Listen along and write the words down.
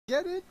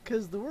Get it?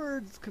 Because the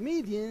words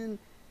comedian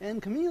and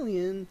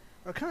chameleon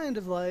are kind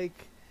of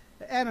like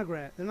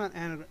anagram. They're not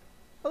anagram.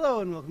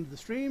 Hello and welcome to the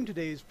stream.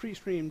 Today's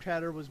pre-stream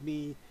chatter was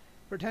me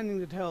pretending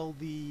to tell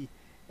the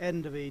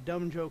end of a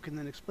dumb joke and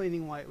then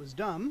explaining why it was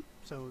dumb.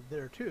 So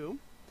there too.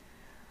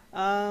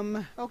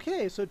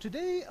 Okay, so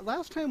today,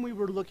 last time we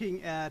were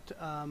looking at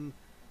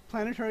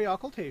planetary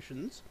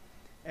occultations,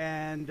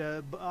 and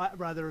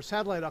rather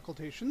satellite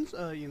occultations,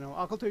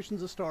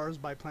 occultations of stars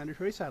by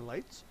planetary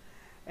satellites.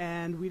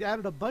 And we'd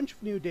added a bunch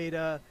of new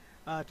data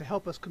to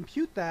help us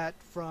compute that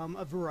from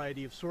a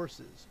variety of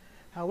sources.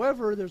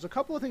 However, there's a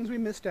couple of things we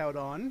missed out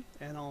on,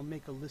 and I'll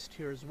make a list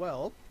here as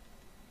well.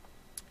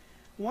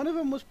 One of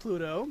them was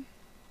Pluto,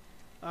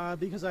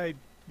 because it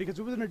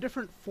was in a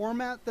different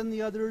format than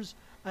the others.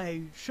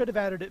 I should have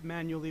added it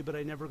manually, but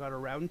I never got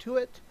around to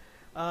it.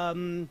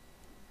 The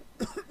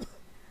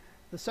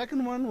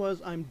second one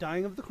was I'm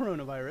dying of the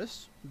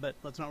coronavirus, but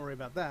let's not worry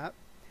about that.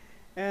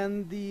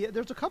 And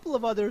there's a couple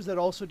of others that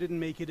also didn't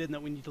make it in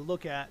that we need to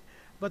look at,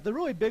 but the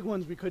really big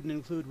ones we couldn't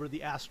include were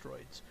the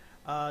asteroids.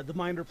 The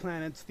minor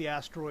planets, the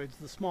asteroids,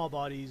 the small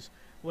bodies,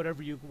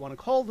 whatever you want to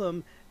call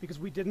them, because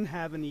we didn't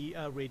have any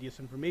radius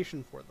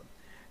information for them.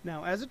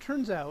 Now, as it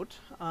turns out,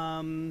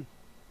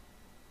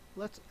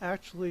 let's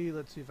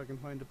see if I can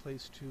find a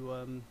place to,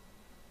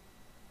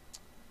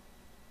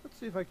 let's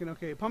see if I can,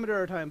 okay,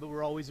 Pomodoro time, but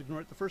we'll always ignore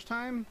it the first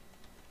time.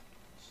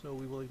 So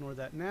we will ignore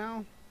that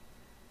now.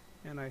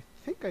 And I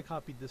think I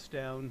copied this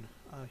down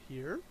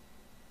here.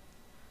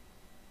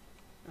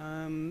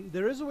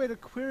 There is a way to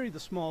query the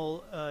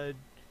small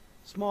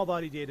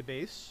body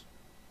database,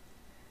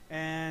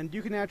 and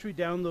you can actually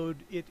download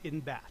it in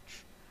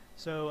batch.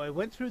 So I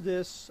went through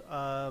this,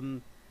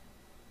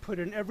 put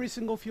in every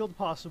single field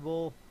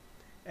possible,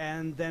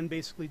 and then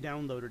basically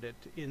downloaded it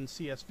in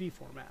CSV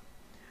format.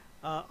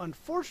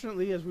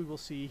 Unfortunately, as we will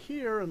see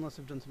here, unless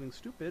I've done something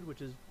stupid,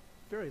 which is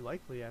very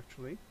likely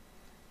actually,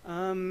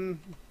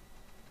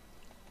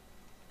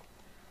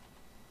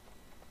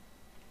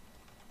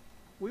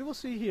 we will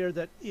see here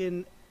that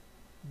in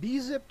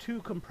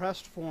bzip2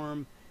 compressed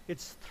form,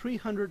 it's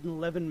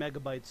 311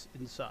 megabytes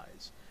in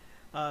size.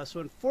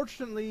 So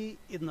unfortunately,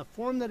 in the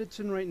form that it's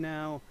in right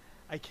now,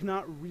 I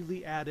cannot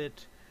really add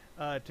it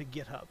to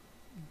GitHub.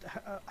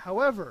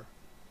 However,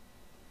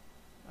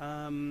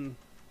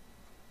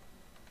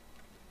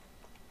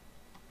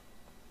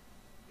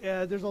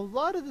 there's a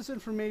lot of this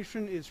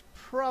information is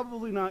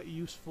probably not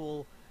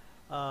useful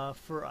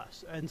for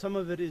us, and some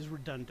of it is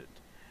redundant.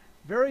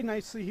 Very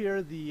nicely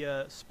here,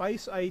 the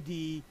SPICE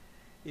ID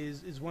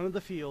is one of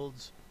the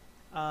fields,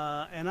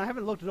 and I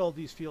haven't looked at all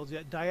these fields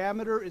yet.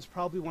 Diameter is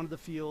probably one of the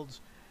fields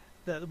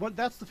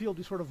that's the field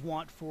we sort of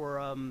want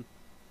for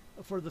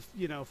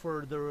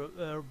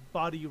the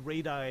body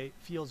radii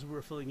fields we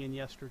were filling in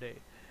yesterday.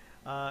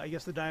 I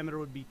guess the diameter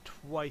would be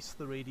twice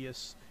the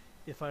radius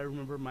if I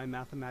remember my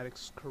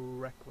mathematics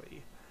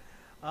correctly,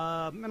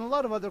 and a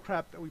lot of other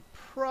crap that we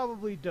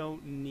probably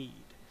don't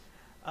need.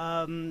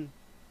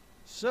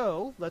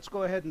 So let's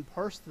go ahead and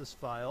parse this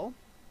file.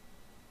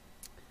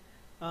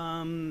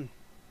 And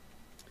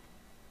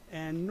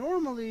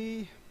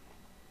normally,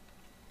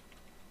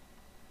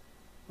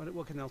 what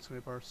else can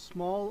I parse?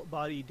 Small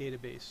body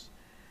database.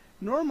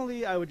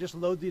 Normally, I would just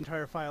load the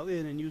entire file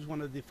in and use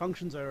one of the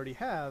functions I already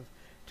have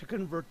to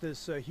convert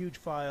this huge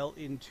file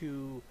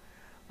into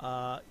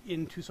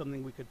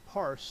something we could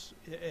parse,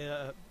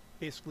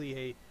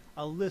 basically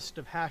a list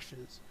of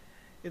hashes.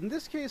 In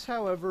this case,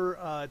 however,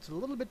 it's a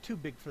little bit too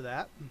big for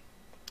that.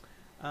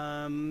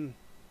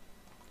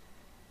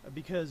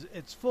 Because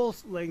its full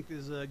length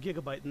is a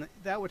gigabyte, and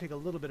that would take a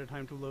little bit of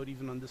time to load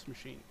even on this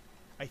machine,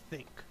 I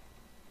think.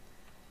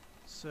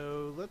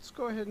 So let's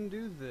go ahead and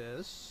do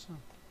this.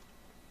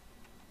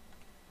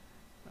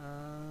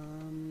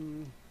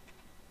 And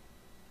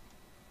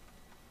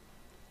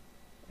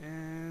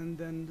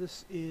then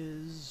this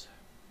is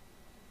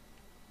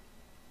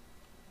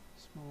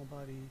small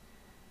body.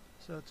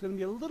 So it's going to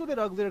be a little bit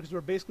uglier because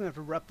we're basically going to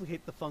have to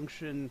replicate the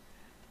function.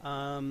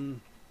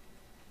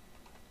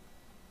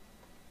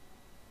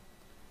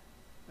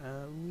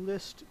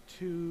 List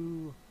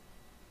to,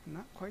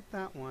 not quite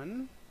that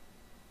one.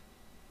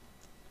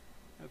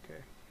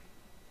 Okay.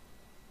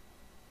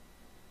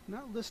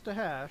 Not list to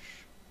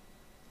hash.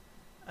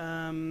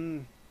 I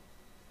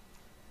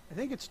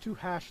think it's to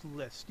hash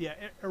list. Yeah,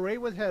 array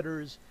with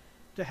headers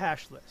to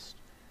hash list.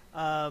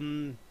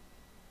 So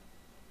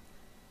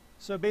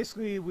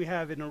basically we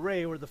have an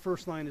array where the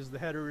first line is the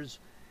headers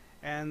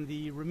and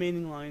the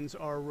remaining lines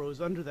are rows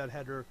under that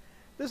header.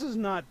 This is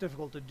not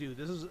difficult to do.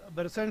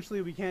 But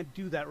essentially we can't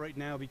do that right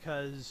now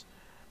because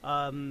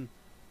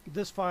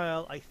this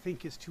file I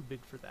think is too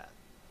big for that.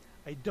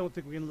 I don't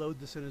think we can load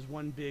this in as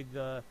one big.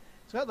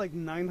 It's got like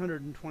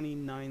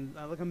 929,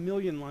 like a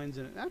million lines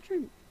in it.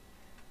 Actually,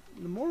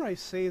 the more I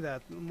say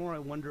that, the more I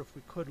wonder if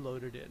we could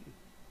load it in.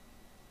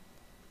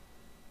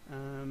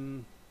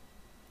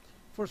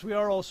 Of course, we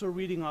are also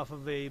reading off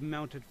of a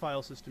mounted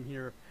file system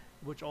here,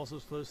 which also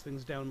slows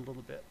things down a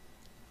little bit.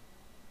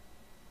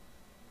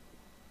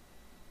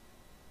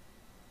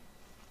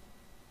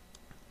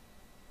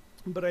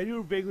 but I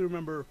do vaguely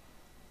remember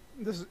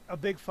this is a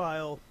big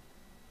file,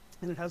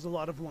 and it has a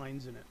lot of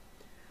lines in it.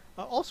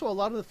 Also, a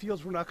lot of the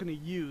fields we're not going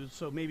to use,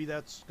 so maybe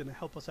that's going to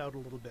help us out a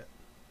little bit.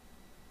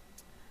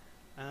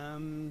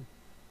 And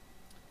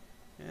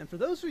for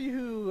those of you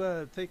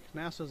who think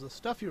NASA is a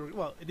stuffy,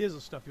 well, it is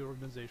a stuffy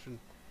organization,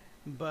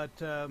 but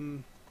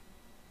you'll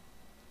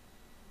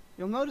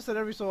notice that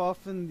every so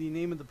often the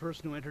name of the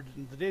person who entered it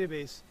into the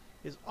database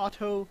is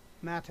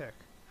Automatic.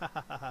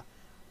 A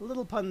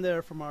little pun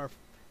there from our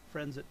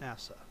friends at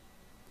NASA.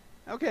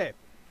 Okay.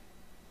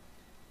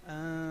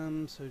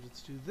 So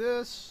let's do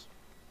this.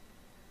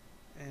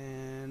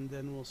 And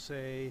then we'll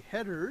say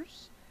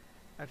headers.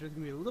 Actually, I'm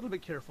going to be a little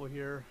bit careful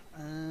here.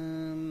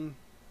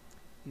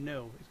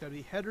 No, it's got to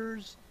be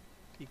headers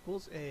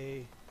equals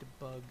a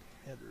debug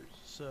headers.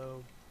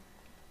 So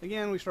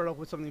again, we start off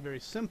with something very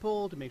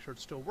simple to make sure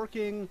it's still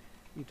working.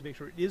 We need to make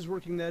sure it is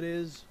working, that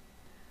is.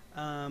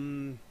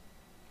 db.pl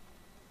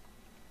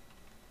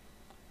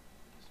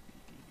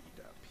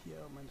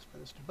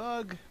minus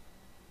debug.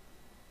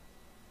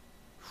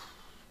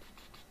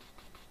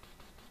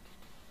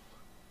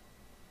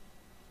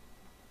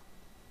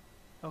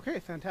 Okay,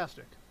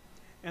 fantastic.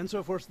 And so,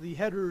 of course, the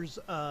headers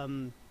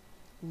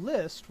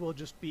list will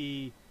just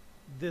be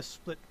this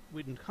split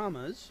in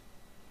commas.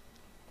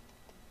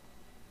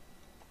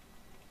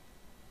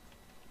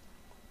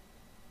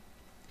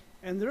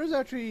 And there is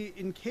actually,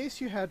 in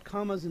case you had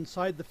commas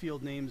inside the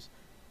field names,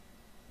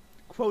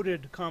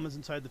 quoted commas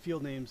inside the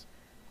field names,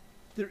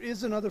 there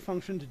is another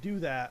function to do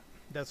that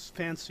that's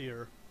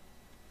fancier.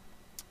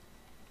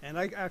 And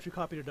I actually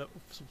copied it up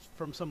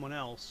from someone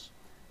else.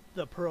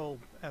 The Perl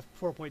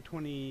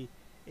F4.28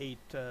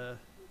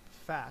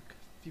 FAQ,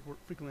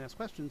 frequently asked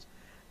questions,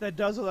 that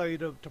does allow you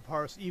to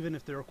parse even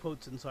if there are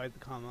quotes inside the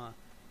comma,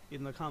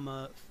 in the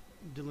comma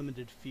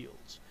delimited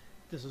fields.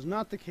 This is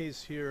not the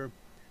case here,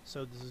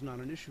 so this is not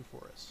an issue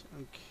for us.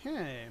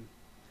 Okay,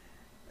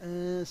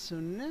 so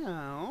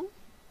now,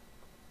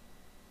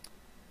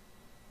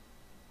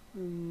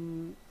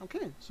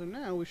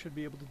 we should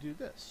be able to do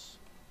this.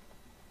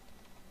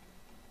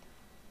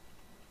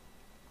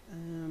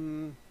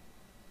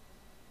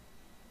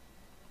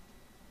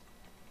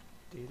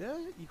 Data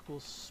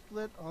equals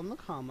split on the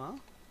comma,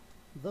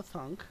 the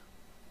thunk.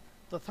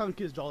 The thunk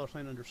is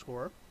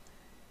 $_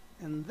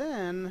 and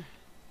then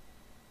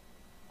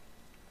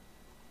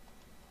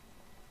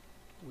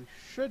we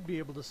should be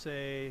able to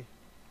say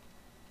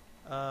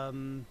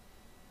 $headers,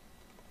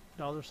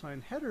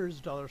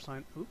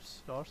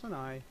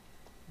 $I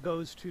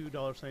goes to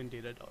 $data, $I.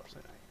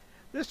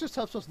 This just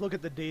helps us look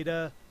at the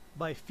data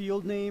by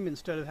field name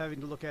instead of having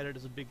to look at it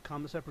as a big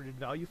comma separated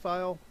value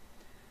file.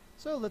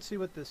 So let's see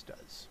what this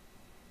does.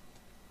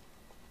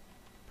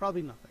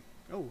 Probably nothing.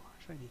 Oh,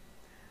 shiny.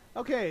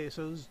 Okay,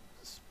 so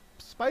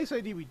Spice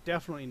ID we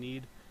definitely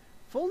need.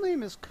 Full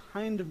name is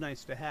kind of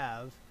nice to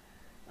have.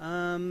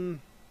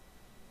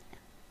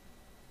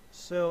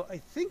 So I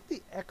think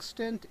the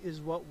extent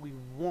is what we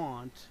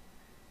want,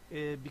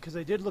 because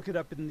I did look it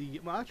up in the,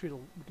 well actually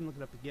we can look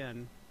it up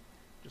again,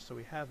 just so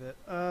we have it.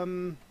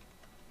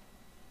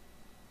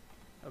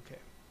 Okay.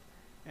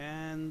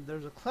 And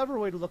there's a clever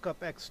way to look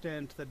up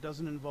extent that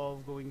doesn't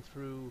involve going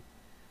through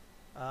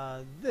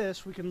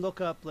this. We can look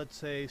up, let's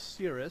say,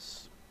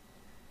 Cirrus.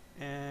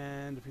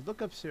 And if we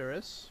look up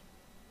Cirrus,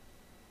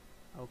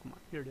 oh come on,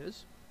 here it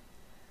is.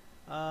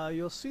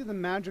 You'll see the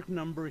magic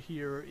number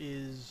here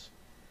is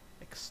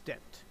extent.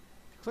 If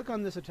you click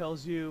on this, it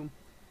tells you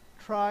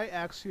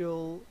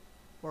triaxial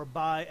or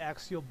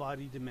biaxial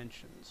body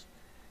dimensions.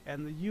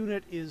 And the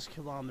unit is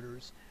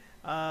kilometers.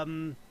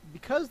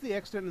 Because the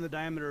extent and the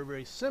diameter are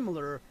very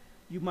similar,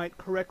 you might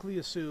correctly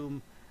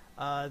assume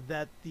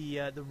that the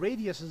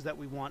radiuses that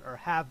we want are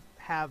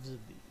halves of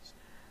these.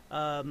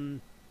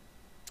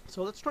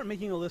 So let's start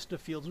making a list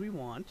of fields we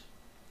want.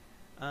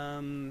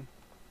 And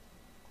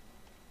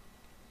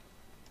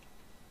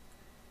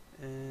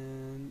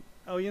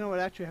oh, you know what?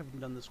 Actually, I haven't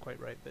done this quite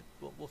right, but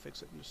we'll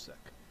fix it in just a sec.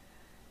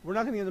 We're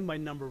not going to get them by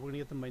number. We're going to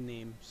get them by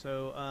name.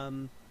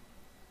 So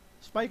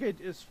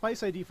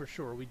Spice ID for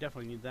sure. We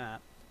definitely need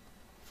that.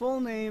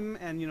 Full name,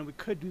 and you know we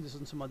could do this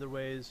in some other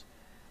ways.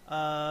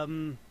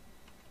 I'm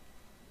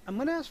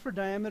going to ask for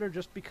diameter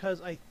just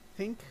because I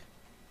think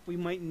we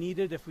might need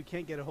it if we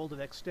can't get a hold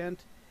of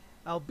extent.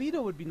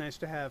 Albedo would be nice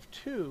to have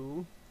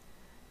too,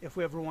 if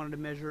we ever wanted to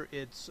measure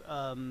its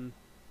how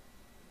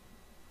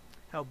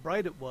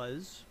bright it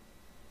was.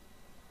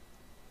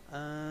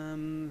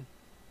 The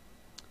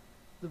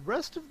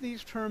rest of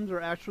these terms are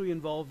actually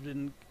involved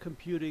in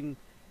computing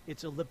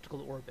its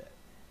elliptical orbit.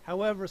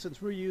 However,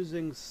 since we're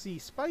using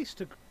C-Spice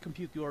to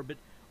compute the orbit,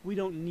 we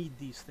don't need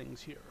these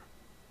things here.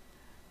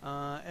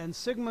 And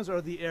sigmas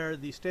are the error,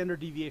 the standard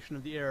deviation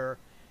of the error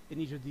in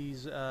each of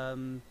these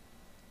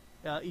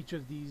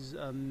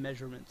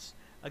measurements.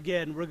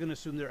 Again, we're going to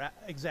assume they're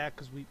exact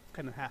because we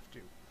kind of have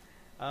to.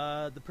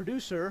 The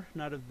producer,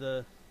 not of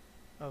a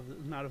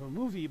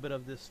movie, but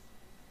of this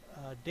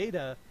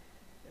data,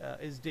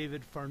 is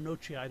David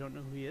Farnocchia. I don't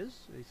know who he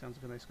is. He sounds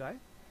like a nice guy.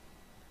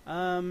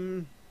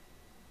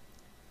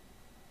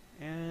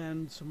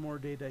 And some more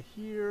data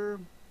here.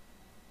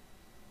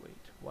 Wait,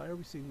 why are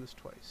we seeing this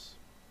twice?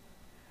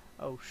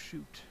 Oh,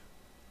 shoot.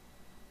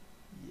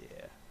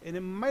 Yeah. And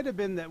it might have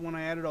been that when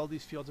I added all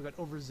these fields, I got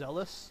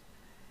overzealous.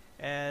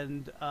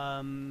 And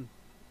I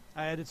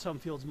added some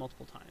fields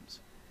multiple times.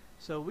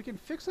 So we can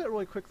fix that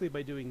really quickly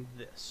by doing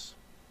this.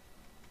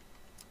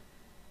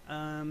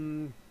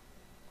 So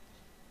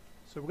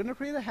we're going to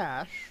create a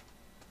hash.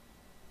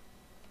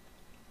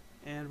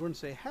 And we're going to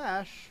say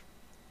hash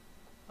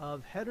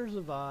of headers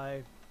of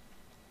I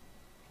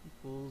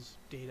equals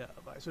data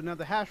of I. So now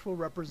the hash will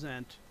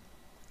represent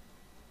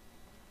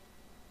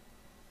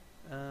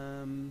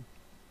the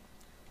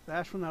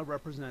hash will now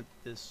represent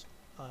this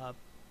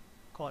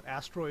call it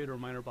asteroid or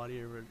minor body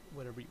or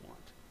whatever you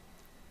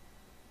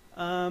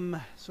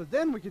want. So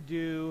then we can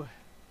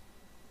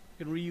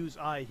reuse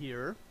I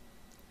here,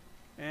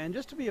 and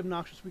just to be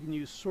obnoxious we can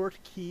use sort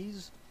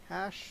keys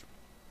hash,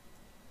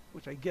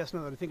 which I guess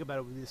now that I think about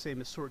it would be the same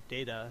as sort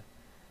data.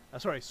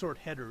 Sorry, sort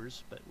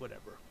headers, but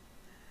whatever.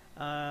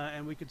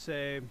 And we could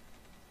say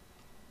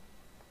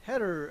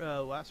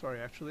header, well, sorry,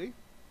 actually,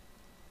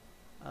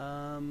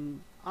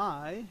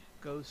 I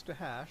goes to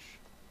hash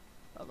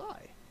of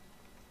I.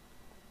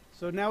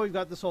 So now we've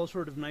got this all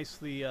sort of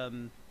nicely,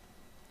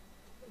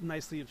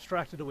 nicely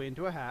abstracted away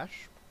into a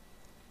hash.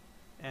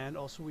 And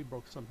also we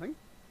broke something.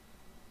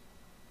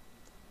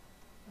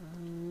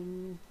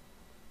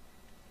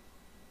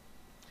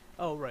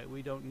 Oh, right,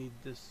 we don't need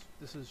this.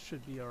 This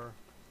should be our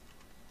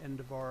end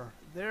of our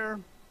there.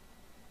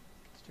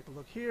 Let's take a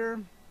look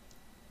here.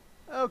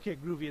 Okay,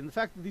 groovy. And the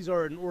fact that these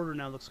are in order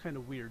now looks kind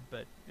of weird,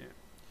 but yeah,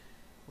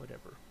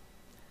 whatever.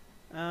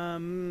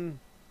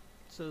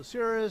 So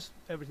Cirrus,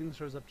 everything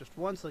shows up just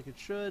once like it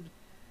should.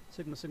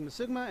 Sigma, sigma,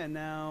 sigma, and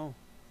now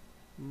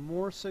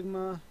more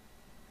sigma.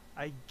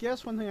 I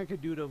guess one thing I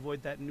could do to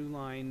avoid that new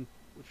line,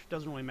 which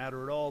doesn't really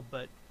matter at all,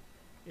 but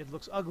it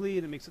looks ugly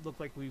and it makes it look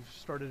like we've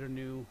started a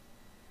new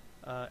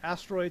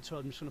asteroid, so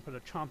I'm just going to put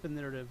a chomp in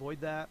there to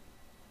avoid that.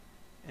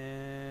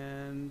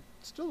 And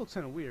it still looks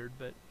kind of weird,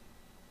 but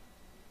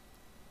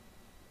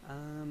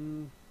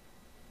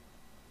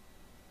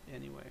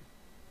anyway.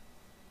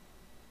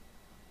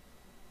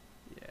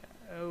 Yeah.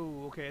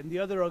 Oh, okay. And the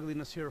other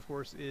ugliness here, of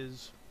course,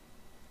 is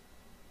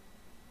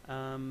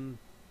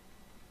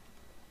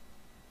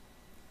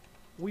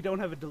we don't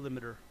have a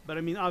delimiter. But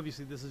I mean,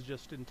 obviously, this is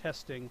just in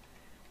testing.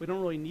 We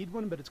don't really need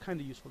one, but it's kind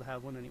of useful to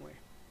have one anyway.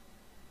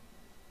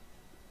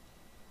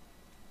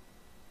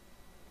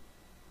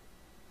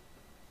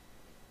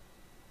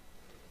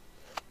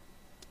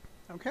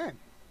 Okay.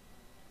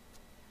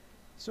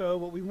 So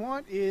what we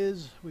want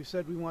is, we've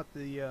said we want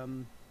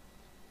the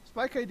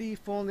spike ID,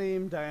 full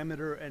name,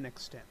 diameter, and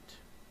extent.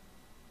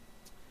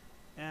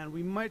 And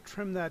we might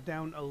trim that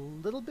down a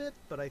little bit,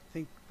 but I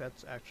think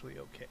that's actually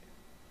okay.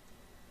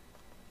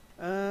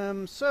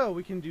 So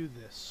we can do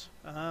this.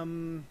 Well,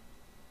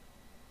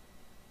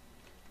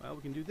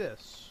 we can do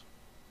this.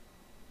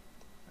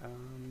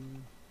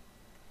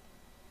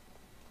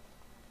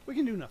 We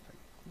can do nothing.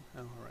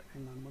 All right,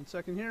 hang on 1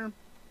 second here.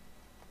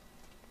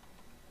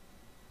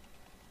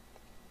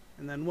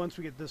 And then once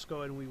we get this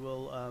going, we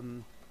will...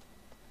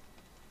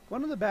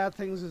 one of the bad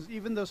things is,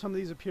 even though some of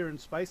these appear in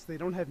Spice, they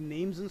don't have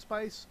names in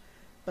Spice,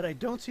 but I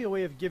don't see a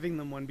way of giving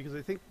them one, because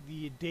I think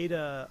the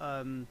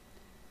data,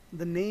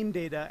 the name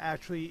data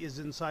actually is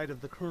inside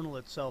of the kernel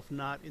itself,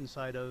 not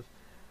inside of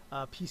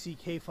a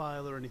PCK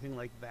file or anything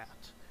like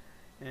that.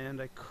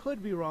 And I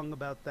could be wrong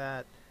about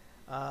that,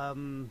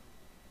 but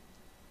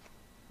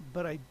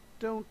I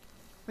don't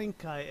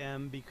think I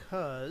am,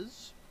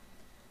 because...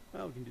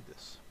 Well, we can do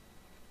this.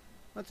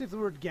 Let's see if the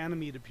word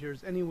Ganymede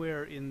appears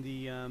anywhere in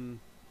the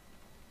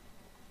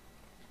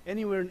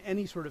anywhere in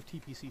any sort of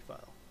TPC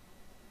file.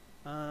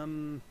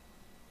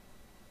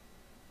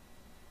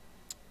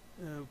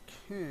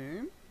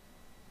 Okay,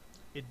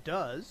 it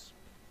does,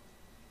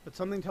 but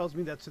something tells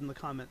me that's in the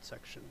comment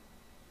section.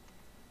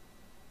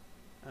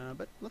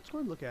 But let's go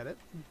and look at it.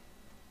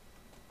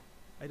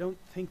 I don't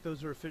think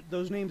those are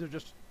those names are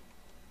just.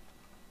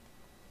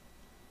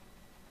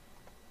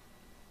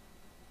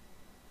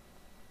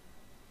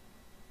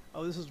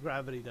 Oh, this is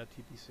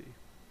gravity.tpc.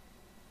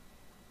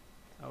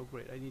 Oh,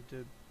 great. I need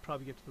to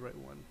probably get to the right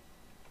one.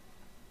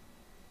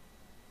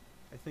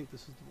 I think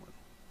this is the one.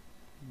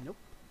 Nope.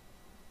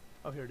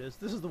 Oh, here it is.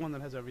 This is the one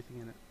that has everything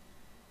in it.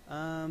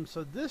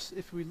 So this,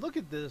 if we look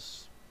at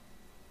this...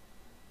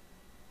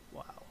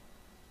 Wow.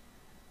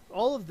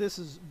 All of this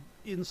is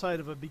inside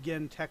of a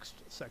begin text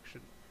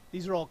section.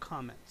 These are all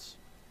comments.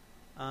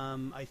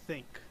 I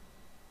think.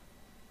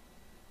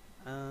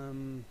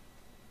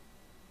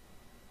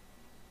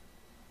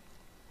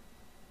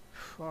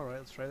 Alright,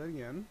 let's try that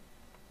again.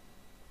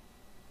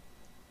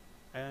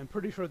 I'm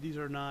pretty sure these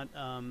are not,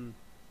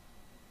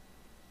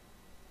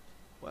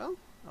 well,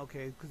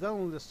 okay, because that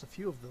only lists a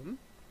few of them.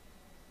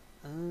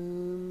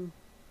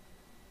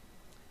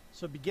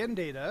 So begin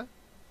data,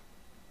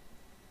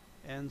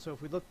 and so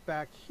if we look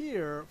back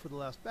here for the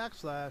last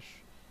backslash,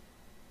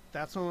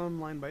 that's not on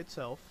a line by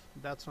itself.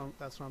 That's on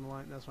a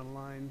line. That's on a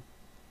line.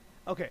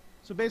 Okay,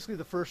 So basically,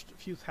 the first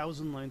few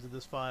thousand lines of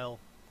this file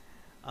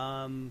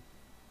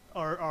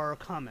are a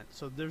comment.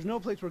 So there's no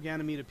place where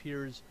Ganymede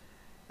appears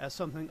as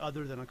something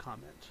other than a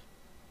comment.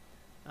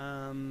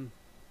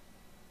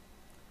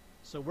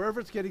 So wherever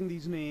it's getting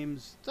these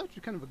names, it's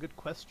actually kind of a good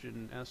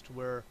question as to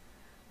where.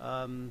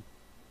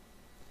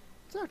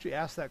 Let's actually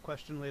ask that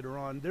question later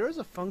on. There is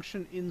a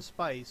function in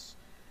Spice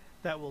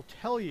that will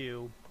tell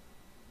you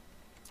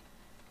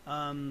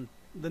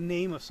the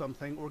name of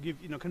something, or give,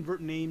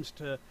 convert names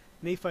to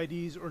NAIF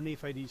IDs or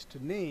NAIF IDs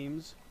to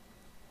names.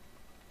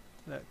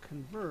 That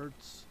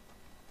converts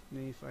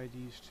NAIF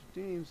IDs to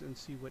names and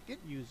see what it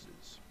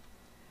uses.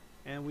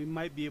 And we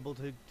might be able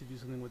to do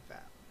something with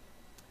that.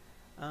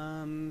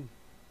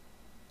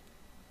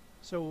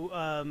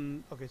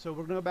 Okay, so we're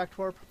going to go back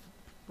to our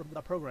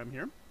program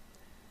here.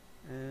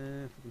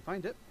 If we can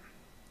find it.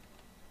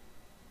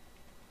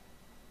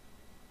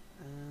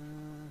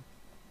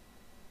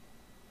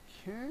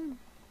 Okay.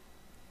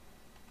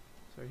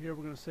 So here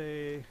we're going to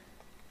say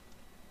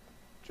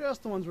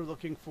just the ones we're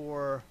looking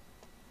for,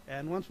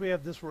 and once we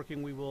have this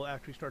working, we will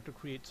actually start to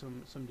create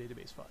some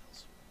database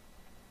files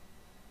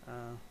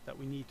that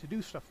we need to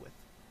do stuff with.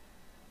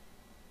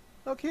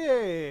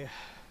 Okay.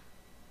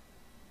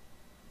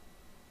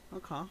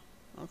 Okay.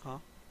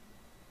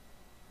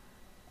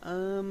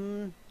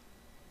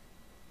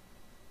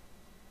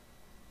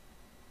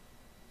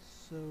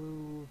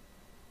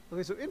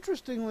 So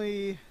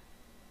interestingly,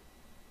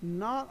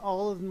 not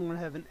all of them will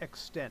have an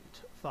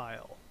extent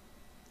file.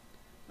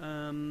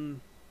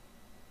 An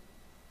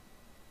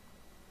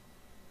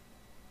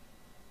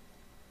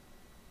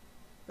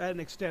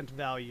extent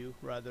value,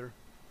 rather.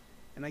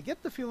 And I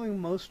get the feeling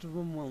most of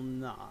them will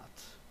not.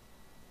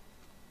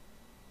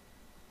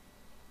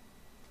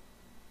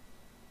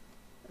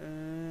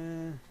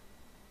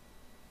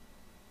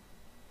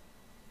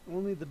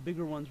 Only the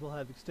bigger ones will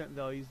have extent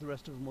values. The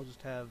rest of them will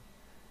just have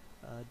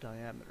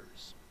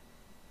diameters.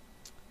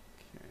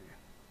 Okay.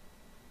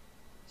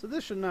 So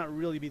this should not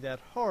really be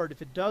that hard.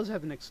 If it does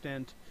have an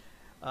extent,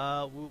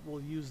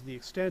 we'll use the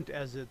extent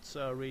as its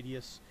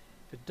radius.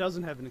 If it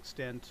doesn't have an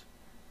extent,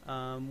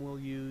 we'll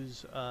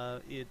use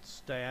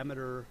its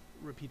diameter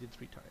repeated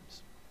 3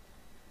 times.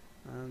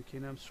 Okay,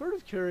 now I'm sort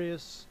of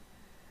curious.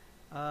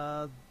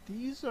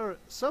 These are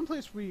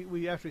someplace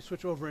we actually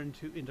switch over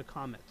into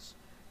comets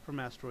from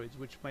asteroids,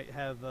 which might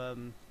have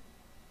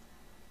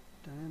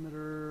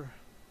diameter,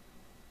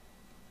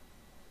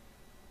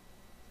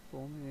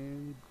 full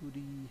name,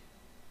 goody,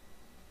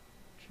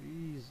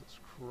 Jesus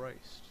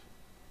Christ.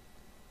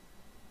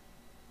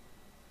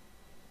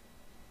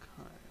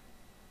 Okay.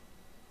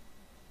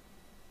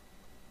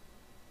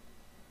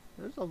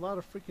 There's a lot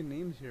of freaking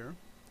names here.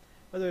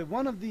 By the way,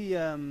 one of the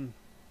I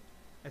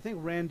think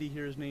Randy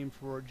here is named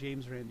for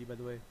James Randi, by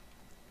the way.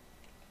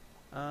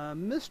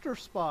 Mr.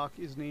 Spock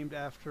is named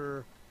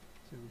after...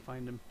 Let's see if we can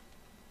find him.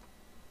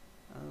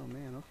 Oh,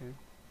 man, okay.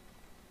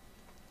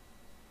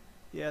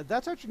 Yeah,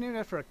 that's actually named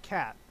after a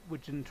cat,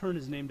 which in turn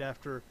is named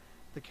after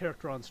the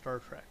character on Star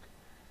Trek.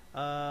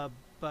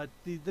 But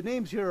the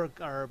names here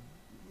are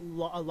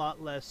a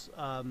lot less...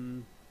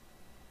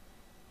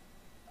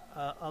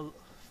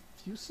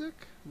 Fusic?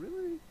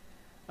 Really?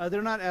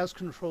 They're not as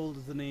controlled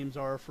as the names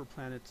are for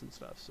planets and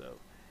stuff, so...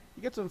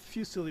 You get some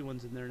few silly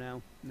ones in there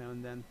now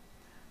and then.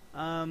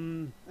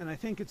 And I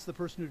think it's the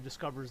person who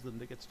discovers them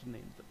that gets to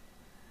name them.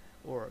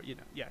 Or,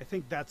 yeah, I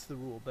think that's the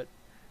rule, but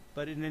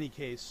in any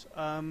case.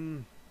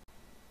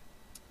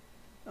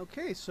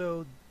 Okay,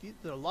 so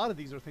a lot of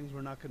these are things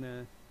we're not going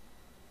to...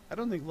 I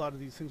don't think a lot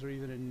of these things are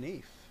even in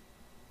NAIF.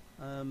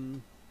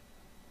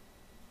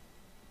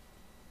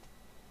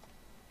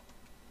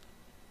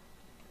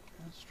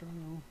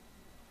 Astrono...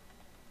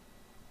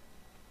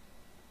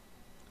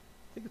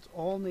 I think it's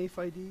all NAIF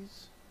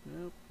IDs.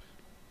 Nope.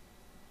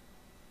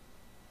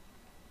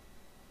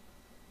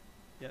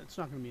 Yeah, it's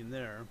not going to be in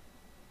there.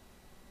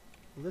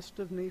 List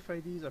of NAIF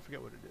IDs? I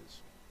forget what it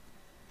is.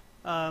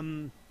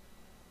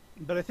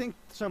 But I think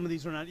some of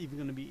these are not even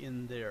going to be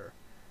in there.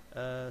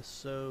 Okay,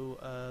 so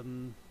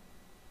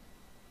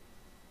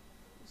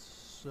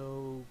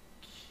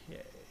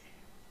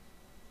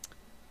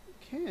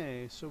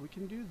we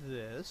can do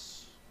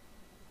this.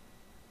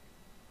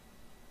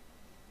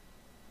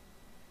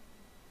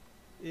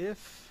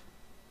 If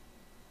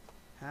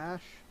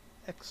hash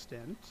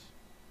extent,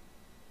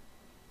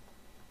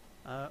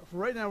 for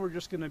right now we're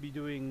just going to be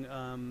doing,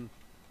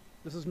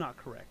 this is not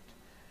correct.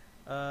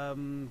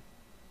 This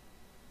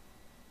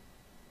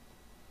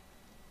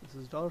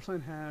is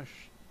 $hash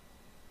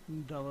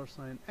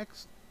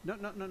 $x,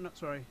 no,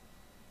 sorry,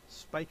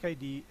 spike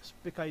ID,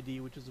 spic ID,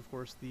 which is of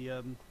course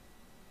the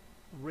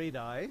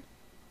radii,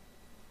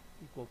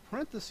 equal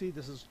parenthesis.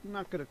 This is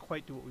not going to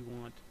quite do what we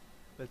want,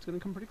 but it's going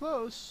to come pretty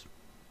close.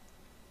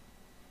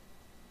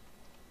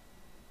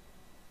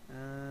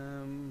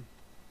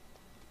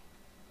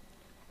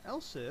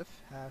 Else if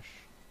hash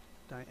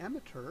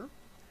diameter,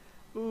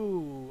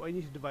 ooh, I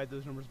need to divide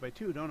those numbers by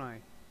 2, don't I?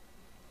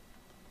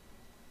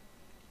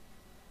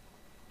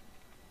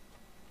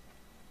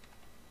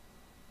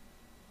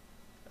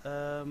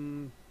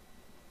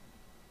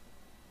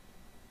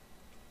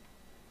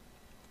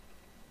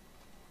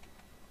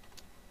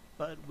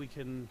 but we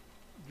can,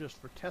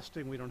 just for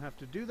testing, we don't have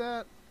to do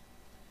that.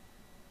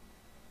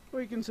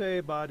 We can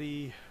say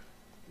body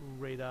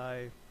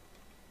radii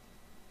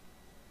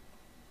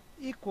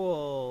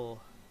equal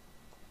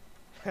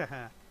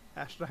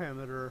hash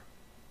diameter.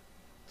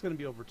 It's going to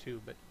be over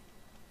 2, but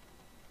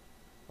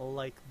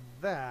like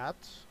that.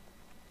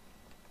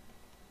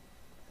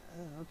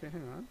 Okay,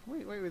 hang on.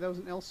 Wait, that was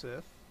an else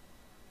if.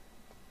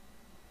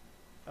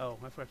 Oh,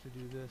 I forgot to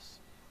do this.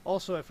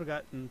 Also, I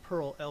forgot in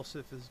Perl, else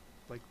if is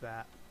like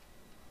that.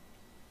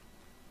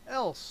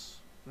 Else.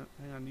 No,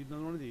 hang on, need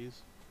another one of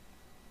these.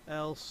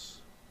 Else.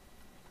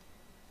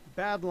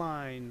 Bad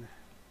line.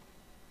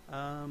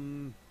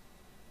 Okay.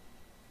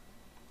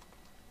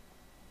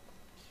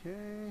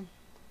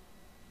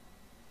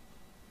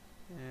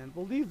 And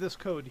we'll leave this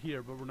code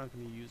here, but we're not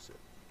going to use it.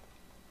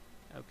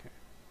 Okay.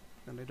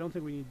 And I don't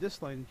think we need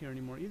this line here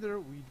anymore either.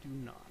 We do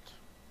not.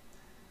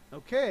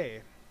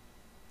 Okay.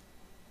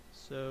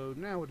 So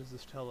now what does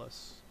this tell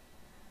us?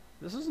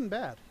 This isn't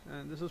bad.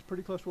 And this is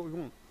pretty close to what we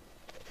want.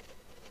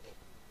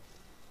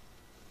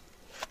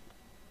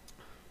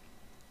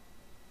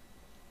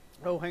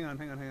 Oh, hang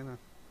on.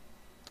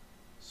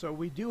 So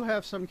we do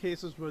have some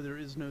cases where there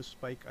is no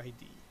spike ID.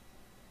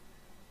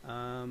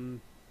 Oh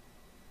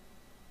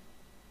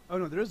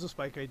no, there is a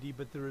spike ID,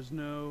 but there is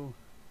no...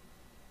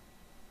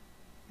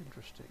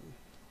 Interesting.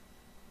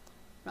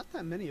 Not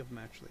that many of them,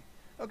 actually.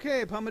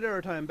 Okay,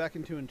 Pomodoro time, back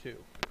in 2 and 2.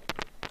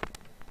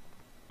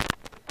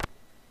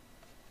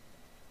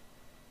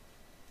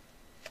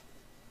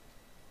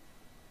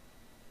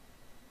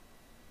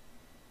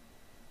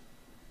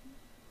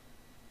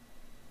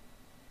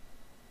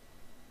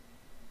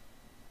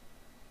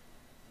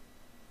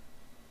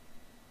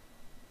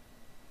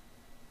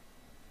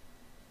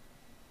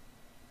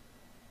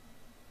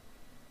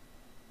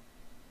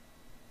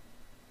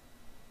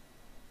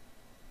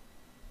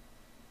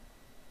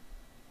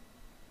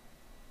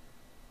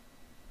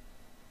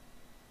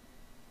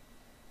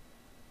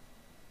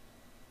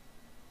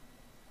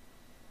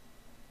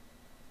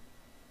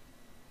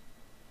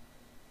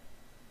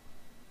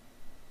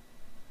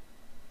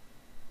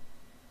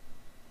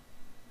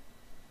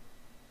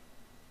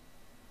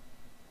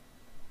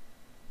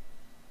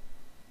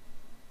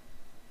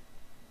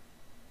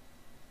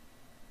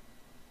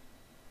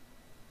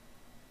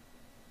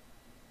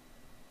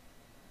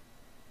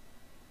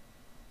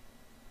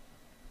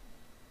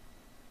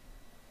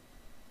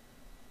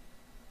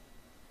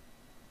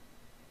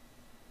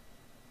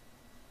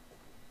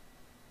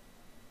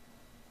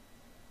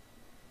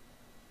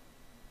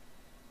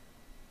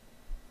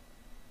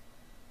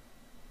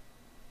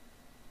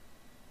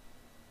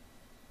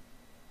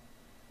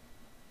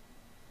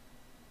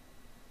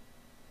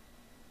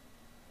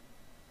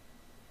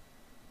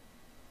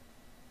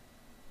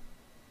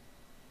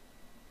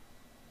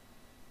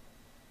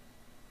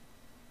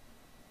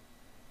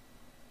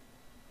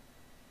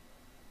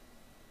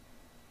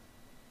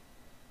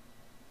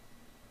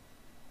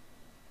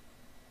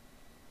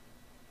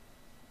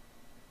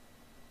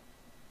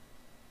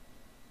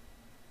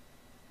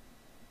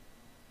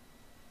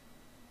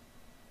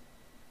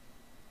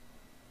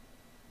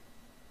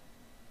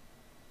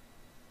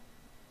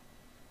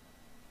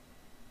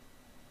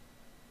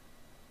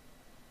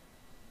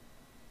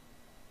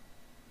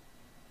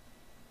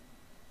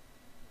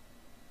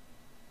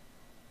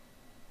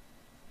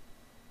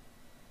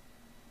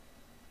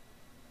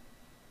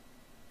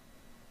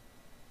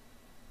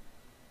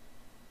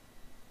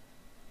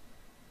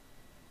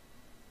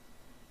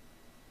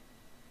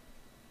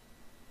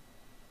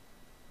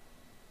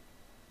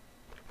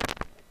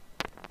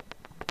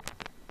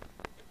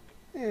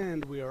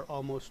 And we are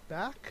almost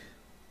back.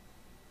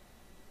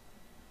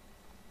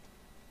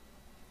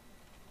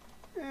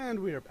 And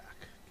we are back.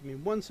 Give me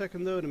 1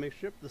 second though to make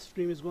sure the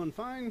stream is going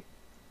fine.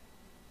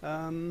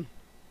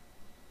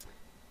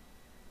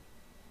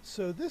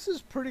 So this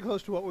is pretty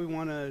close to what we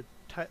want to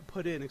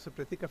put in, except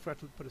I think I forgot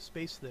to put a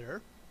space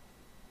there.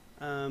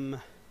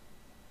 Not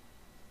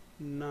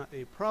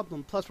a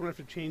problem. Plus we're going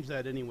to have to change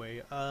that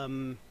anyway,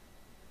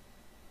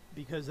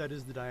 because that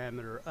is the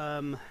diameter.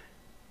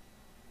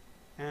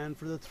 And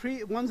for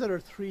the ones that are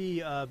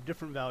 3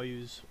 different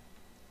values,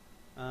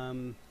 yeah,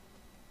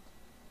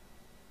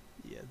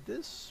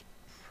 this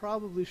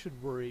probably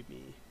should worry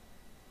me.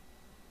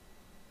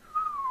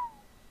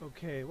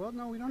 Okay, well,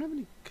 no, we don't have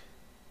any...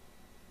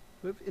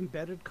 Do we have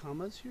embedded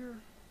commas here?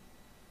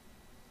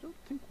 I don't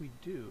think we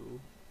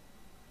do.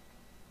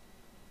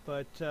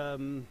 But,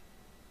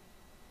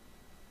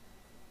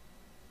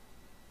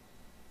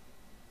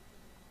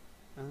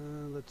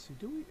 let's see,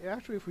 do we...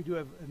 Actually, if we do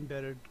have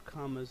embedded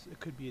commas, it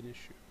could be an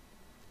issue.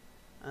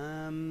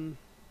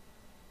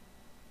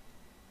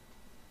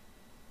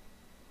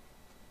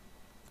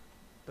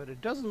 But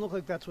it doesn't look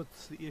like that's what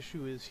the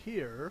issue is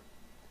here.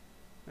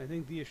 I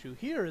think the issue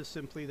here is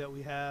simply that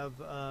we have,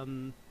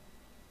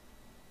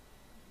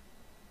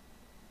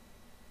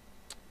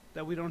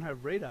 that we don't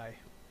have radii.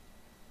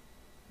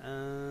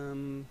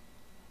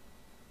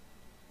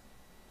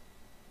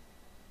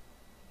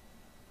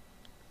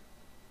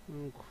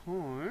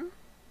 Okay.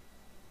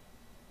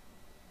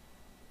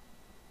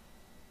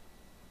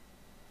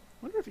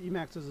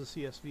 Emacs as a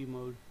CSV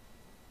mode,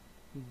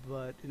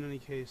 but in any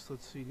case,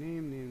 let's see,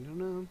 name, don't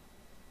know.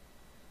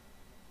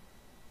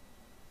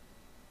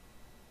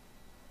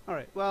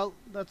 Alright, well,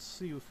 let's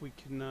see if we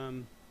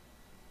can,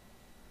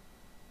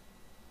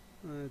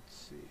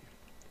 let's see.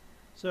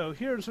 So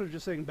here, instead of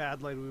just saying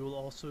bad light, we will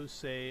also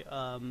say,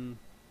 so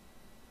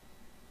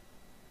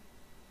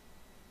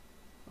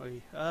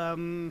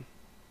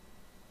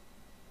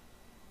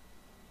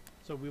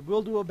we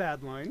will do a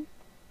bad line,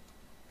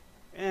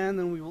 and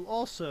then we will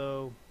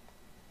also,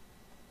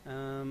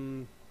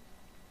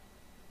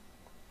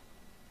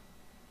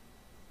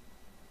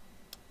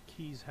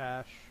 keys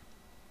hash,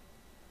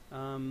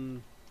 debug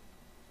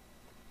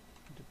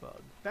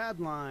bad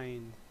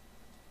line,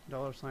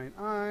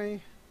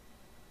 $i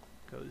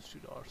goes to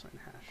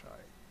 $hash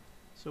I.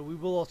 So we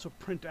will also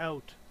print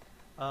out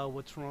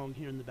what's wrong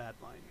here in the bad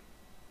line.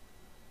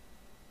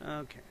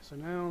 Okay, so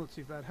now let's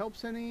see if that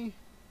helps any.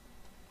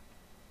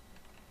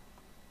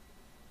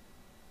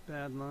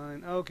 Bad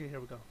line. Okay,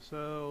 here we go.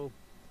 So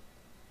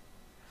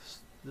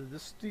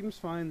this seems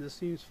fine, this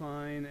seems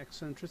fine,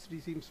 eccentricity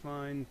seems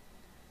fine.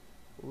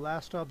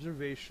 Last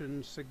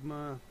observation,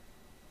 sigma,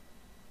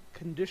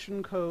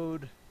 condition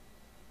code,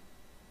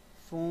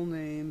 full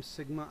name,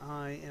 sigma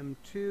I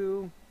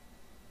M2.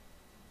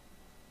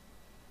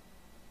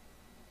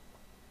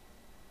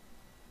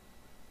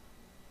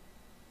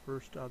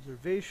 First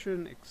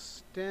observation,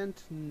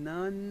 extent,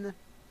 none.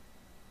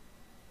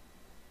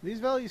 These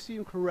values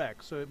seem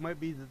correct, so it might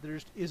be that there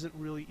just isn't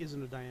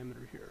a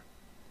diameter here.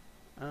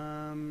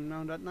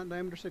 No, not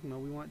diameter sigma,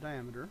 we want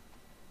diameter.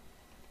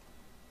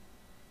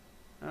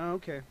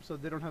 Okay, so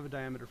they don't have a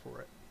diameter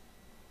for it.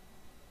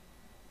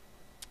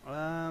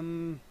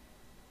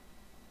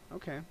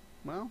 Okay,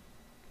 well,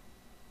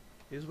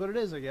 is what it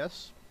is, I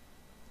guess.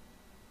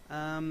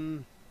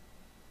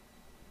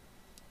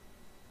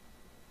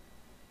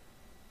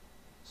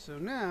 So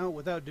now,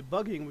 without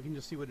debugging, we can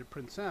just see what it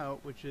prints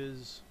out, which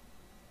is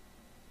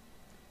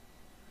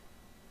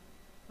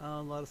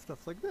a lot of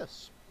stuff like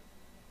this.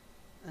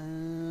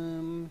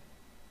 And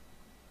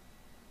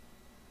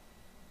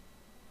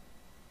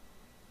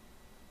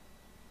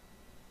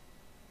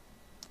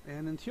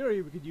in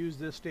theory, we could use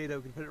this data,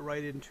 we could put it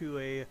right into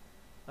a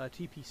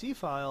TPC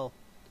file,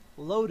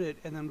 load it,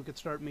 and then we could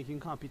start making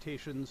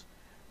computations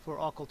for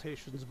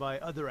occultations by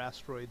other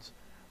asteroids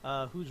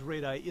whose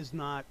radii is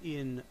not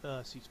in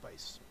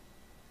CSpice.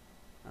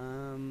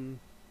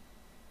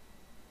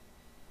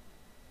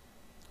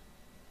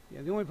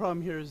 Yeah, the only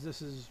problem here is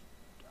this is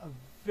a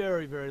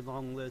very, very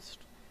long list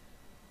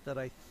that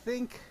I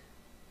think,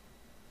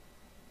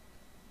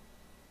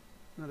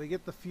 that I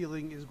get the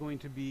feeling is going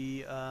to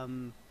be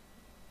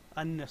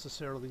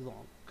unnecessarily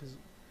long, because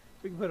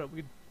we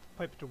could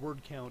pipe it to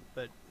word count,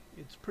 but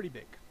it's pretty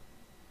big.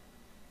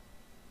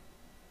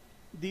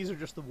 These are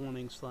just the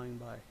warnings flying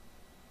by.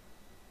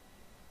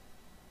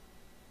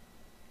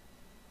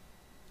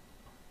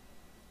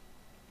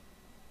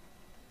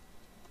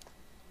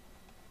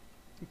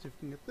 Let's see if we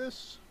can get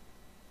this.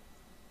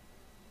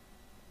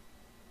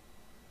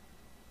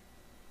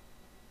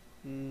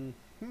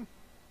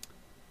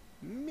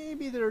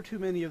 Maybe there are too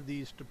many of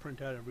these to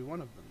print out every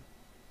one of them.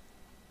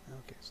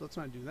 Okay, so let's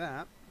not do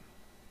that.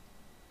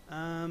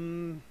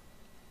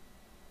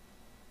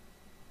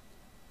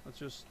 Let's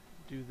just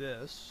do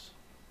this.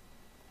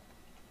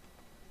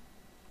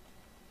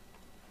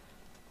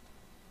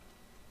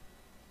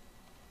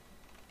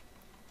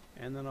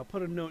 And then I'll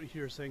put a note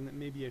here saying that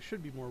maybe I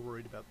should be more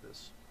worried about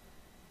this.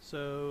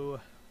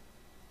 So,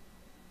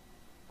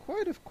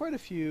 quite a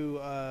few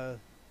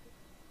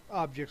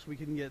objects we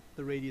can get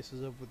the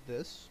radiuses of with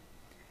this.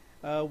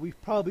 We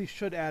probably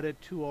should add it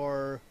to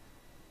our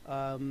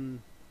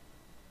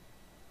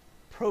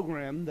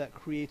program that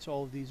creates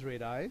all of these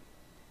radii,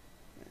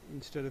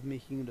 instead of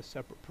making it a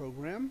separate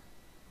program.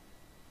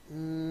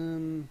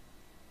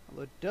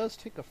 Although it does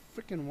take a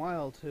frickin'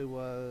 while to,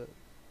 well,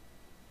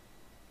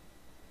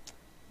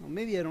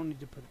 maybe I don't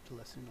need to put it to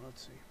lesson,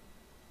 let's see.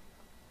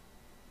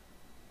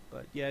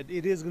 But yeah,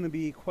 it is going to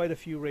be quite a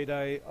few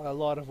radii, a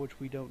lot of which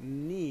we don't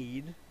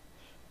need,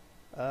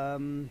 but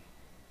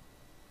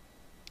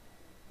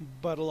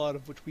a lot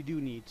of which we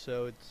do need,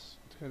 so it's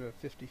kind of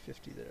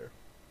 50-50 there.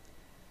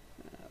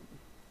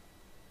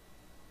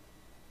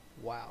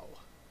 Wow.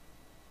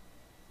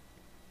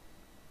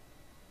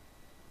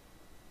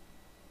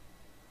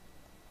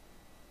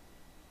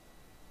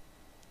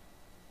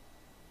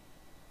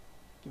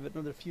 Give it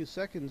another few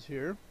seconds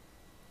here.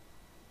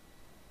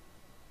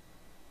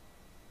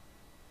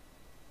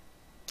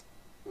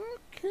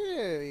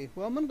 Okay,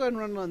 well, I'm going to go ahead and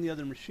run it on the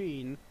other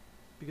machine,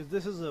 because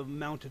this is a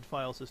mounted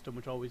file system,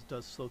 which always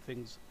does slow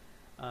things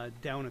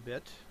down a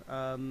bit.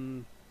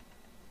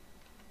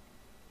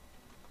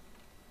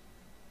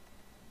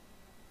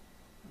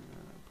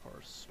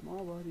 Parse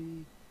small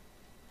body.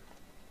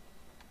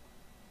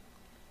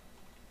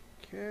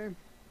 Okay.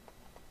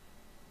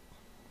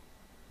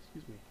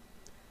 Excuse me.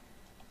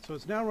 So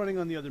it's now running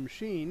on the other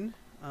machine.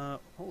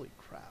 Holy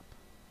crap.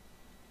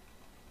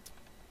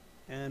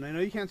 And I know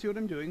you can't see what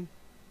I'm doing.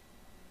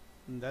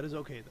 And that is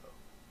okay, though.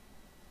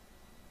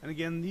 And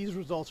again, these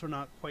results are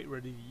not quite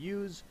ready to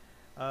use.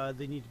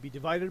 They need to be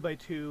divided by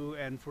 2,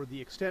 and for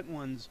the extent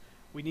ones,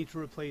 we need to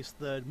replace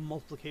the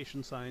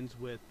multiplication signs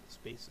with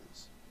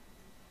spaces.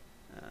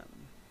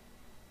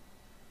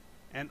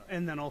 And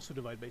then also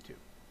divide by 2.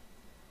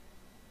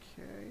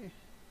 Okay.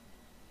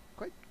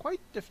 Quite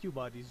a few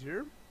bodies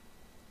here.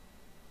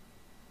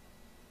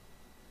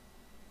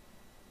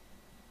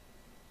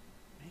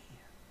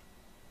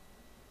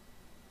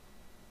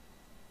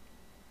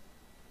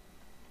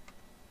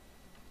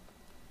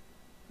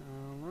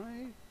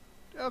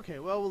 Okay,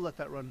 well, we'll let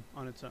that run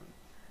on its own.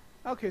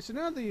 Okay, so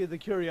now the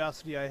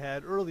curiosity I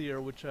had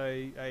earlier, which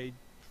I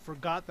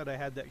forgot that I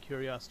had that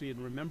curiosity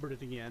and remembered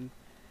it again,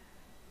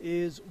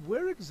 is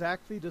where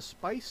exactly does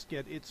Spice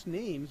get its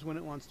names when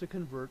it wants to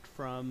convert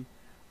from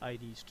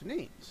IDs to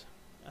names?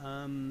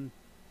 And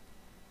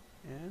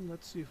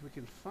let's see if we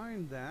can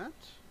find that.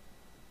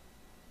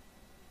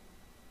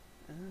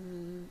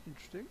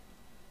 Interesting.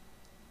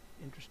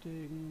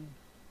 Interesting.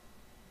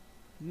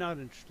 Not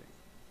interesting.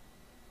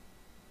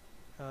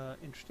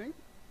 Interesting.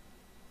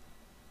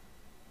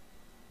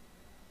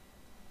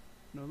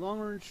 No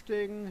longer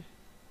interesting.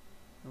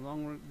 No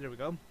longer. There we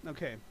go.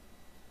 Okay.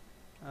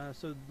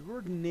 So the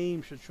word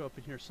name should show up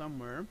in here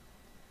somewhere.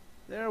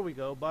 There we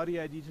go. Body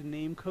ID to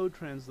name code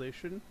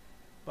translation.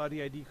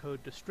 Body ID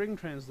code to string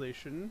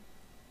translation.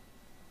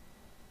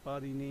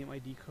 Body name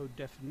ID code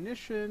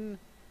definition.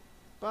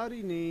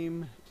 Body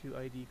name to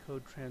ID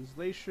code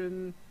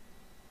translation.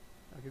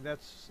 Okay,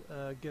 that's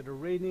get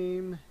array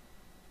name.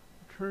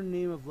 Return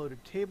name of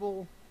loaded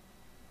table.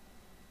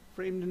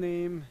 Framed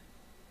name.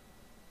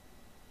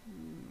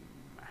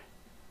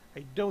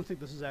 I don't think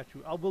this is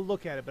actually. We'll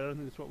look at it, but I don't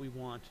think that's what we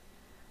want.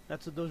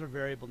 Those are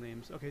variable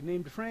names. Okay,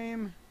 name to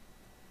frame.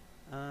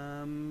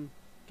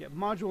 Get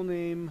module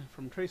name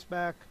from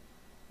traceback.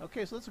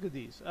 Okay, so let's look at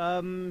these.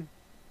 A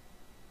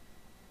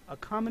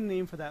common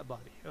name for that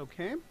body.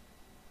 Okay.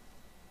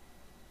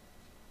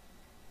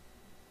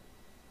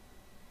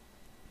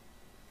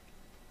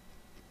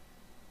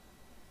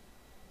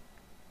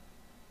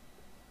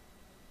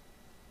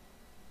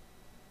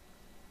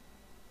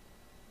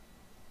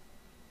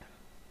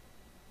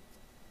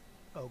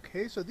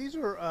 Okay, so these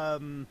are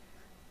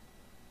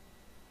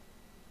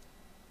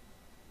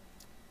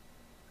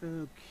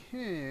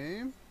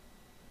okay.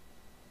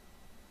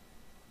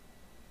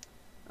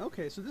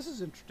 Okay, so this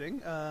is interesting.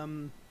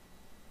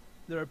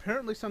 There are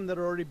apparently some that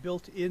are already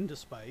built into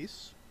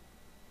Spice.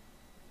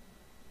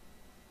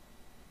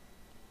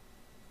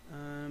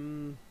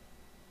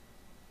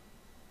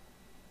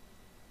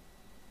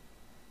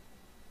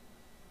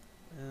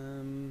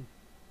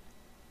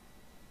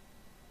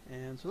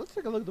 And so let's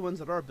take a look at the ones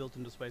that are built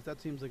into Spice. That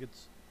seems like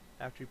it's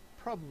actually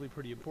probably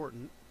pretty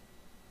important.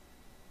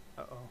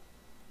 Uh-oh.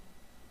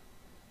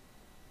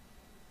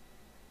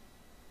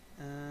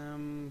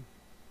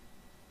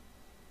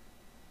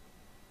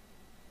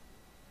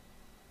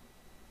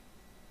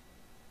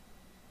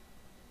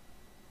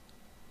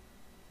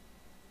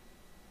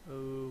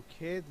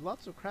 Okay,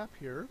 lots of crap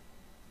here.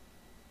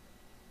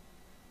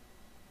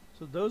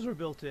 So those are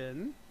built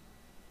in.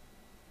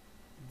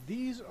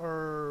 These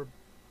are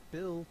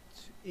built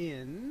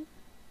in.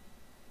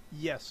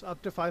 Yes,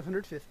 up to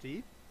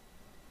 550.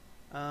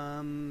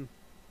 Only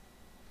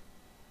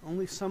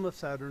some of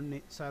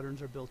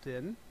Saturns are built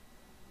in.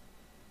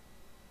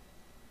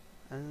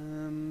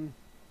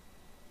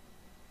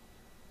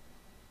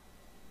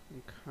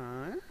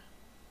 Okay.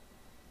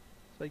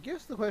 So I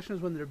guess the question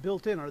is, when they're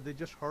built in, are they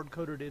just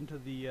hard-coded into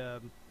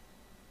the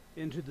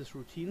into this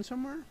routine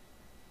somewhere?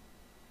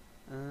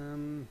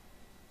 Well,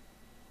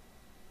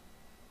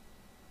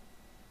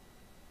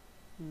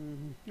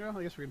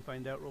 I guess we can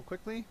find out real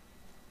quickly.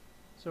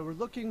 So we're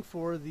looking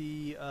for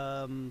the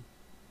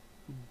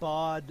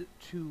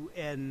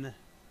baud2n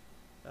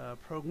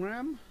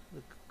program,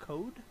 the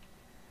code.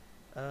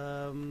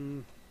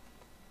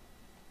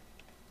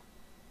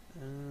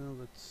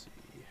 Let's see.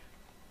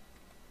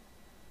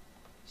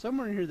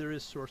 Somewhere in here there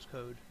is source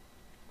code.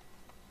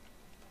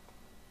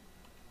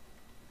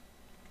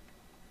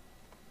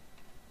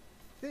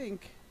 I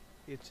think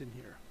it's in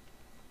here.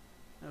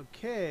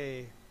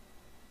 Okay.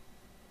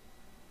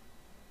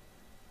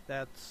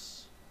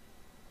 That's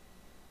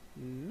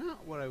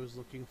not what I was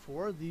looking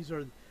for. This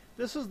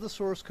is the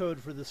source code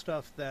for the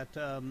stuff that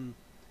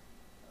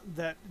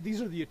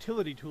these are the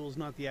utility tools,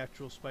 not the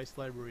actual Spice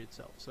library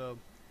itself. So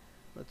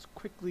let's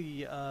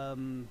quickly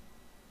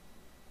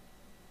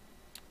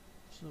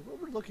so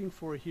what we're looking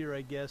for here,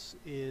 I guess,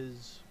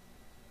 is,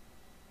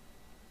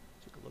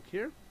 take a look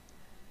here,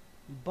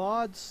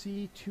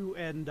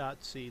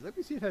 baud_c2n.c. Let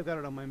me see if I've got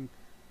it on my,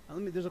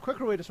 there's a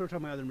quicker way to search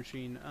on my other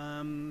machine.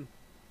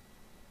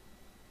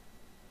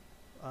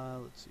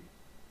 Let's see,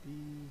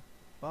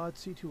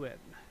 baud_c2n.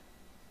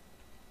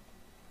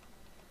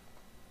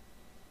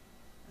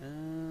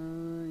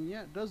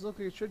 Yeah, it does look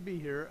like it should be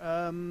here.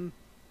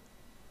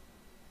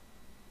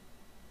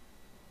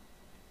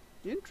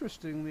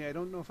 Interestingly, I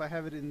don't know if I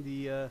have it in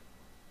the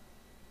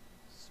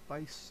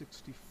Spice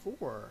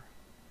 64.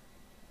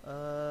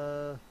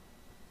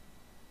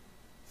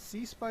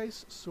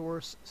 cspice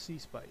source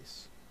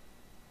cspice.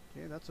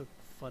 Okay, that's a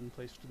fun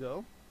place to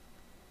go.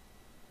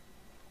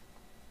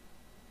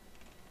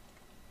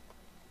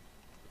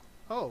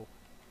 Oh.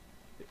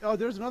 Oh,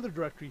 there's another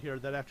directory here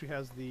that actually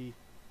has the...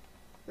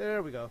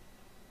 There we go.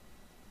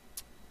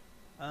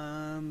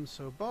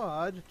 So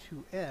baud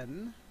to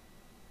n.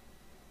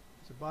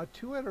 Is it baud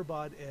to n or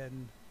baud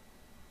n?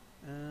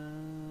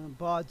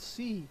 Baud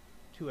c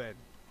to n.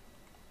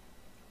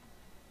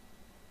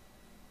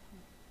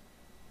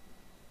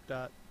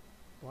 Dot.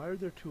 Why are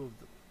there two of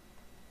them?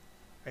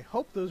 I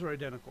hope those are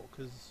identical,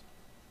 because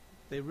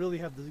they really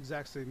have the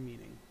exact same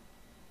meaning.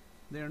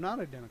 They are not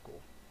identical,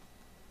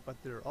 but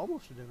they're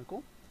almost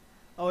identical.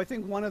 Oh, I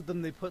think one of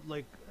them they put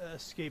like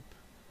escape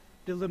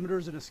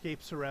delimiters and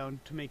escapes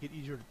around to make it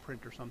easier to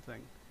print or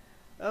something.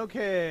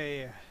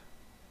 Okay.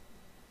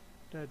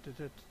 Da da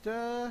da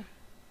da da.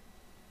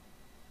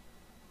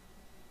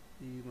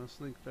 You must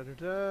link da da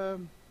da.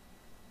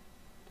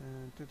 Da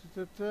da da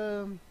da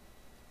da.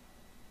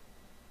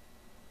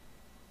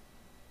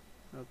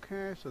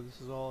 Okay, so this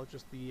is all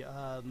just the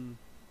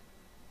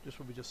just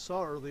what we just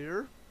saw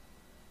earlier,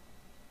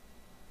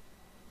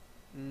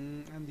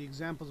 and the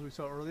examples we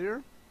saw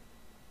earlier.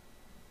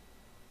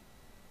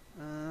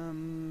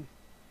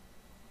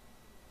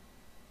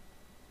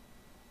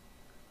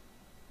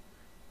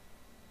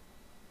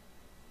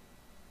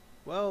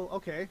 Well,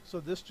 okay,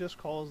 so this just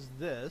calls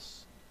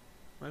this.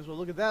 Might as well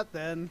look at that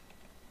then.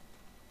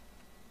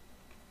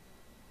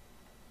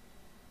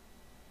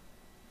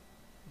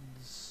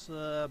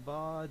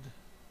 Baud.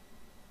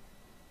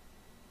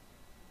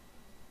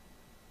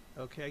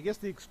 Okay, I guess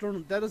the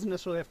external, that doesn't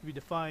necessarily have to be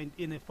defined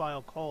in a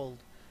file called.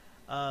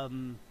 But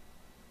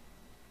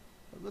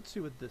let's see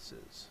what this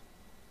is.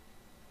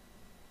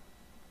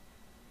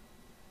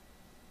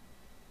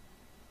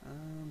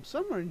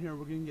 Somewhere in here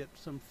we're going to get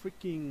some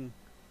freaking...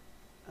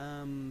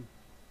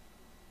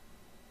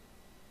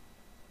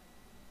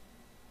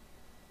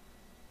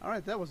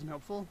 Alright, that wasn't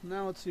helpful.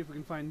 Now let's see if we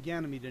can find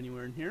Ganymede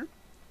anywhere in here.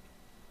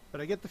 But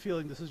I get the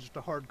feeling this is just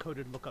a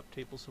hard-coded lookup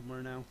table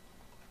somewhere now.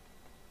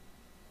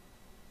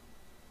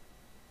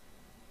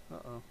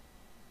 Uh-oh.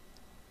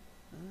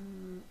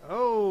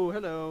 Oh,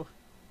 hello.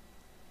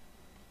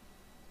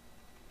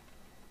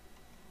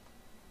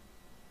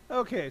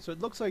 Okay, so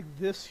it looks like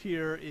this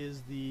here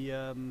is the...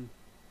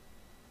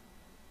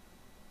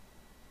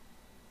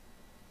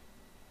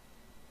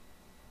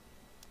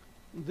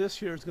 this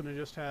here is going to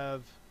just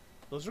have...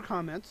 Those are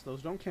comments.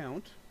 Those don't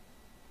count.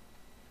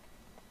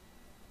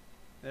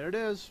 There it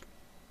is.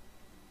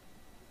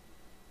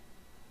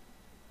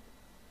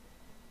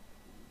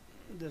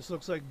 This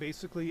looks like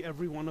basically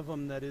every one of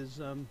them that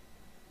is...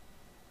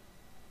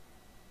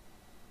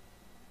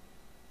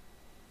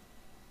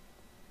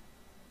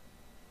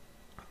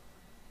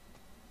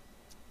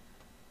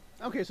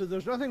 Okay, so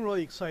there's nothing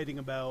really exciting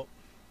about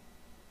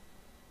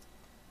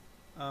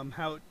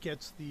how it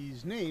gets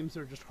these names.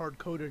 They're just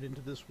hard-coded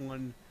into this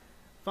one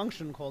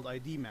function called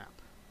ID map.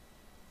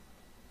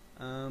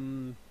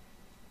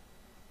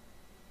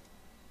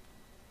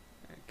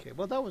 Okay,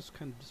 well that was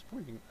kind of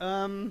disappointing.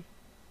 I'm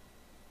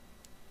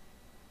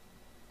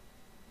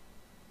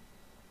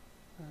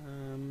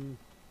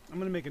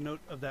going to make a note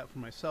of that for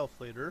myself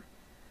later.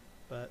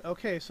 But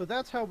okay, so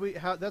that's how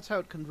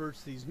it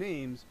converts these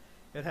names.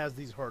 It has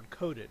these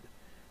hard-coded.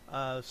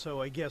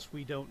 So I guess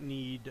we don't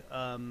need...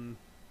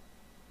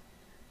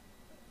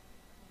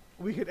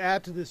 we could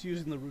add to this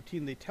using the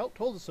routine they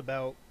told us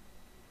about.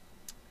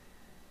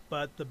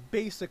 But the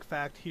basic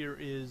fact here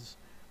is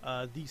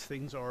these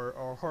things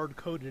are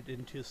hard-coded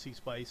into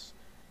cspice.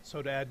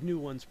 So to add new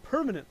ones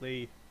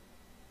permanently,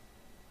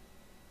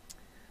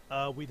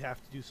 we'd have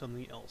to do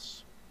something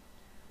else.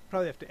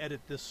 Probably have to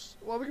edit this.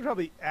 Well, we could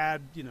probably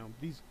add, you know,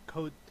 these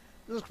code.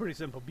 This is pretty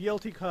simple.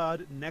 BLT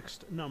cod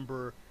next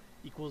number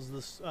equals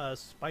this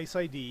spice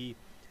ID,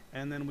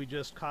 and then we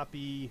just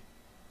copy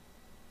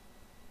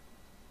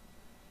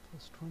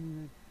plus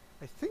 29.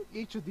 I think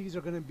each of these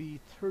are going to be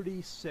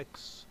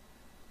 36.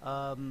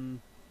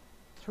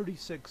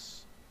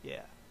 36. Yeah.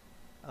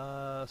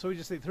 So we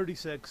just say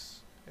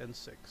 36 and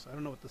 6. I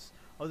don't know what this.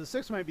 Oh, the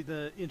 6 might be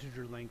the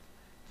integer length.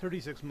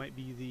 36 might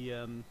be the.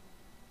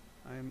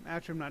 I'm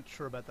not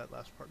sure about that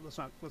last part. Let's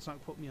not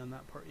quote me on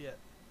that part yet.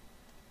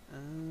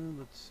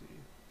 Let's see.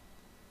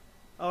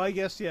 Oh, I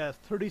guess yeah.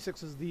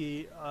 36 is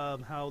the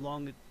how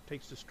long it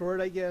takes to store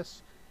it, I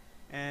guess,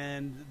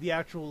 and the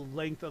actual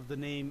length of the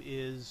name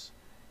is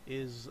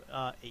 8.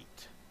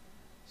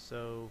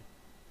 So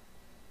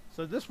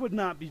this would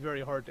not be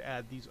very hard to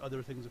add these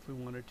other things if we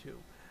wanted to.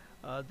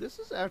 This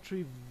is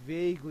actually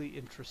vaguely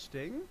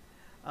interesting.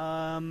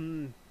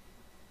 For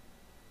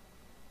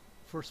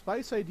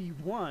Spice ID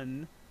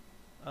 1,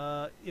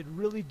 it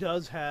really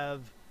does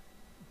have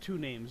two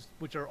names,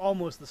 which are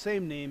almost the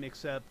same name,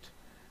 except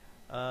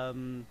you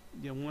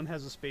know, one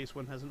has a space,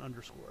 one has an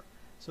underscore.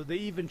 So they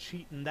even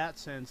cheat in that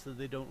sense that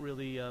they don't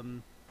really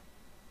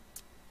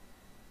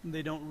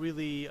they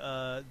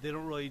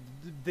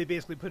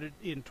basically put it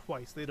in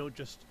twice. They don't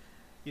just,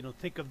 you know,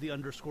 think of the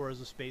underscore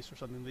as a space or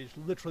something. They just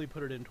literally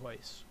put it in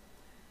twice.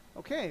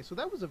 Okay, so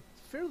that was a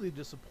fairly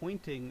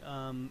disappointing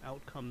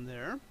outcome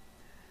there.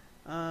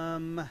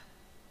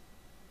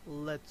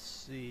 Let's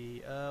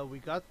see.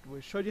 We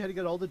showed you how to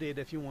get all the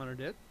data if you wanted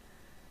it.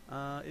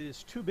 It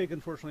is too big,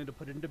 unfortunately, to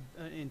put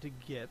into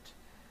Git.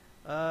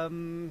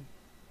 And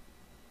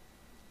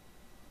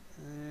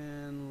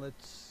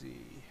let's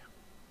see.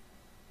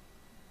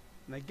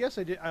 And I guess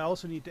I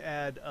also need to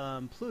add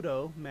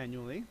Pluto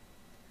manually.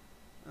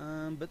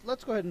 But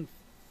let's go ahead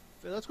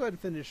and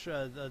finish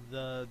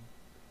the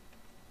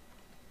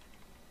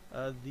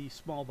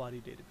small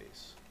body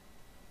database.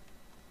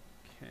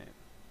 Okay.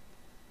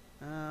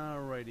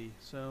 Alrighty.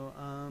 So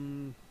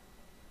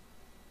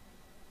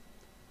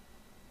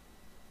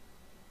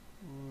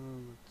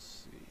let's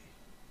see.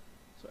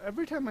 So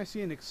every time I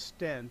see an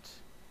extent,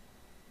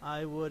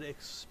 I would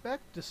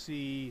expect to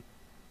see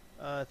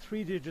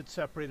 3 digits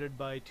separated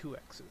by 2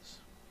 x's.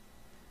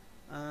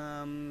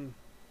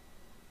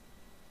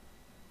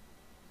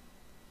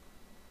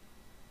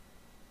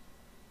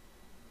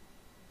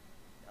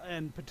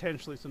 And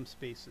potentially some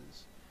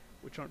spaces,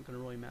 which aren't going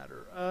to really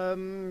matter.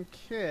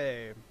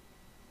 Okay.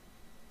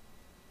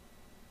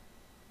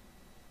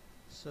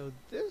 So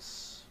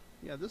this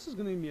is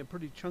going to be a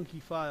pretty chunky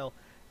file.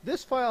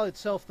 This file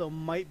itself, though,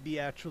 might be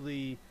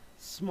actually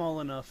small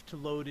enough to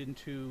load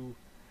into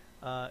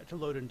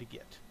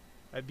Git,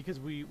 right? Because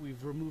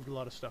we've removed a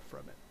lot of stuff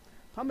from it.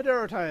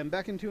 Pomodoro time,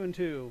 back in 2 and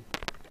 2.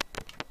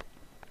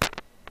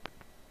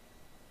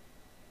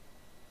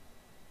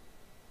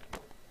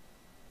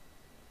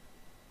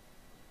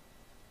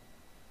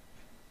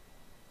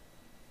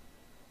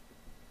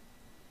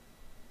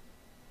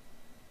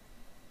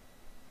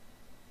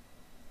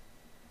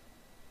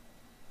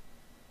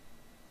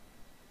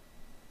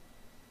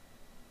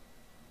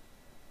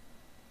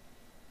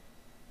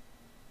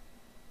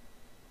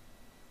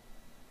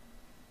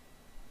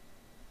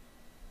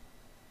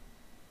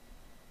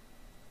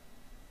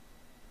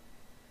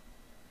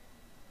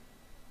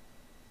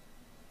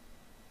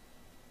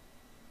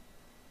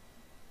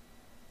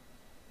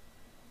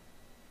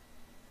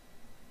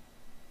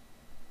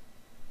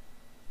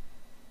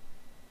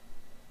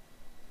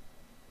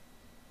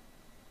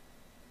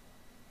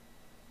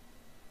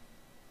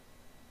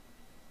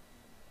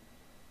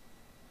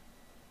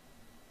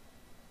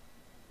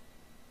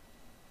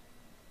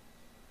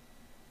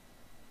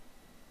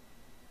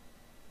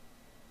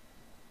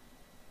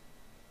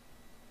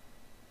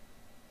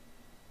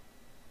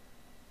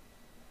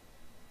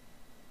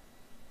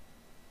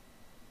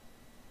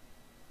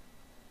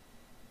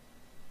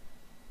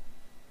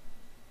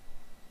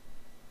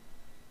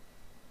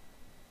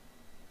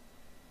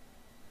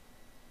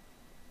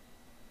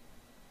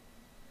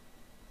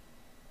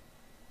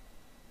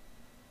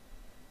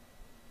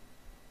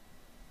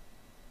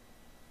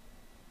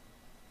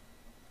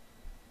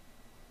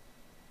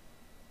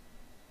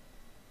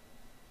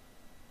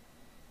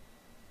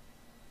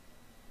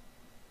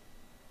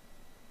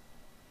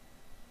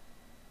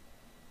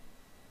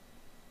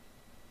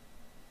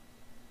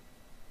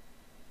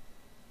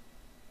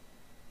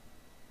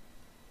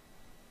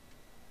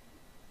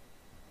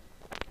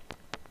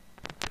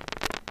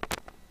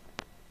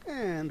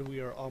 And we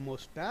are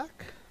almost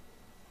back.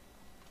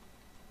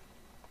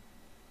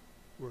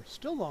 We're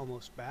still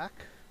almost back.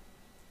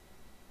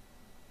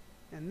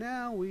 And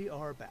now we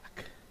are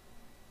back.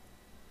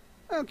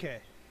 Okay.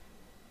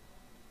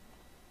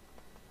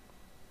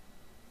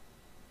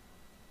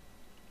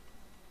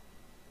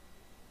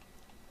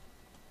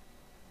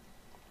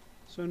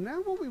 So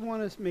now what we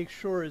want to make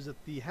sure is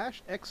that the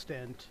hash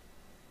extent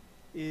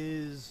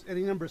is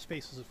any number of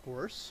spaces, of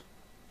course,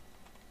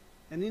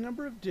 any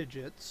number of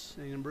digits,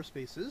 any number of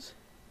spaces,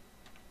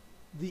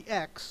 the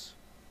x,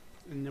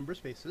 any number of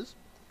spaces,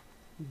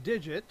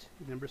 digit,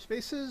 any number of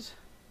spaces,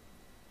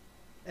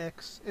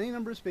 x, any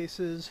number of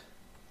spaces,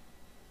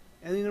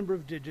 any number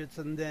of digits,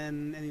 and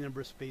then any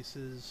number of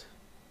spaces,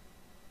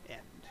 end.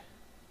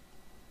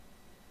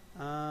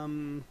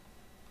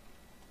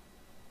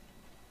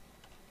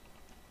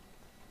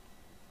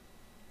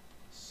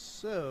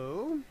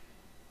 So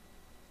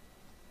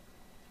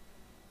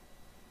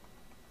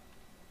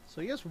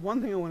I guess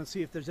one thing I want to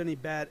see if there's any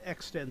bad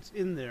extents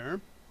in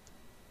there.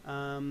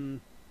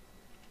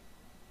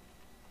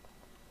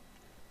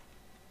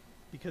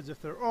 Because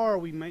if there are,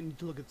 we might need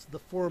to look at the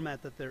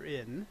format that they're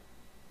in.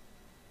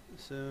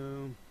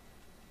 So,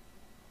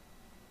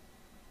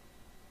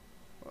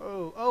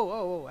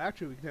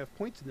 actually we can have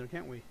points in there,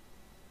 can't we?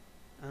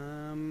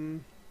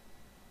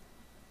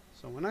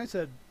 So when I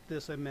said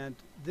this, I meant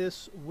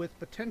this with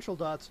potential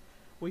dots.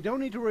 We don't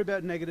need to worry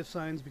about negative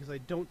signs because I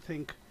don't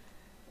think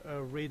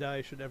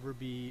diameter should ever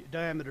be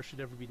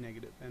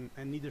negative, and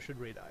neither should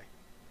radii.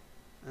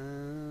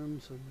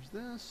 So there's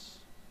this.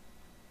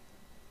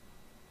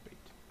 Wait.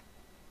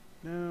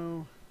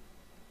 No.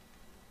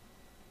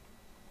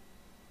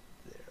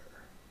 There.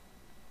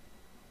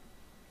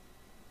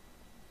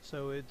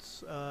 So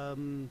it's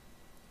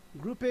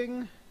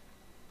grouping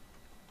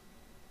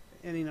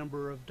any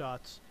number of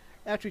dots.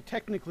 Actually,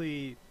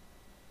 technically,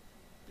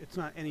 it's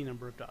not any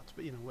number of dots,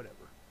 but you know, whatever.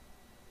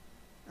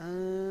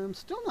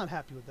 Still not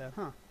happy with that,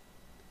 huh?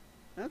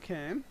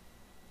 Okay.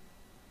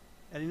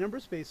 Any number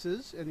of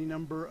spaces, any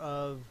number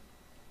of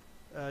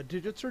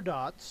digits or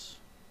dots,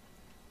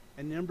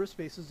 any number of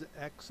spaces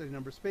x, any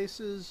number of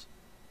spaces,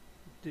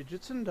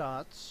 digits and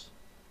dots,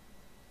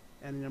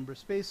 any number of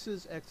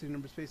spaces x, any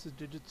number of spaces,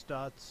 digits,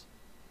 dots,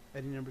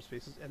 any number of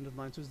spaces, end of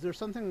line. So is there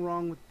something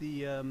wrong with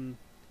the,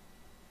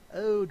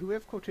 oh, do we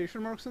have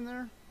quotation marks in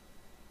there?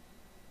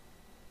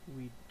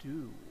 We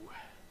do.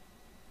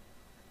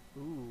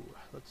 Ooh,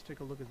 let's take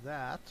a look at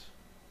that.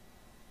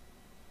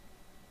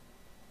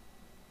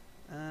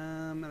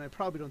 And I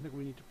probably don't think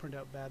we need to print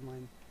out bad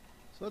line.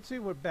 So let's see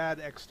what bad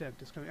extent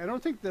is coming. I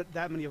don't think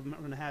that many of them are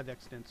going to have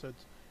extent, so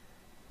it's,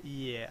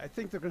 yeah, I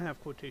think they're going to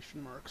have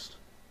quotation marks.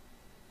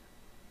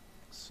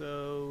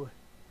 So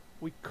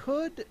we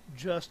could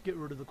just get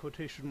rid of the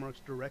quotation marks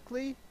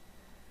directly,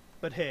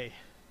 but hey,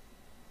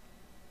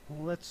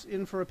 let's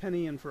in for a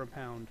penny, in for a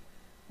pound.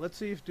 Let's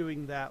see if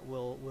doing that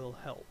will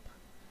help.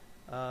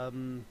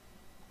 Oh.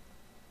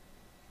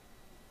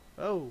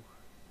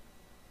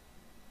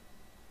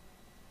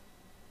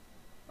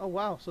 Oh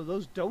wow, so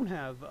those don't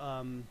have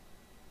wait,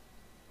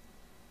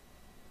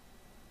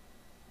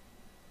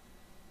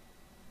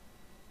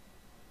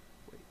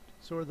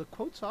 so are the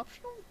quotes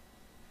optional?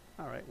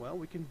 Alright, well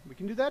we can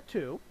do that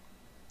too.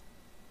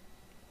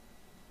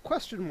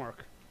 Question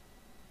mark.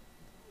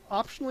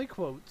 Optionally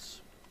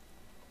quotes.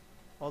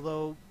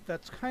 Although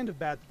that's kind of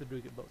bad that they're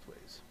doing it both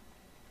ways.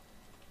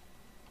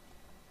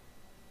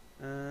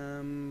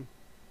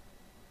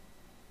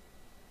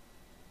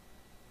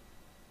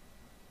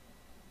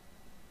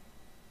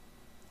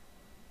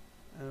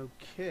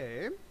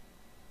 Okay.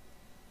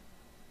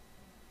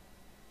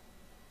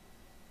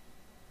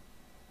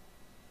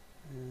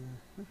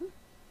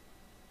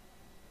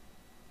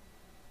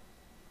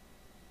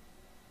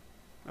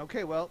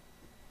 Okay, well,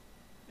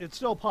 it's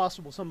still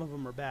possible some of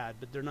them are bad,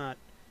 but they're not.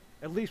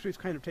 At least we've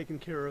kind of taken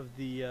care of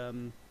the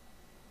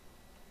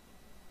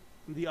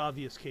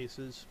obvious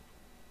cases.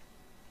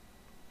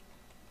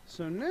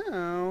 So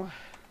now,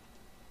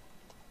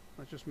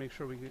 let's just make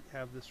sure we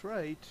have this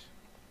right.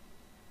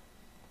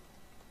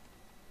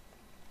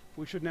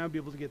 We should now be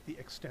able to get the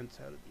extents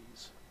out of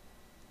these.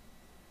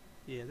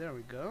 Yeah, there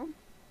we go.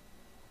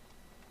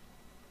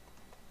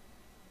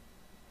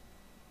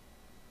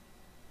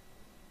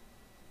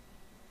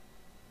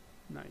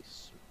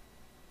 Nice.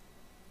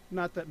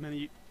 Not that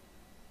many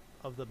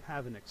of them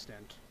have an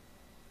extent.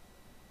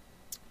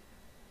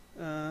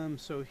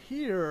 So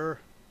here,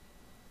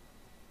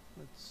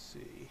 let's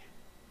see.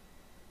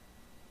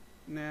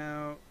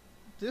 Now,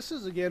 this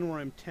is again where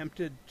I'm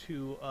tempted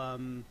to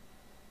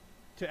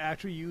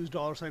actually use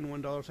 $1,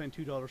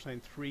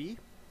 $2,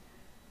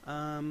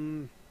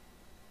 $3.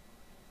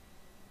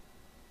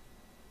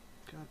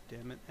 God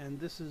damn it! And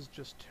this is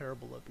just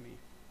terrible of me.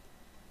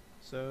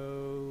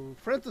 So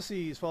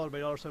parentheses followed by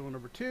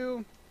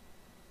 $1/2.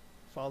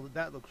 Followed,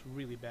 that looks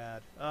really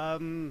bad.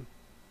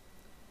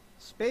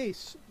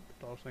 Space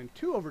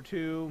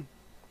 $2/2.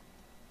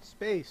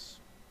 Space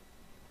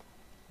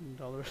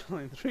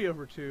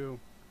 $3/2.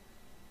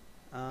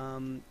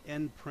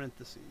 End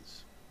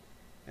parentheses.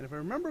 And if I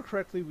remember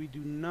correctly, we do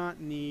not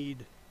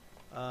need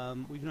a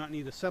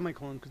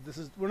semicolon because this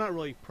is these aren't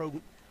really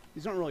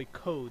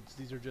codes.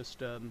 These are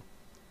just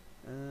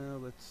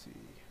let's see.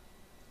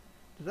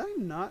 Did I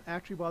not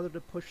actually bother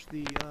to push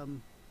the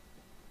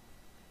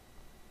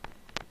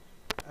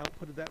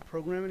output of that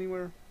program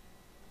anywhere?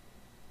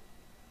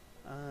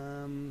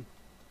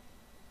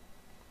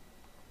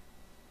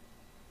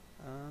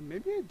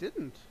 Maybe I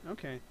didn't.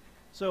 Okay.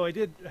 So I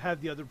did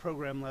have the other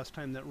program last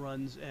time that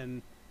runs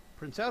and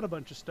prints out a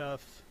bunch of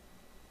stuff,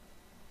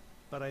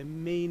 but I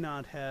may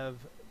not have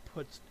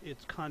put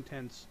its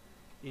contents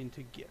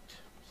into Git.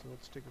 So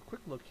let's take a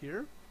quick look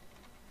here.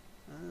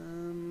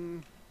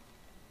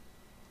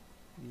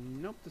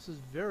 Nope, this is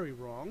very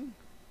wrong.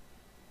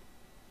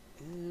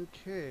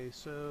 Okay,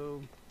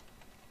 so...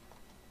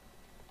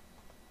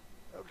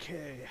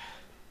 Okay.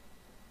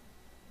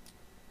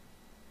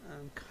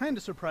 I'm kind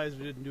of surprised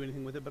we didn't do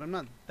anything with it, but I'm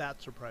not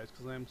that surprised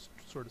because I'm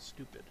sort of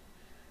stupid.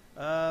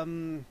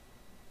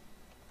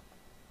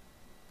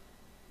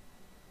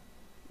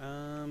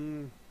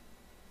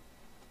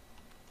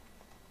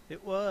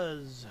 It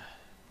was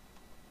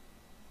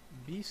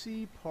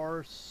BC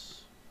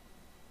parse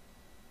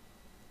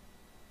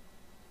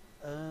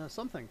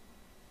something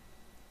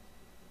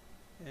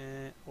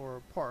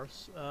or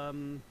parse,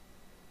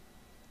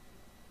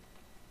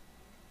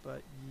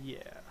 but yeah.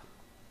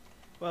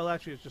 Well,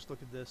 actually, let's just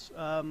look at this.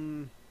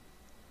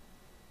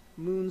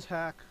 Moons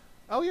hack.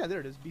 Oh yeah, there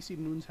it is. BC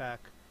Moons hack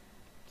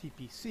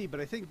TPC. But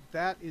I think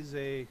that is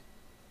a.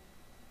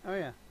 Oh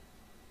yeah.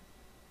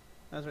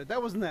 That's right.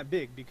 That wasn't that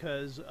big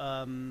because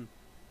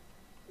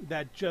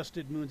that just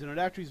did moons, and it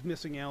actually is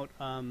missing out.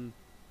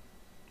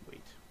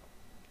 Wait.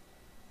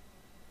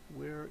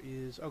 Where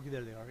is? Okay,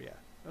 there they are. Yeah.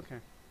 Okay.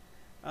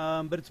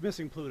 But it's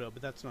missing Pluto,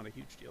 but that's not a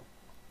huge deal.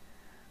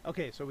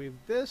 Okay, so we have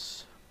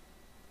this,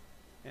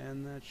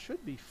 and that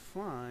should be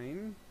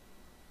fine.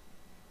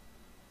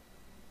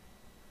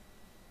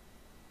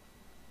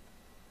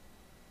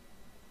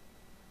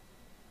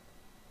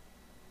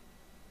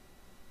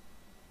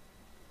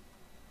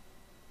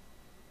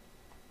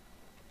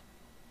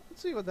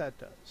 let's see what that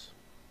does.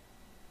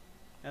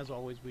 As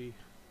always, we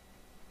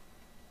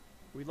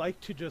like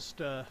to just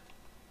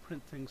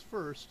print things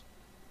first.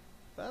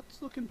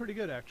 That's looking pretty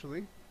good,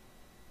 actually.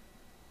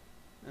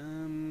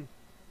 In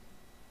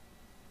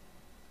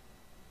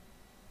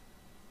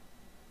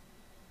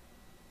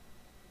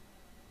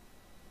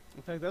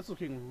fact, that's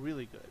looking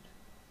really good.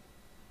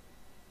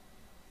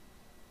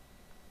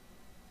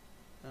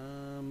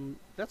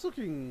 That's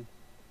looking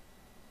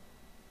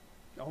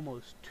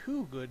almost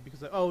too good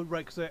because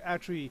because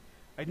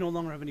I no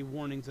longer have any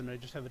warnings and I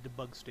just have a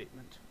debug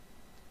statement.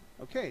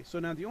 Okay, so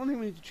now the only thing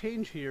we need to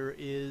change here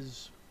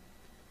is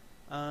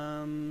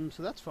so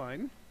that's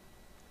fine.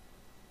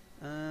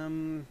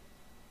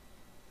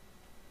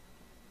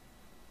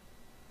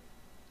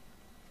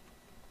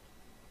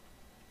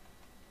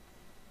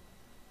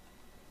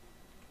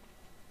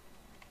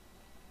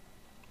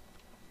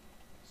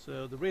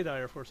 So the radii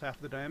are, of course,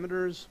 half the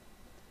diameters.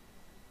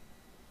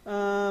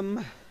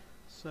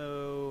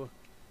 So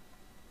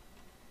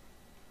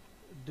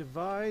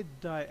divide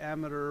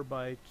diameter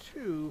by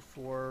 2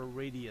 for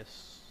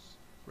radius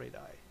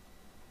radii.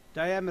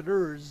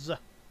 Diameters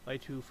by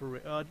 2 for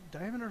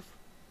diameter.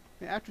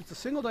 After it's a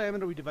single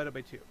diameter, we divide it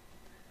by 2.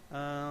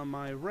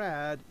 My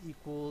rad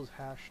equals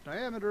hash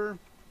diameter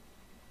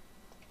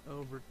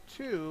over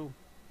 2,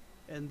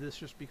 and this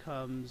just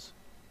becomes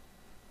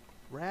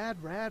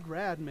rad,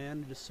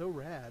 man. It is so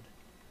rad.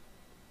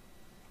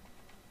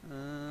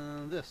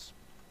 This.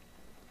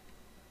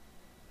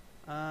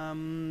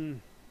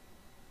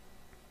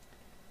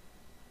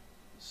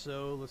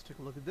 So let's take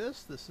a look at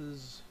this. This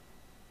is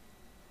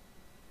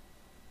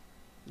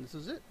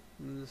it.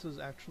 And this is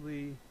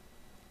actually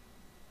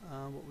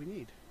what we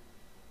need.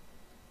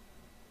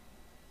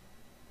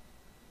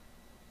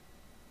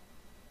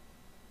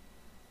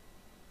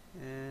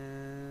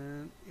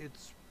 And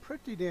it's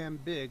pretty damn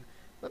big.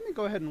 Let me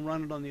go ahead and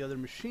run it on the other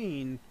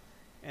machine,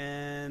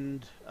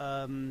 and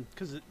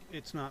because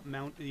it's not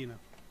mounted,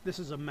 this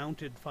is a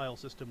mounted file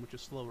system, which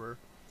is slower.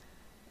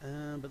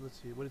 But let's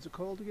see, what is it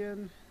called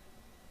again?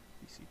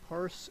 BC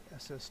parse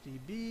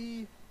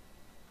SSDB.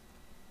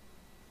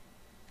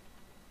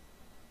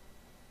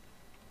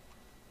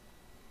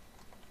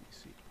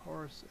 BC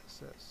parse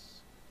SS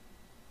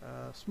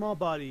small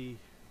body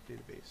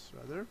database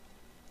rather,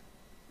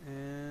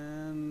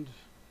 and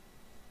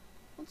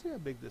let's see how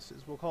big this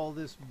is. We'll call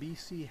this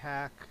BC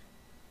hack.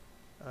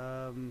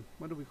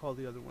 What do we call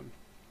the other one?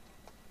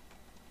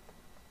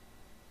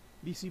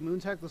 BC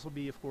moons hack. This will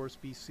be, of course,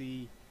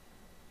 BC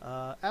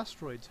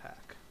asteroids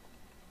hack.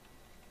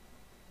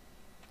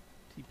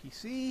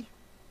 TPC.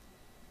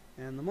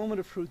 And the moment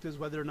of truth is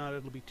whether or not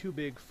it'll be too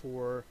big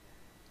for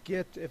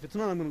Git. If it's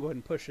not, I'm going to go ahead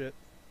and push it.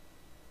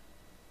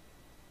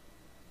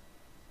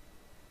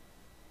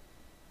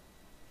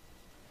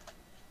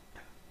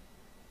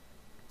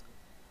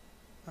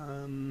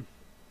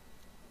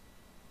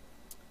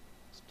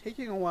 It's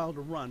taking a while to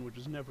run, which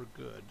is never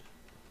good.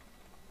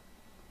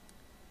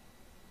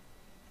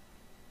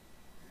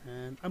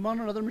 And I'm on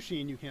another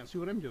machine. You can't see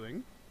what I'm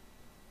doing.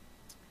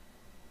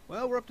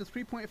 Well, we're up to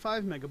 3.5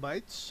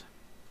 megabytes.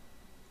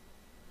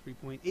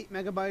 3.8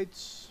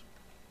 megabytes.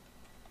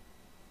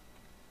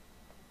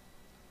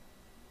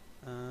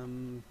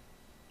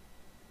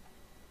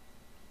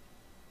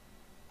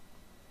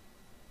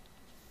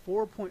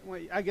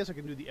 4.1. I guess I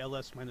can do the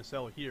ls minus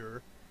l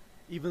here,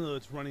 even though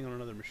it's running on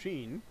another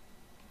machine.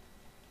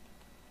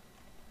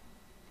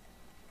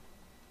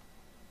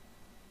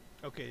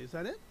 Okay, is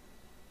that it?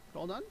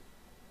 All done?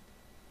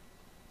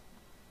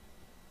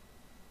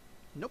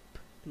 Nope,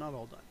 not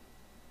all done.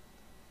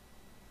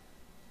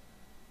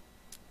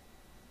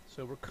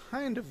 So we're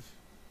kind of...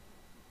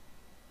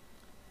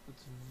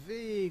 It's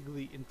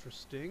vaguely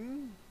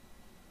interesting.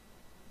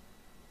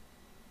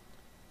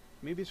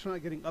 Maybe it's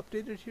not getting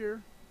updated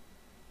here?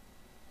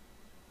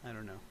 I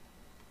don't know.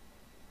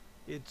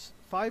 It's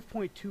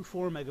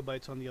 5.24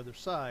 megabytes on the other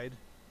side.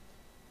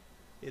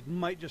 It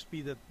might just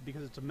be that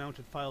because it's a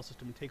mounted file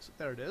system, it takes it.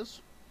 There it is.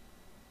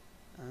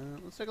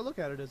 Let's take a look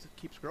at it as it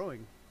keeps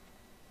growing.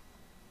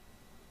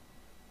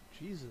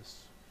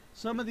 Jesus.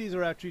 Some of these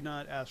are actually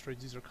not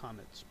asteroids, these are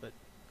comets, but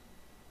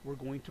we're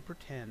going to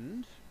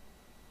pretend.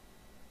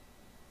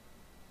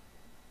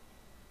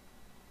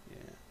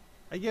 Yeah.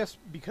 I guess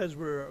because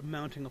we're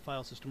mounting a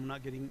file system, we're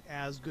not getting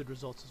as good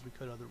results as we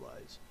could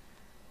otherwise.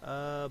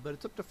 But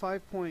it's up to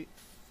 5.5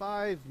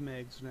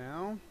 megs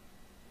now.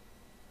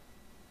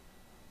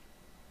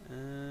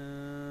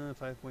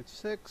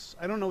 5.6.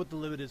 I don't know what the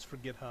limit is for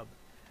GitHub.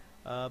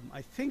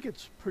 I think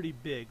it's pretty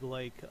big,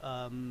 like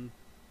 50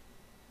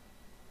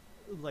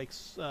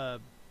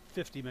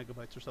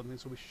 megabytes or something.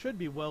 So we should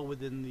be well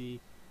within the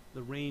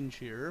range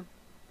here.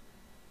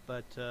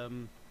 But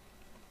oh,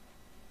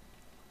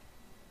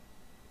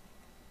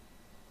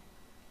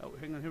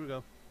 hang on. Here we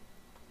go.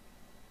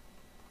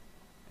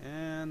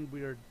 And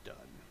we are done.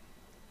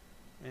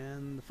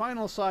 And the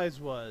final size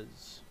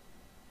was...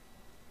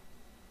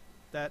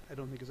 That I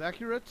don't think is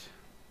accurate.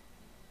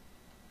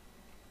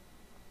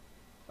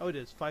 Oh, it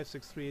is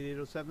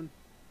 5638807.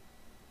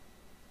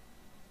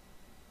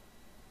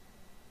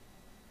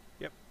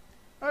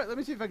 let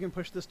me see if I can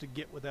push this to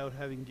Git without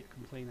having Git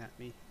complain at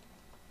me.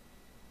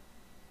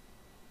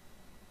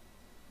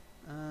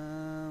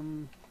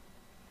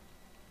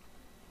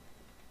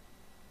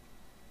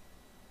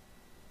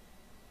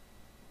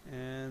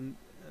 And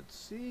let's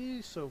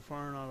see, so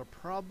far not a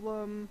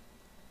problem.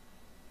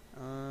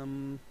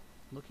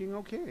 Looking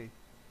okay.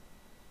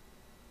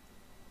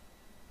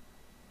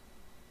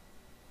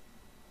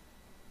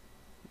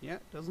 Yeah,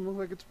 doesn't look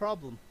like it's a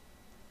problem.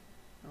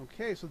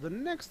 Okay, so the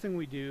next thing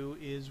we do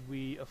is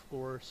we, of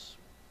course,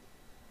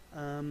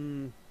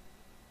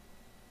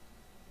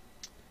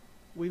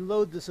 we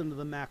load this into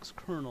the max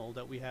kernel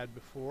that we had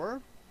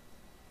before.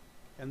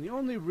 And the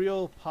only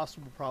real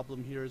possible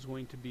problem here is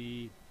going to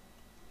be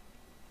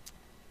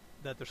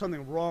that there's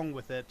something wrong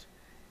with it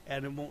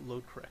and it won't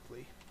load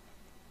correctly.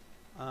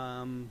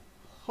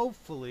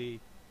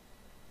 Hopefully,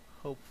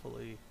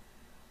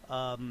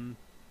 I'm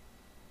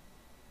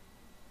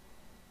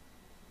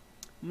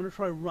going to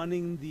try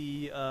running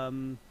the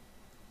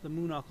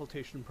moon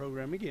occultation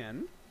program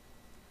again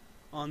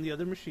on the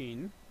other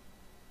machine.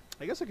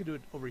 I guess I could do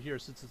it over here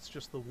since it's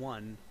just the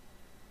one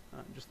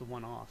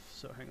off.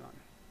 So hang on.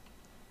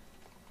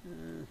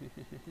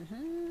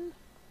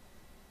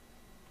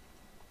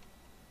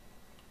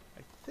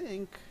 I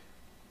think,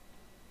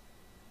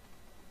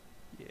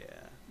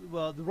 yeah.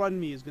 Well, the run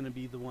me is going to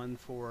be the one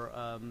for.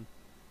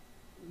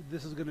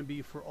 This is going to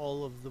be for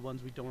all of the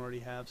ones we don't already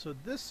have. So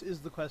this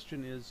is the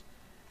question: is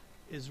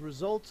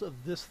results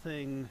of this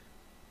thing.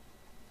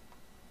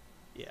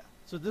 Yeah.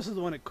 So this is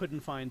the one it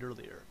couldn't find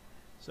earlier.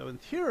 So in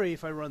theory,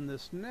 if I run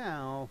this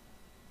now,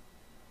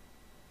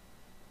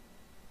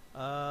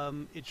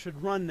 it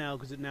should run now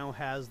because it now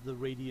has the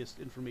radius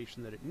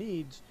information that it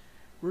needs.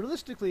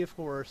 Realistically, of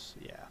course,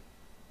 yeah.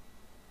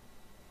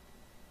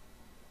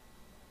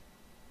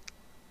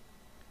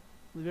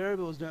 The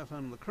variable is not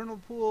found in the kernel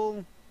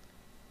pool.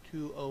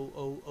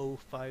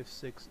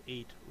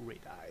 2000568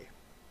 radii.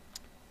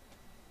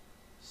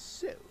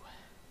 So,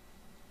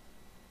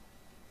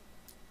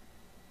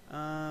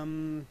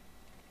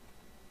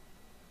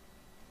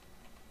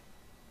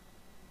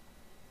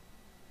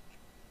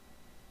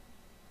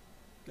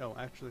 oh,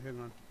 actually, hang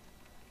on.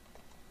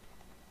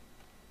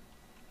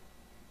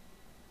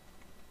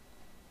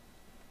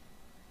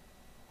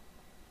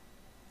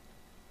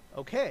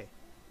 Okay.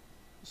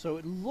 So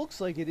it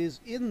looks like it is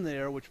in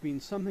there, which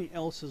means something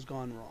else has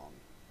gone wrong.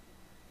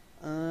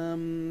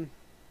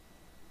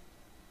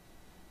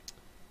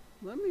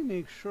 Let me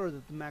make sure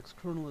that the max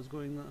kernel is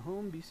going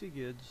home. BC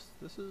Gids.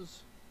 This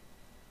is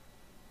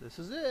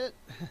it.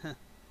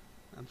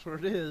 That's where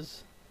it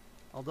is.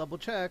 I'll double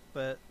check,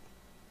 but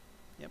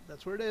yep,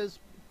 that's where it is.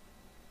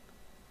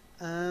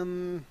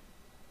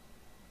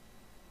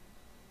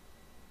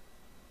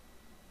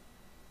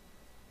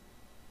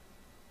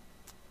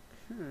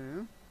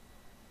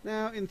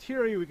 Now, in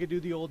theory, we could do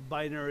the old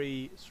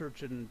binary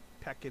search and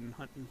peck and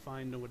hunt and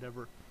find or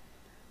whatever.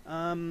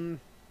 And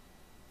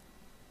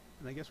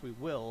I guess we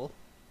will.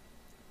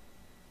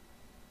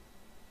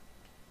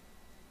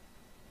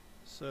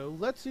 So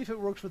let's see if it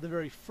works for the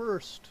very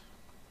first.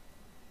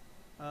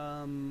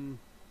 Oh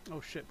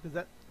shit!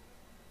 Because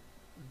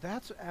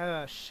that's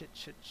shit.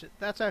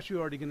 That's actually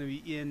already going to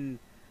be in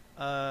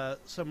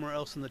somewhere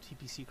else in the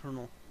TPC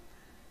kernel.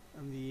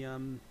 And the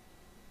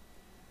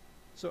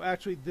so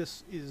actually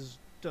this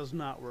does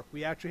not work.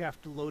 We actually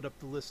have to load up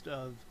the list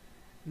of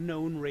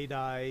known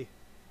radii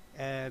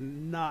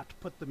and not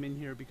put them in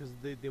here because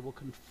they will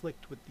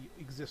conflict with the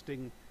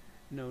existing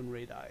known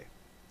radii.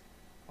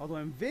 Although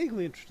I'm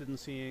vaguely interested in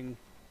seeing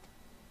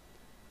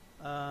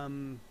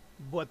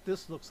what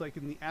this looks like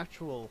in the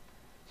actual.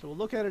 So we'll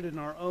look at it in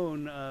our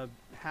own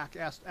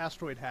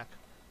asteroid hack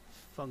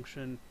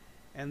function,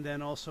 and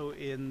then also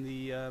in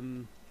the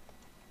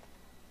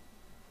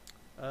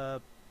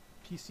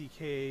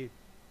PCK.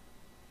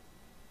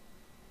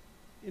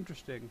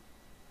 Interesting.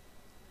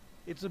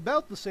 It's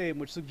about the same,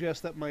 which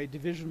suggests that my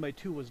division by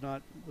 2 was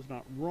not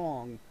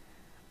wrong.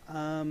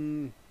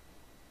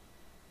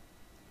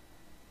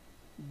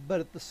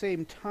 But at the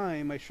same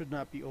time, I should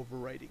not be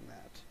overwriting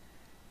that.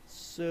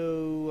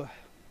 So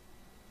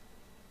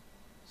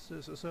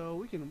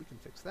we can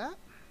fix that.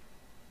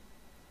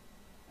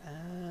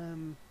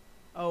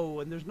 Oh,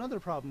 and there's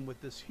another problem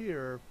with this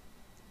here,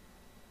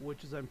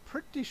 which is I'm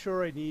pretty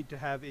sure I need to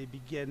have a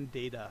begin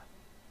data.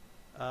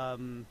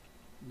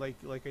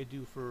 Like I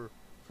do for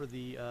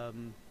the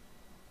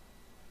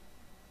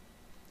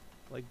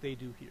like they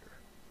do here,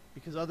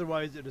 because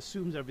otherwise it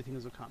assumes everything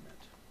is a comment.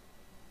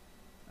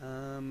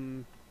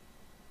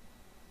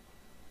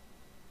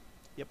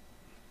 Yep.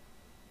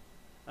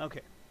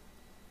 Okay.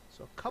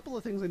 So a couple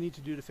of things I need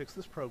to do to fix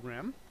this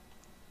program.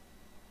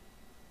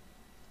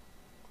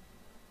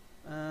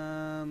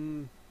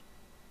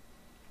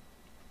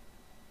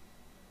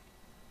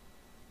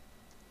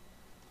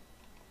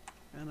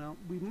 And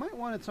we might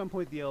want at some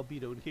point the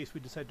albedo in case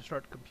we decide to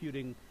start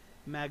computing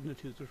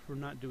magnitudes, which we're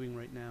not doing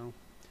right now.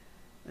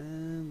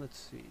 And let's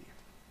see.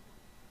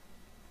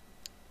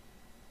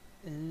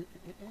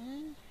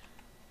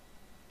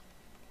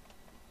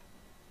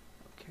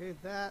 Okay,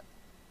 that.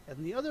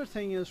 And the other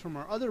thing is from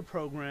our other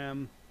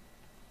program,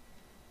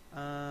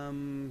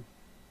 parse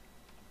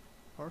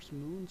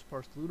moons,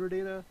 parse lunar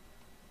data.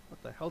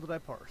 What the hell did I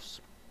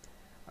parse?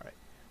 All right,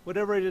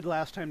 whatever I did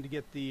last time to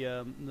get the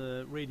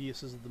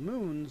radiuses of the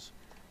moons,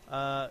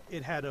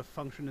 it had a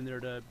function in there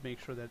to make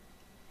sure that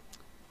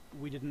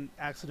we didn't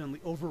accidentally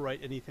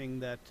overwrite anything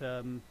that.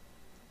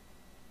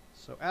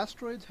 So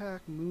asteroids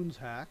hack, moons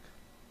hack.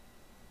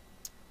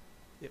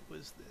 It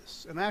was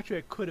this, and actually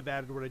I could have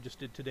added what I just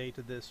did today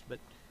to this, but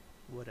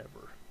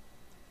whatever.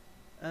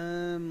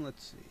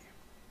 Let's see.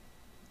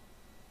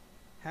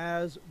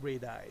 Has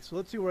radii. So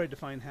let's see where I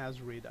define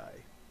has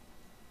radii.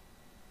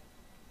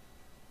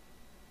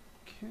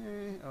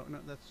 Okay. Oh no,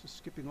 that's just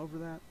skipping over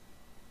that.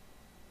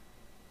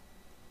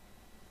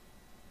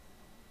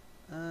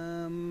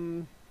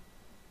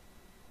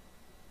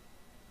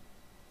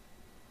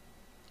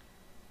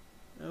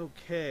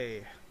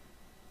 Okay.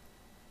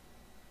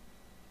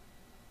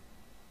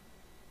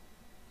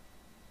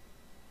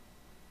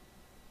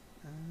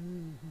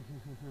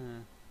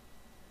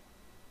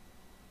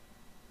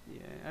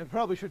 Yeah, I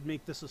probably should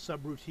make this a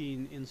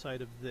subroutine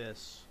inside of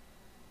this.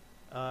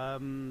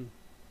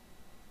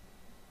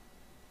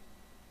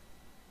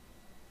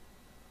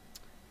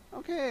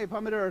 Okay,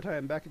 Pomodoro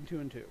time, back in 2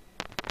 and 2.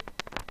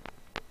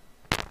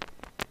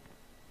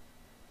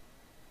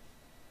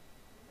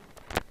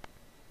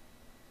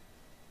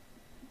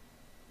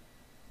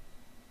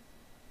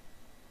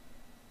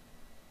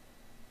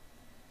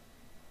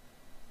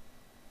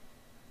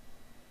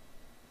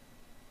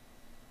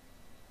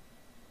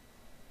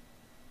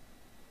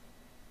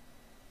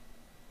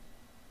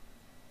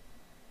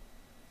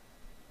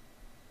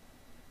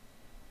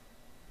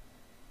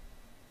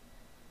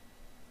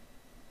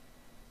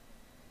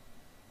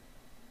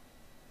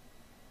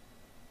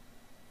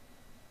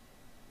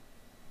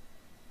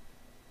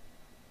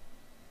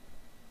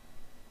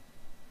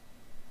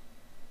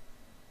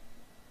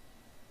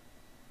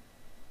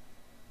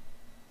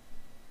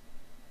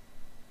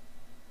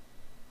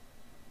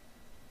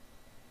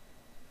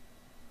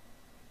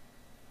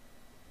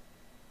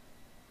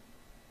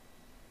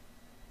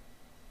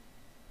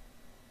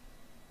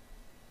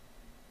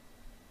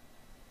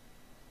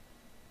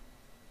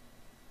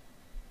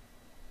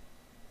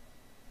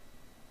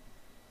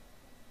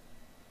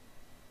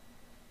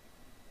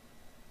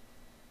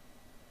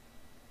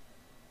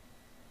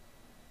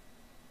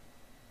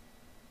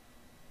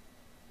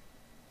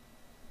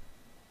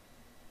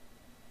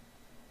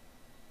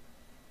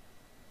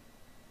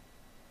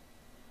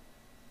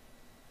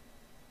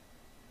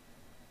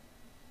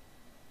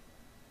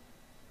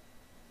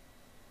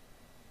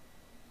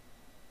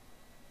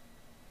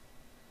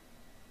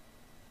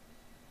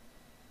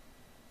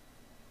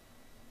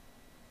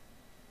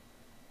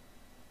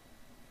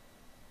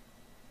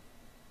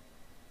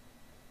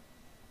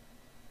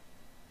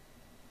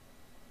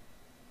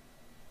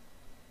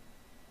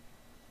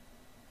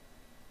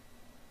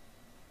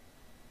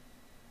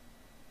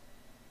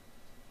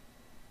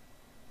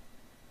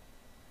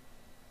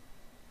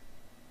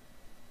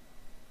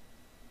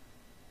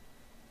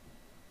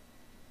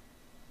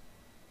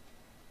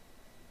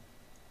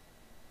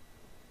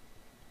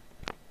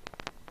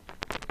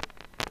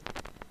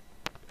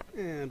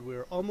 And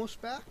we're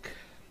almost back.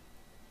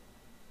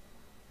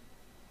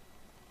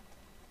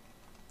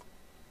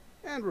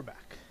 And we're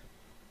back.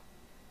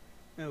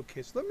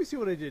 Okay, so let me see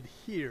what I did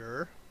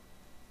here.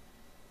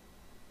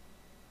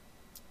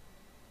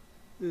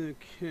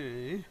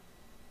 Okay.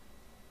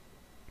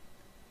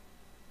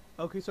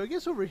 Okay, so I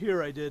guess over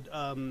here I did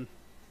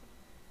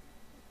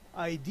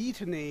ID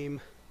to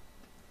name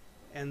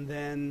and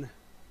then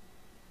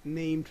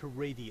name to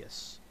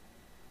radius,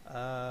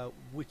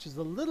 which is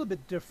a little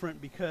bit different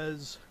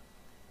because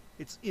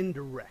it's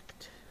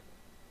indirect.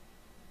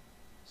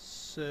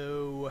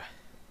 So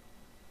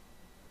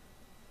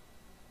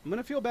I'm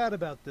going to feel bad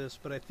about this,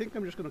 but I think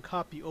I'm just going to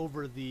copy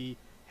over the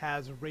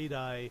has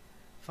radii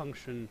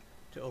function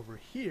to over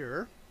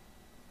here.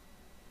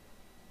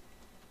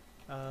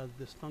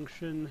 This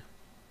function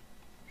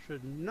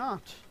should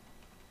not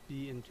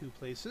be in 2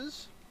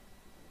 places.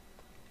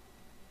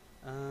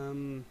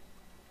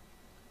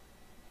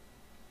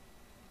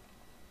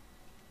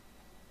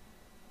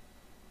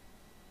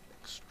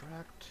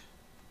 Extract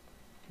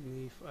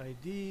NEIF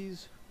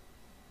IDs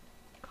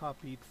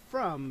copied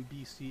from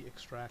BC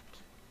extract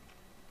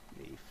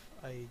NEIF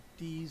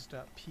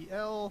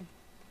IDs.pl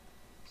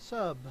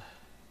sub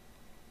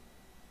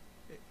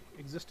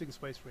existing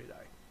spice radii.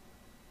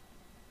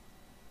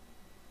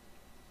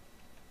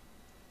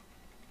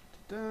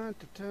 Da,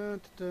 da, da,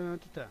 da,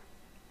 da, da.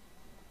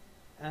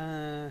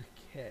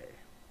 Okay.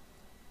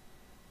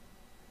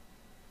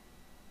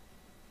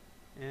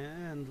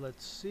 And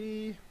let's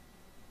see.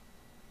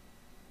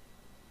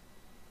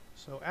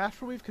 So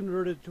after we've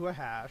converted to a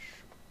hash,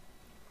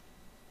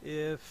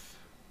 if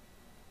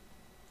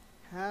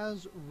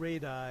has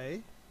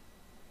radii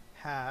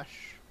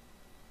hash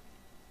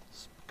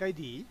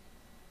spcid,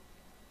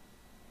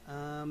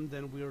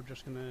 then we're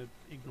just going to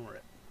ignore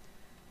it.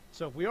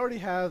 So if we already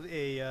have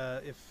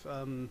a,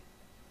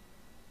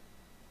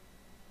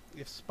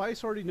 If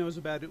Spice already knows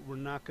about it, we're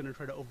not going to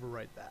try to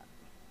overwrite that.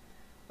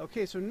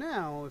 Okay, so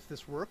now, if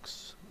this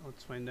works,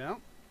 let's find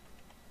out.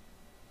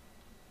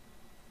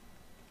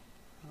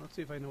 Let's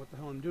see if I know what the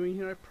hell I'm doing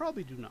here. I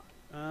probably do not.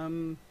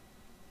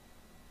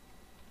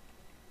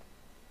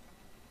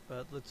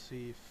 But let's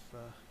see if...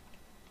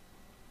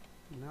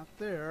 not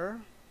there.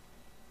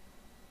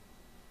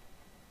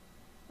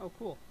 Oh,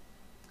 cool.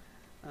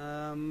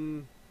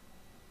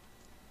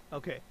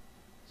 Okay.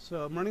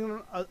 So I'm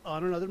running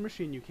on another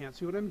machine. You can't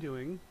see what I'm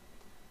doing,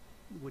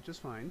 which is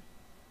fine.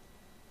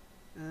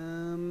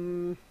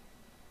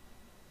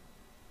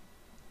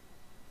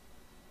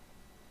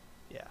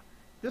 Yeah.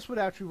 This would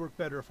actually work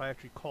better if I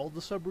actually called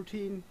the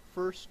subroutine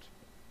first.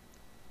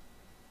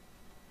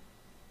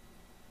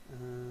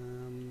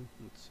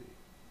 Let's see.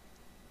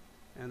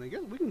 And I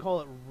guess we can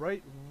call it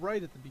right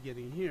at the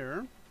beginning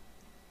here.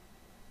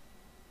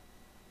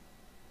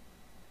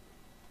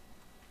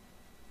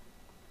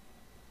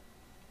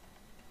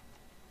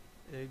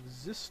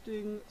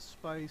 Existing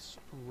Spice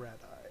Radii.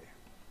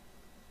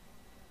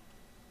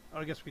 Oh,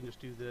 I guess we can just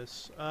do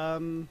this.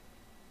 Wait,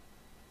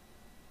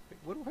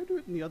 what do I do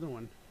it in the other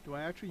one? Do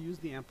I actually use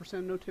the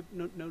ampersand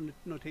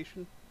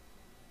notation?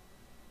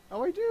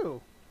 Oh, I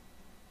do.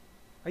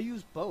 I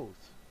use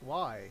both.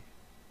 Why?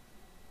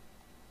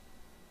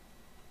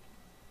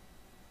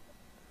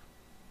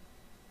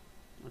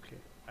 Okay,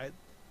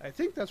 I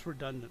think that's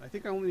redundant. I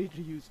think I only need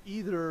to use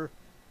either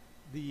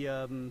the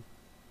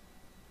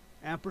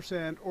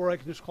ampersand, or I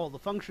can just call the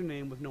function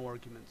name with no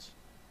arguments.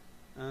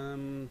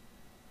 So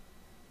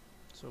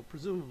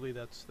presumably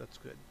that's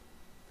good.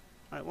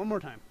 All right, one more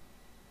time.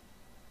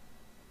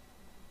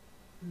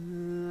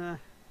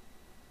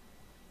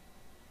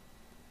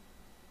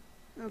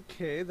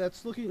 Okay,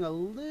 that's looking a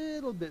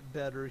little bit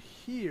better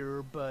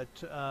here, but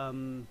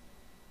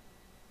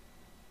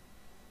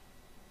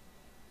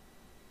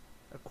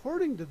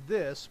according to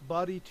this,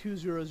 body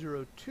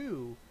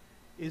 2002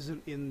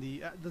 isn't in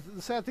the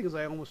sad thing is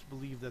I almost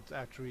believe that's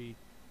actually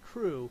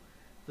true.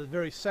 The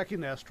very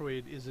second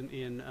asteroid isn't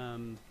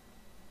in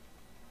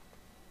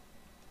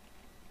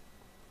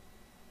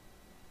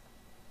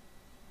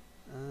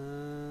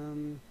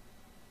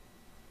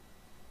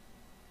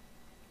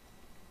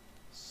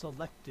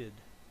selected.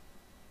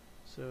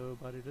 So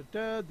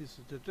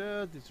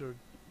these are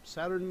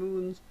Saturn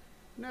moons,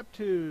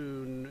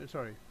 Neptune,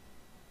 sorry,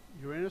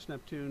 Uranus,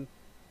 Neptune,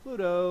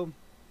 Pluto.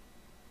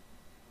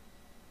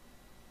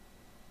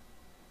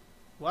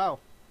 Wow,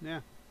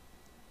 yeah.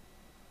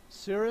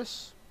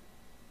 Ceres,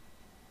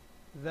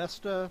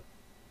 Vesta.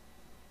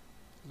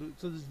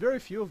 So there's very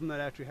few of them that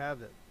actually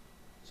have it.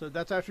 So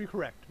that's actually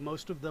correct.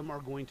 Most of them are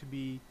going to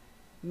be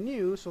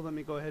new. So let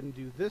me go ahead and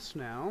do this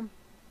now.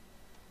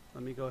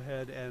 Let me go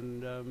ahead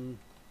and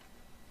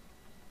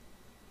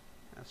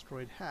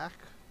asteroid hack.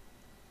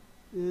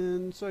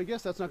 And so I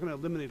guess that's not going to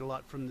eliminate a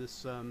lot from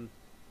this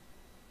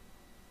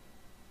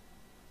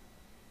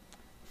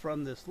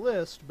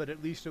list, but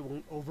at least it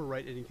won't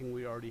overwrite anything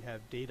we already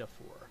have data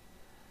for.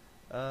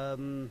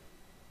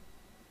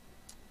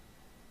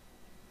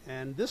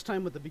 And this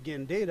time with the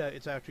begin data,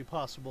 it's actually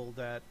possible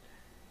that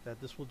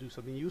this will do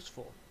something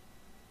useful.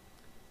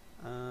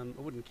 I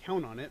wouldn't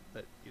count on it,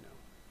 but you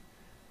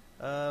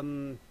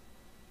know.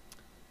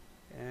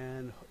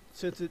 And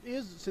since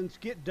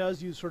Git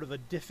does use sort of a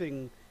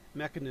diffing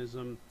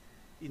mechanism,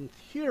 in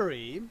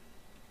theory,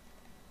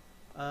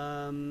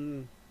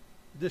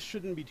 this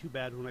shouldn't be too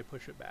bad when I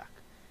push it back.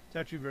 It's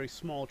actually a very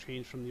small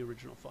change from the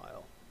original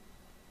file.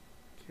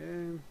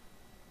 Okay.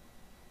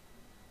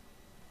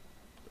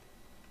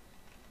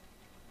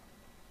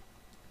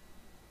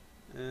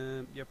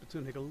 Yep, it's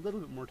going to take a little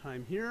bit more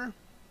time here.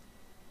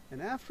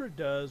 And after it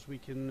does, we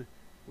can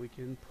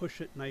push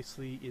it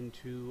nicely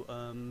into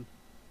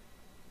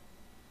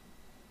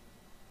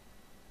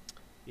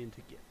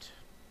Git.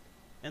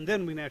 And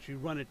then we can actually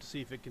run it to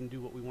see if it can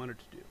do what we want it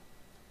to do.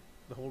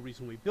 The whole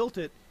reason we built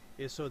it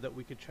is so that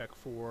we could check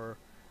for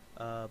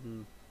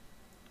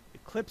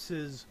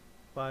eclipses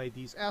by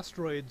these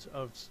asteroids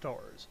of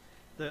stars.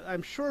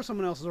 I'm sure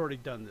someone else has already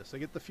done this. I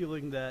get the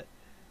feeling that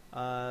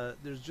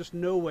there's just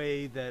no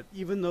way that,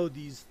 even though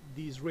these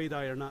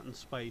radii are not in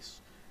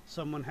Spice,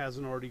 someone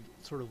hasn't already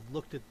sort of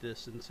looked at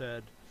this and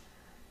said,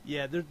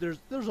 yeah,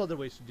 there's other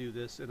ways to do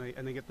this, and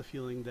I get the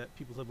feeling that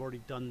people have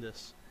already done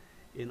this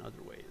in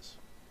other ways.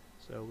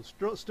 So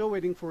we're still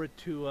waiting for it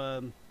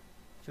to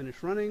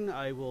finish running.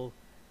 I will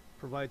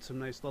provide some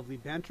nice lovely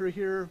banter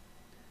here.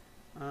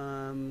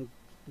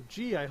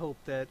 Gee, I hope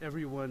that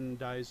everyone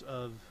dies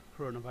of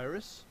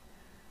coronavirus,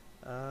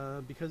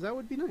 because that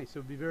would be nice. It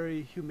would be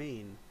very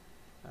humane.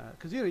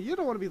 Because you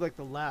don't want to be like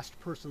the last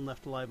person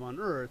left alive on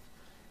Earth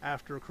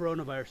after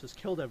coronavirus has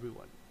killed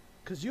everyone,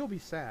 because you'll be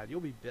sad,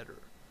 you'll be bitter.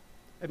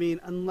 I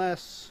mean,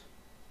 unless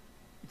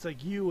it's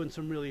like you and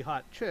some really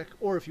hot chick,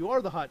 or if you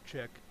are the hot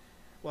chick,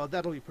 well,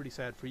 that'll be pretty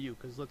sad for you,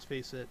 because let's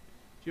face it,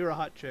 if you're a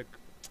hot chick,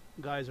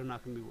 guys are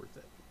not going to be worth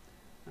it.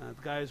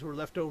 The guys who are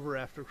left over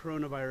after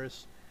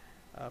coronavirus,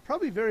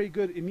 probably very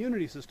good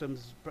immunity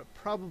systems, but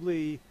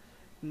probably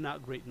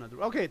not great in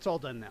other. Okay, it's all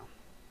done now.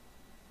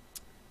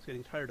 It's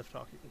getting tired of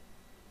talking,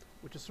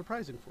 which is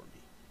surprising for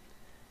me.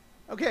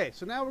 Okay,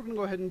 so now we're going to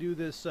go ahead and do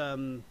this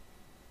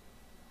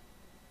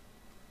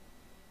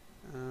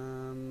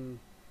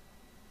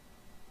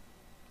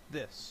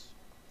this.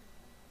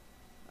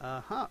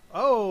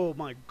 Oh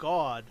my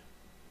god.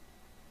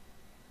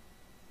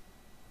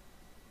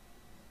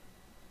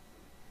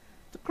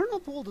 The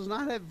kernel pool does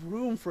not have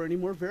room for any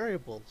more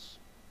variables.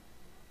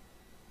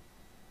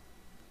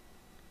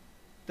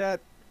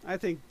 I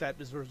think that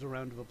deserves a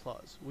round of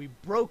applause. We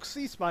broke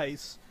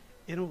CSpice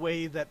in a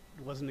way that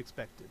wasn't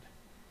expected.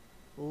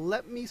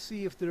 Let me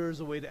see if there is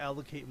a way to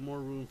allocate more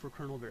room for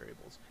kernel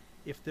variables.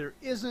 If there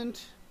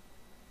isn't,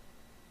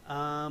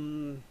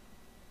 well,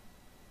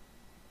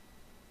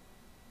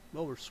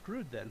 we're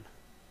screwed then.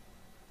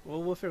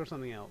 Well, we'll figure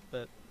something out,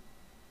 but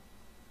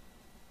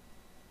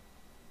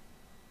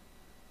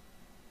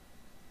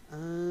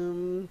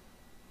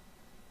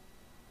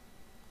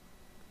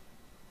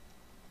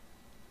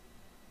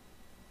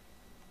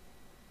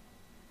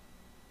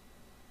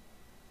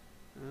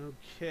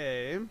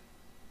okay.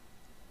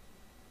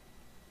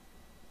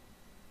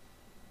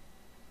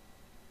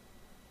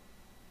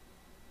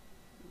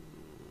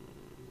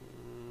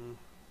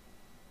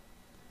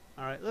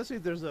 Alright, let's see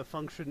if there's a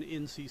function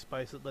in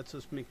CSpice that lets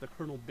us make the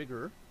kernel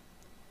bigger.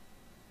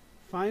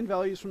 Find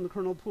values from the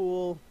kernel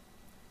pool,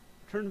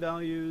 return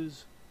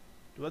values,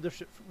 do other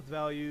shit with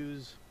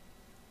values,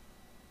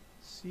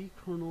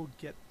 ckernel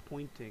get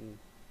pointing.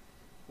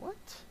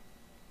 What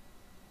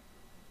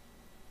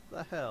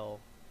the hell?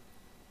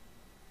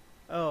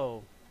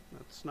 Oh,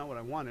 that's not what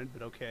I wanted,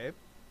 but okay.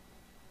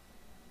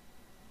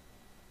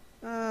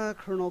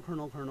 Kernel.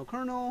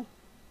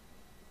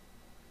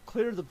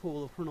 Clear the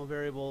pool of kernel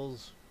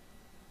variables.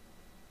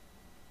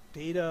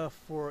 Data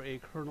for a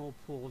kernel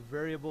pool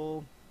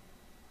variable.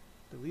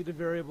 Delete a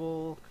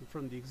variable.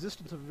 Confirm the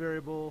existence of a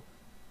variable.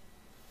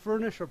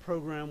 Furnish a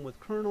program with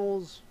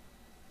kernels.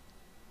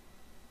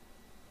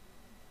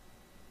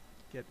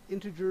 Get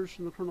integers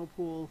from the kernel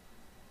pool.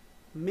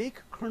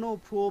 Make kernel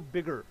pool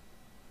bigger.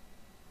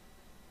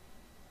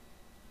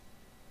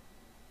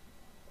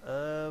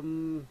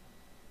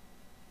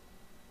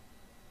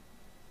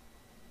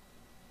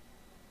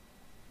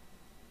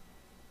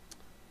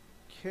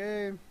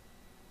 Okay.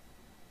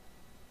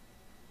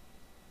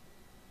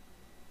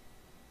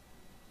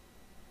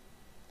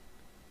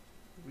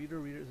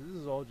 Reader. This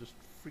is all just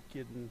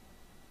freaking.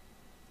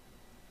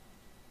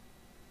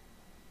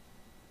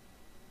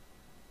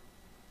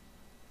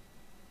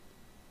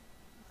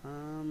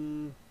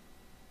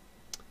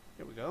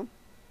 Here we go.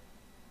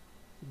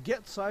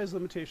 Get size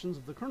limitations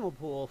of the kernel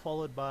pool,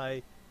 followed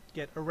by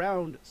get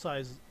around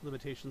size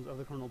limitations of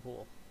the kernel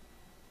pool.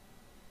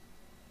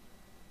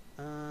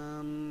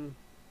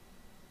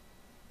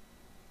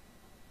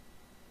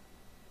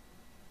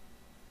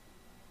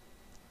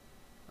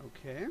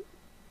 Okay.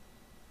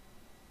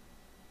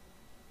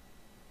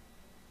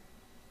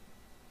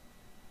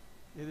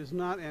 It is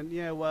not, and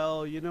yeah,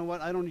 well, you know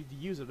what? I don't need to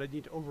use it. I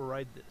need to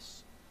override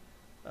this.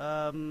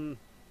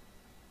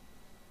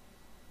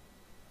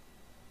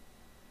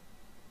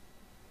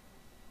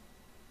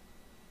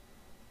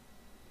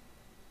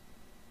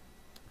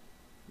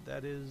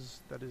 That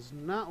is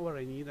not what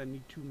I need. I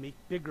need to make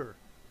bigger.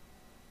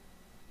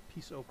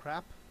 Piece of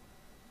crap.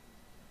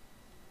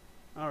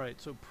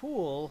 Alright, so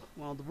pool,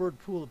 well, the word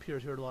pool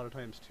appears here a lot of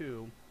times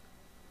too.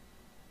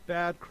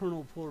 Bad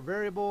kernel pool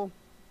variable.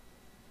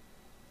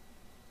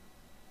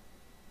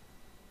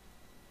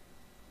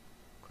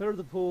 Clear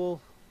the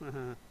pool.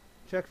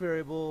 Check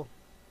variable.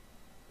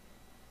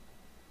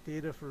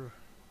 Data for.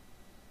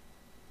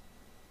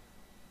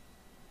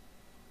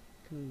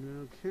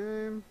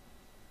 Okay.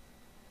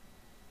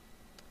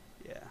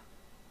 Yeah.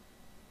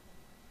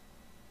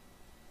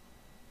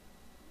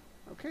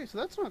 Okay, so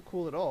that's not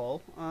cool at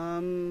all.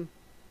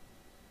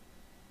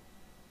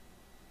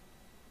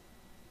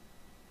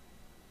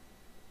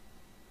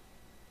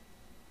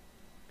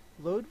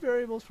 Load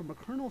variables from a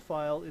kernel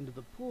file into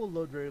the pool.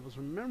 Load variables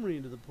from memory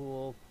into the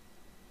pool.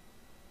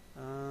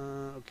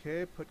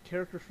 Okay, put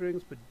character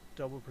strings, put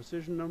double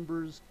precision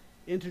numbers,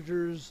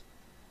 integers.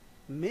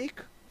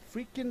 Make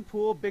freaking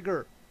pool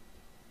bigger.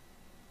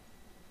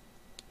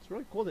 It's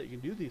really cool that you can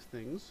do these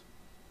things.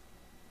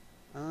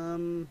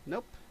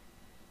 Nope.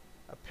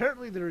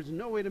 Apparently there is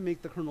no way to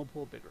make the kernel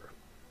pool bigger.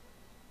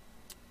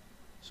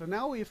 So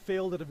now we have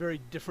failed at a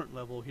very different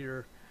level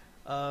here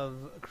of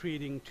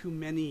creating too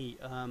many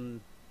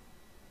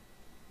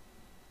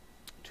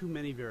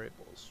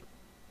variables.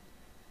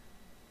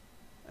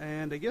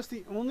 And I guess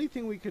the only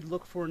thing we could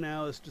look for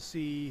now is to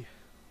see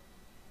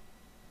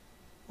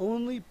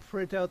only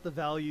print out the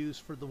values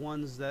for the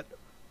ones that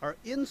are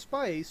in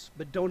Spice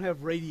but don't have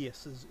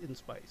radiuses in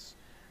Spice,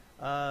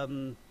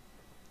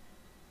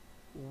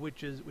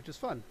 which is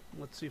fun.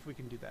 Let's see if we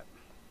can do that.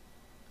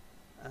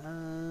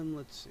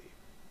 Let's see.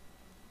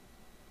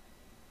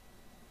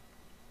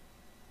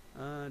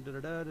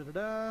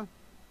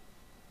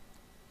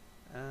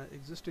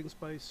 Existing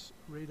Spice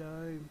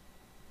radii.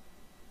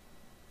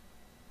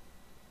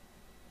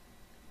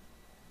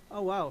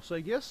 Oh wow, so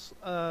I guess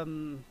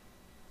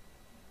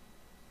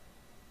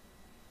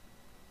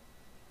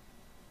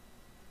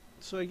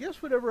So I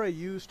guess whatever I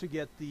use to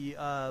get the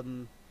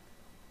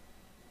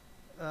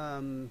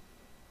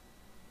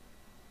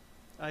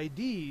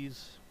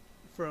IDs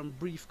from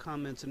brief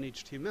comments in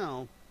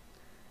HTML,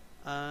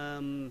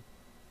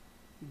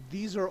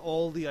 these are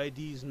all the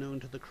IDs known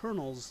to the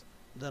kernels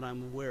that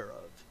I'm aware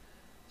of.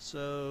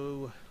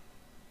 So,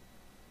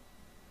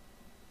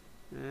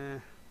 I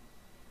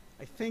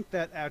think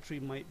that actually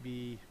might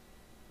be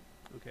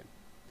okay.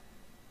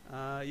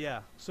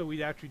 Yeah, so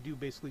we'd actually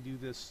basically do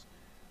this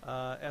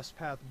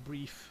spath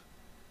brief.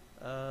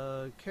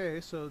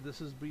 Okay, so this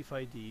is brief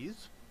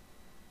IDs.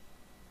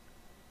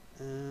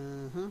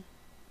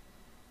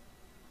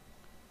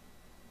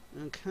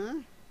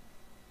 Okay.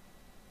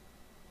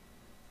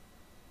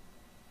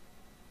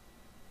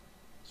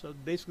 So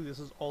basically this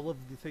is all of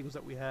the things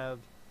that we have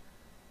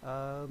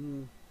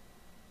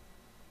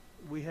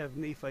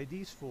NAIF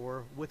IDs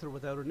for, with or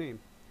without a name.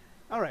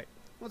 Alright,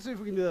 let's see if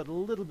we can do that a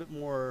little bit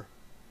more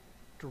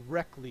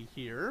directly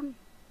here.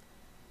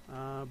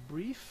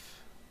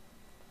 Brief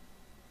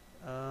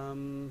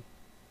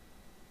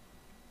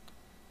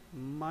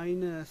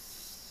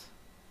minus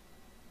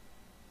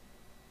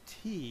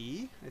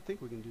T. I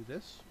think we can do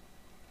this.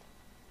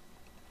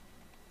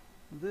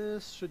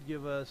 This should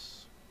give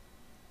us...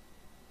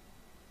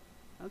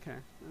 Okay.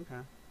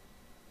 Alright.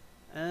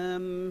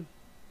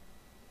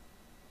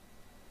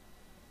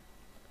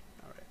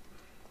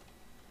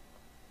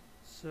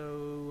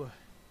 So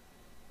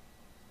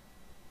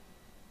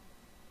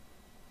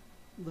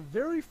the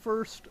very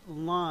first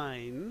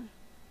line,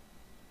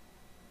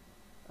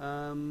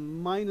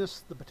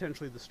 minus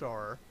potentially the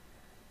star,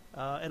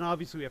 and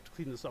obviously we have to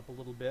clean this up a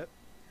little bit,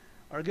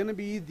 are going to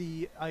be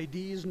the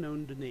IDs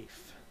known to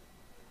NAIF.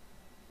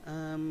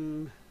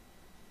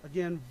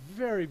 Again,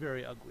 very,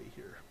 very ugly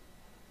here.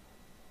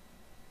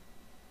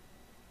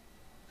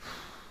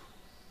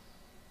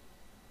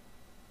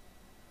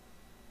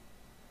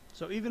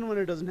 So even when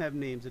it doesn't have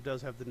names, it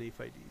does have the NAIF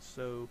IDs.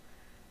 So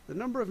the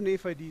number of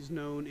NAIF IDs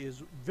known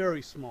is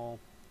very small.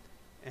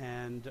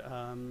 And,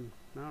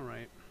 all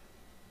right.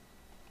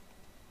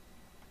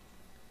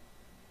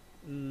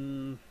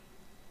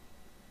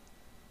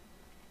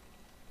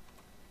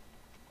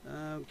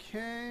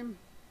 Okay.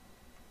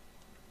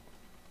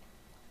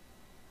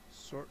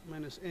 Sort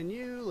minus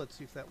NU. Let's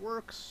see if that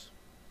works.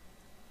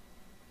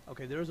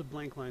 Okay, there's a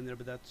blank line there,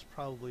 but that's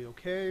probably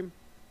okay.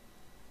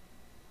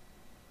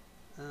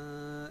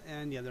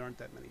 And yeah, there aren't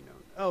that many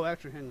known. Oh,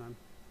 actually, hang on.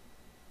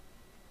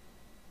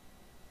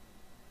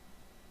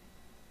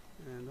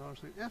 And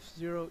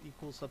 $F0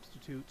 equals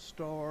substitute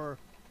star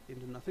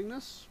into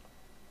nothingness.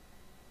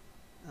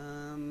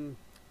 And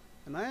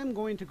I am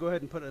going to go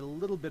ahead and put a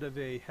little bit of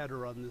a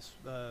header on this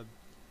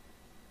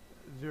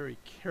very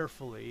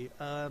carefully.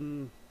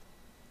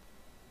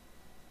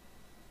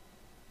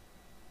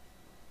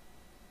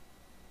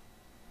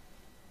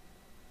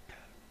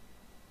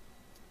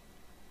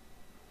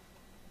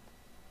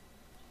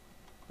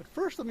 But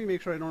first, let me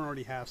make sure I don't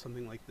already have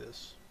something like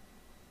this.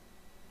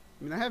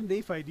 I mean, I have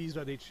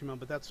NAIFIDs.html,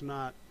 but that's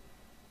not...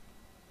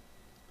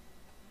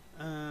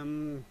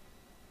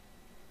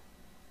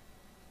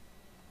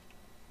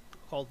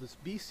 call this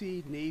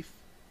BC NAIF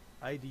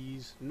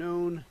IDs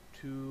known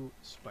to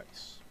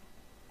Spice.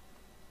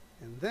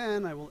 And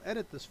then I will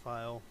edit this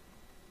file.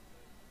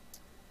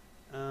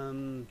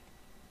 And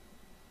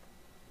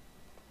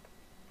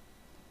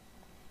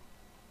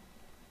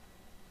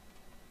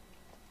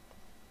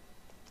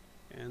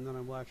then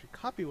I will actually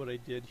copy what I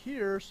did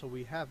here so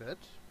we have it.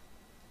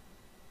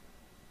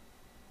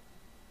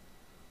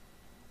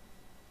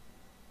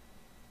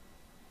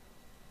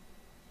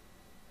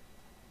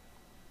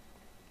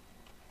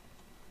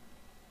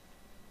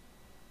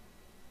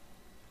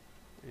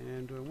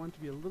 And do I want to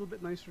be a little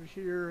bit nicer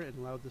here and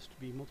allow this to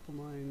be multiple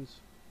lines?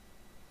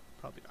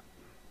 Probably not.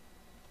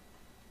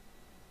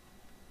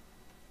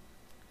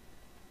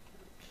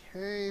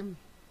 Okay.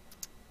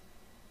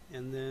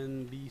 And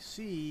then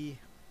BC.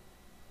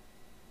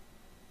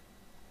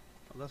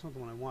 Oh, that's not the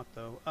one I want,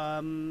 though.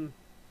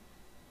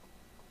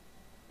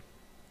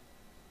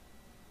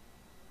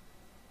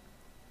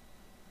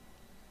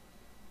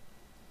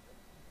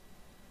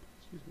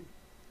 Excuse me.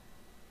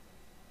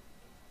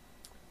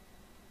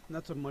 And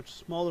that's a much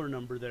smaller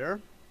number there.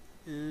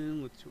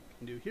 And let's see what we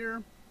can do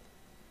here.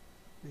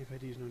 NAIF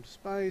ID is known to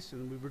Spice,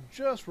 and we were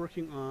just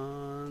working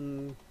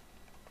on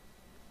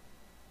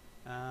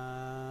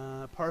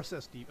parse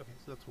SD. Okay,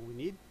 so that's what we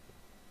need.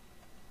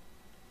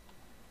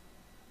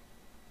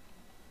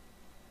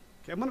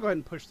 Okay, I'm going to go ahead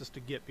and push this to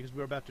Git because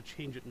we're about to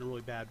change it in a really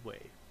bad way.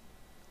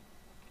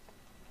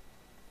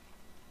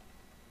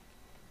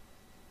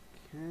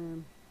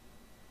 Okay.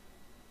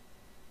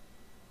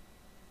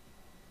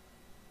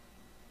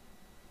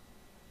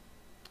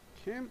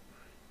 Okay.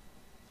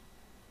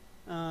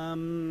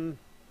 And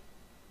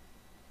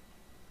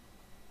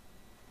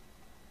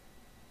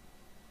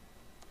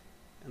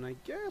I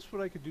guess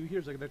what I could do here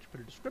is I could actually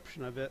put a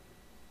description of it.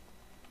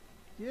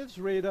 Gives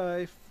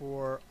radii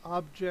for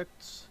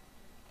objects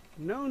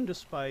known to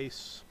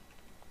Spice,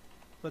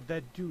 but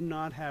that do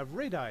not have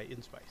radii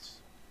in Spice.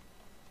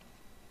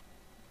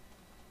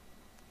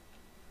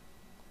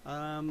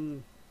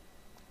 Trying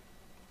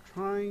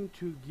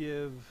to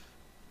give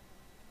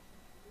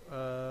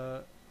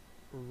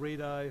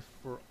radii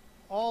for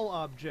all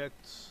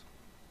objects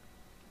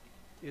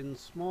in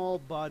small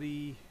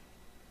body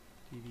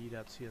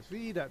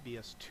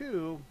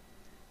tv.csv.bs2,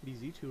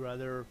 bz2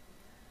 rather,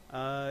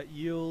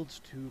 yields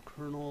to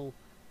kernel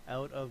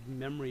out of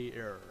memory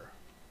error,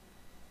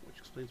 which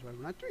explains why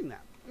we're not doing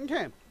that.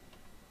 Okay.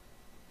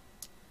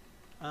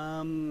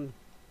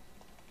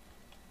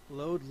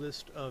 Load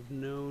list of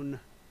known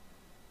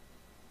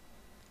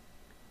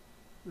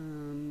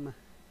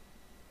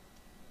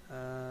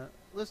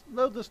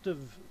load list of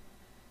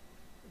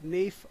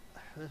NAIF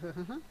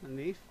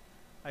NAIF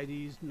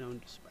IDs known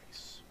to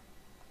Spice.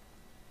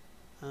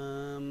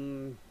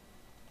 No.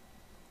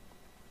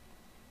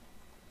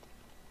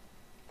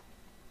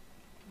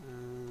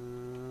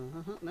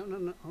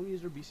 Home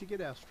user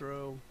bcget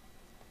astro,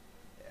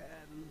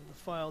 and the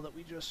file that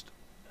we just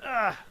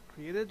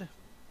created.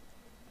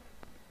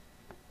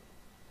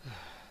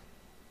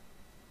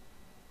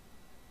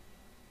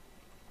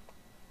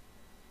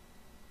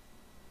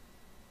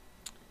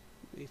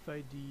 NAIF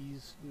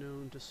IDs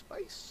known to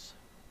Spice.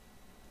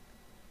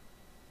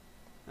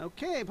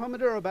 Okay,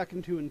 Pomodoro back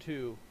in 2 and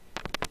 2.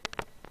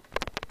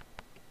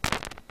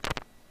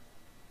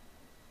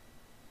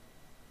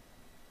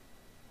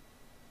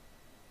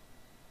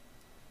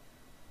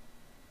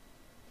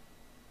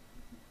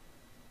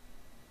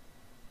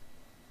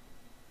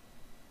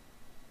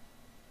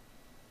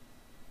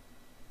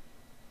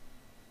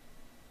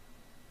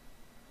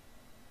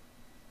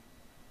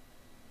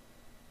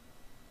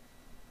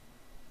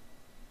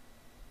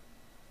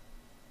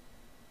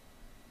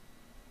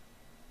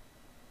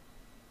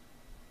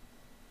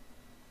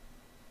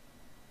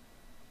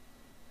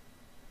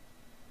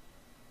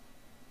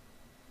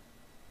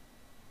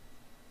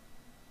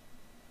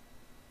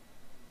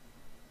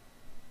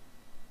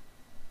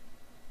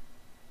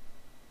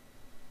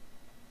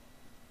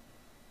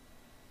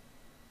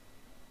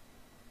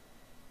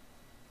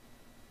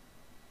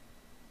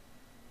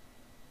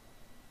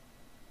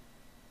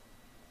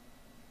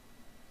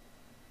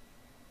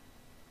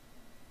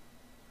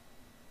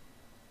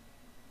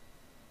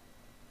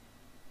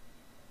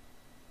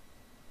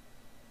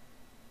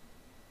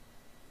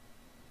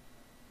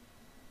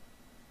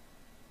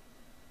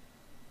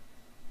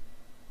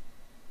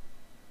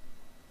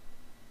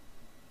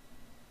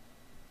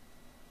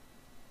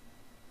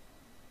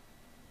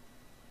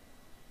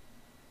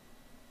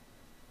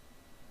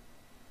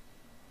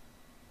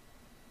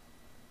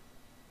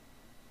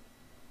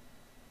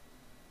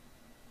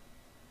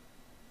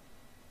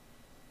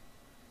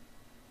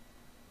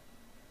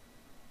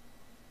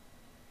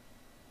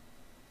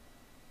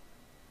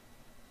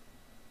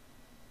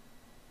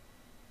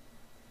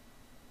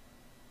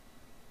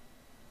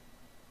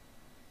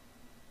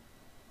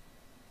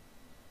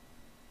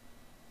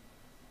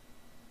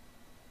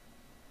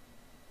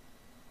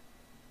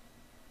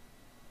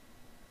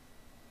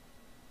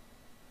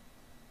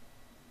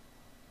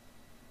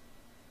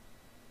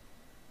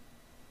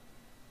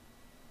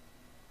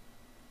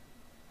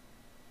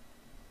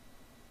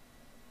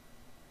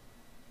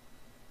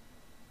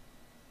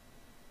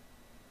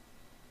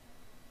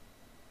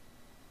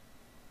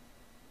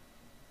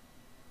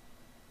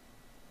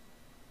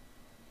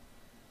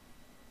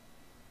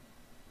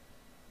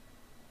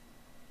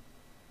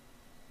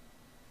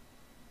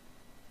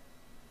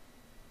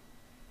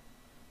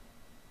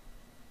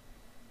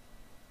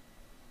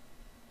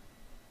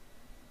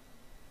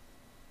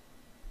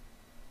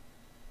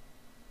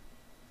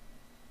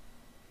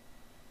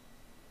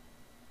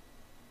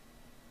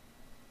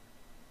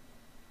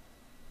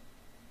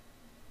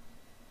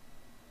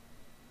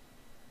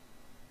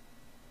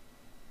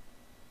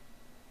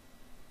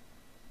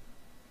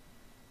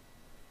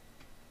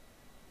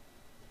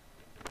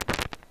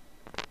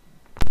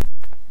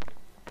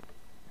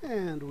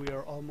 And we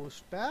are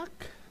almost back.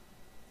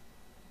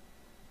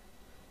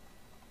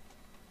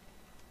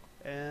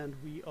 And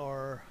we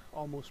are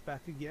almost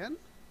back again.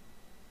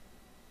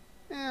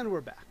 And we're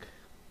back.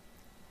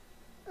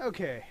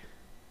 Okay.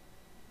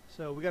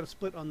 So we got a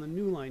split on the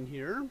new line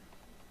here.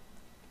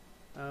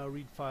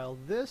 Read file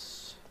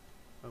this.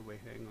 Oh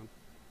wait, hang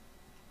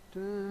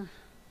on.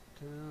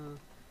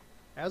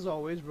 As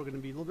always, we're going to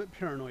be a little bit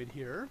paranoid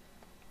here.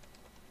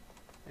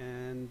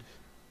 And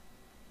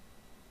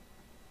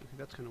okay,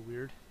 that's kind of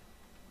weird.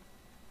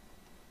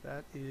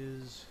 That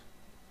is...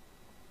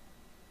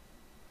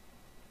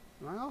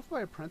 Am I off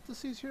by a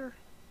parentheses here?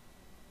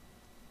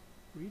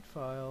 Read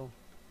file.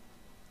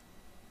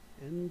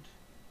 End.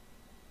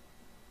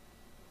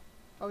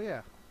 Oh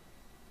yeah.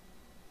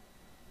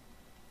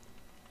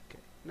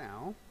 Okay,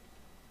 now.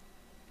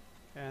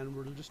 And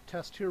we'll just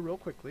test here real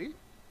quickly.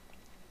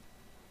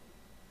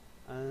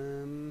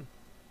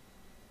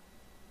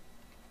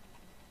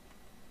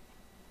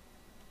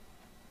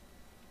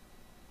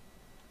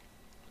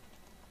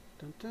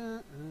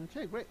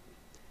 Okay, great.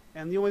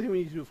 And the only thing we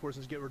need to do, of course,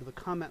 is get rid of the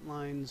comment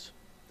lines.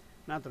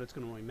 Not that it's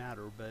going to really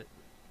matter, but...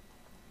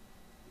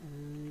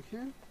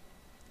 Okay.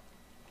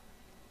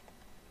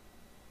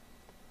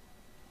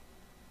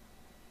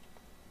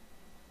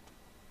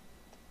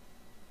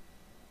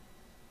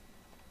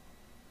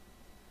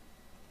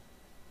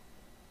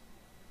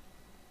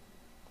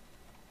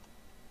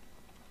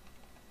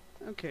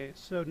 Okay,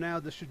 so now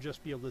this should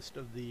just be a list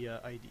of the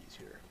IDs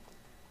here.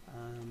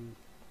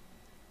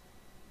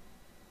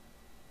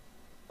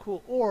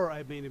 Cool, or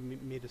I made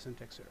a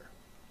syntax error.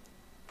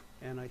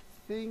 And I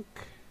think...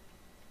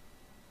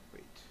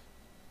 Wait.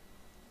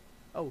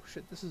 Oh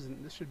shit, this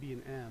should be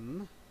an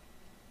M.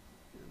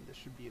 And this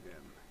should be an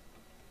M.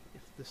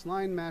 If this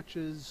line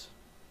matches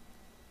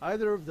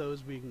either of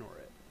those, we ignore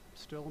it.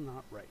 Still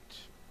not right.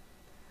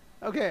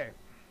 Okay.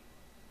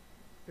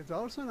 If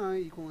 $i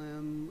equal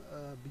M,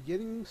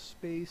 beginning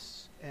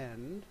space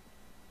end,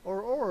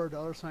 or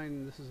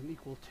 $, this is an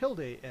equal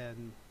tilde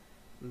n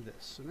this.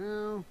 So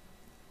now,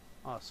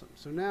 awesome.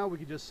 So now we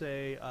could just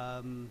say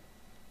 $,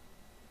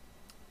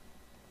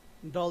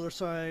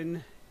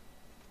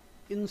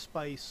 in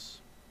spice,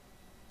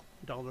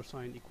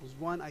 $, equals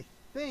 1. I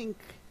think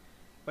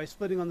by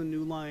splitting on the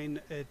new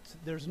line,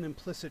 there's an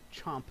implicit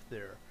chomp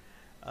there.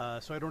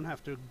 So I don't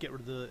have to get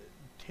rid of the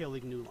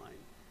tailing new line.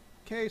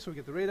 Okay, so we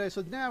get the radii.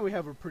 So now we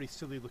have a pretty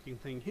silly looking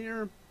thing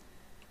here.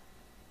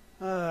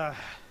 I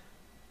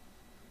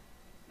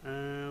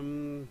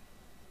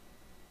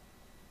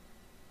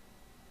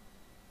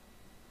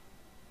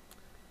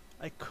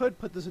could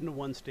put this into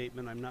one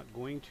statement. I'm not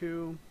going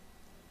to.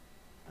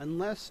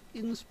 Unless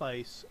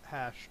inspice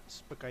hash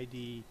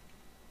spicid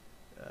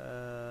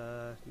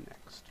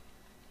next.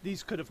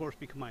 These could, of course,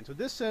 be combined. So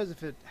this says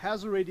if it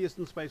has a radius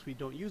in spice, we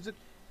don't use it.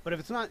 But if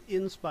it's not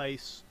in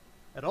spice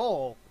at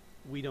all,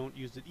 we don't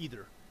use it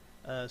either.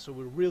 So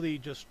we're really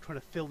just trying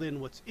to fill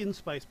in what's in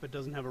spice but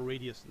doesn't have a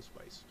radius in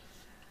spice.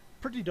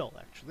 Pretty dull,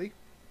 actually.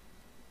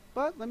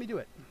 But let me do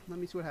it. Let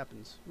me see what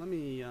happens. Let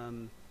me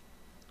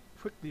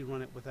quickly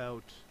run it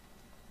without...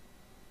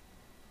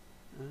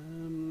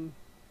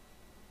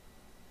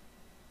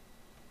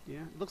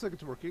 yeah, it looks like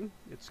it's working.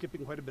 It's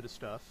skipping quite a bit of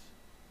stuff.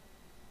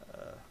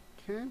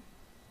 Okay.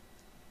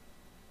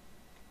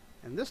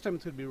 And this time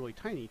it's going to be really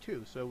tiny,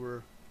 too, so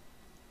we're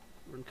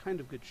in kind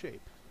of good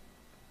shape.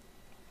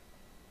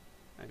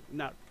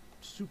 Not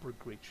super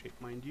great shape,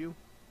 mind you.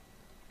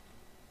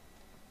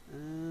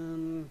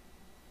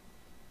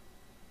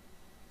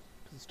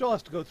 It still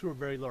has to go through a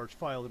very large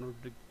file in order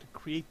to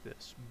create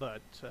this,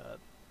 but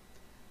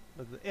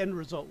the end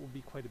result will be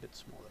quite a bit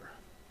smaller.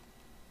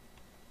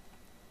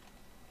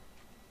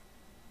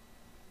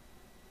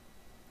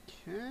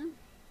 Okay.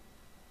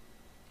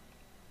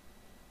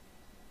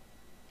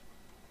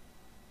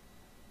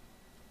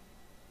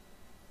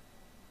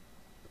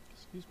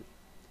 Excuse me.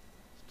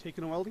 It's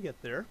taken a while to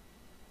get there.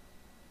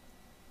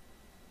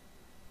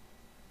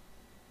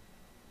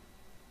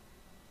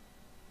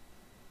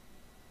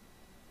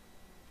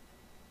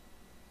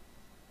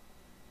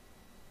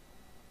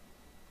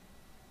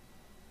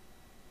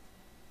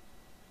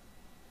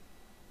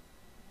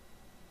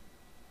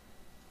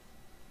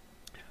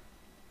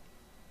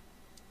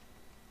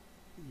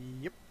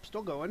 Yep,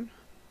 still going.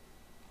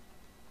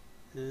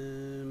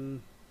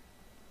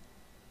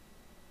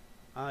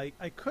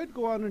 I could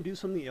go on and do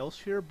something else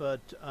here,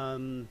 but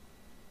I'm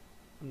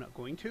not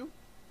going to.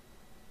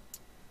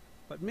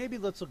 But maybe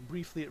let's look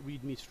briefly at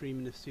README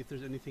stream and see if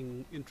there's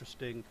anything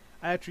interesting.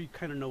 I actually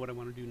kind of know what I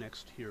want to do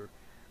next here.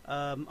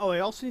 Oh, I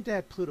also need to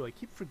add Pluto. I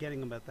keep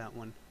forgetting about that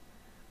one.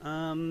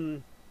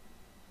 And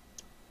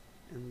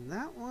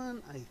that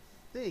one, I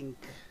think...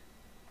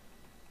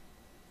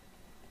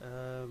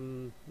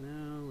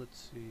 now,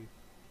 let's see.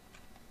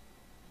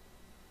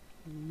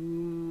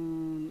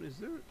 Moon... Is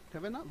there...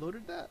 Have I not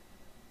loaded that?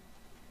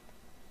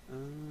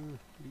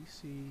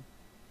 BC...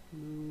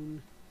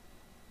 Moon...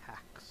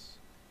 Hacks.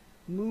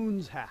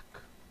 Moon's hack.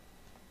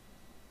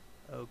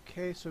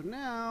 Okay, so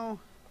now...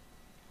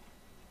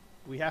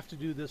 we have to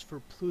do this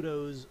for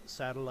Pluto's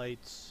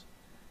satellites.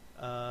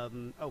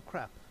 Oh,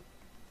 crap.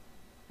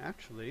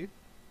 Actually...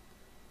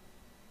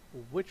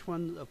 which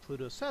one of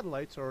Pluto's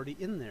satellites are already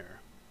in there?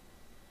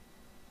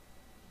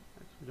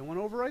 We don't want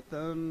to overwrite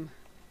them.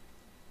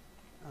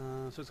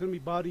 So it's going to be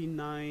body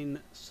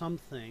 9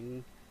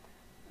 something.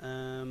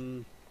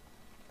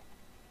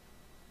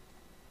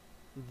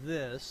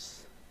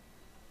 This.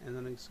 And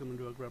then I'm just going to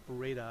do a grep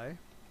radii.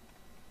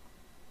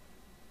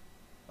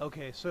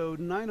 Okay, so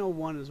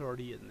 901 is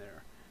already in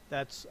there.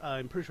 That's,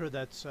 I'm pretty sure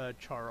that's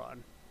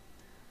Charon.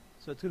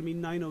 So it's going to be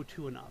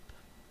 902 and up.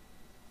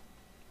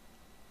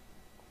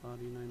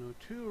 Body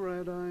 902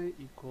 radii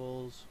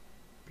equals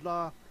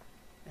blah.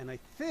 And I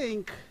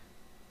think...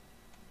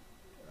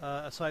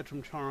 aside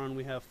from Charon,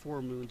 we have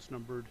 4 moons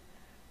numbered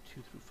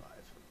 2 through 5.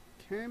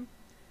 Okay.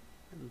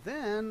 And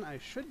then I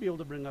should be able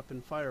to bring up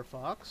in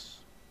Firefox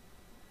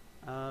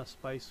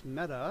Spice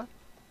Meta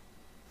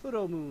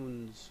Pluto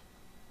moons.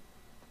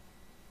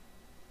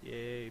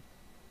 Yay.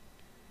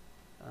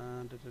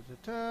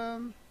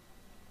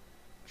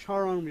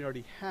 Charon we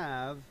already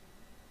have.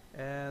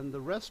 And the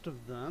rest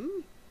of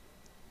them.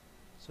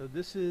 So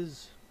this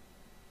is...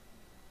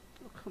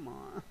 oh, come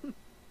on.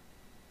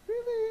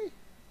 Really?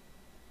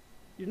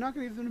 You're not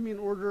going to give them to me in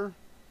order.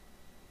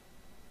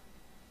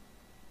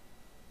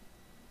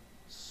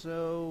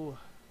 So...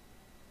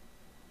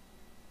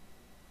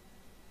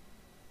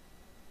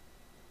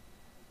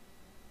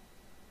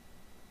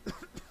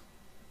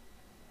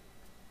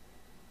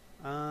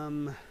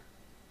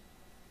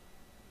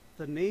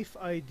 the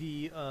NAIF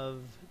ID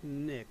of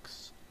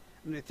Nix.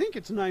 I mean, I think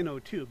it's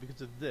 902 because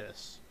of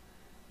this.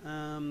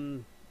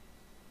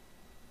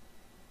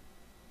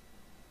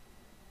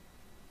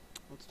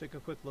 Let's take a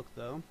quick look,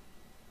 though.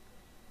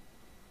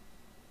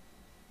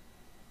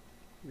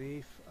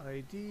 NAIF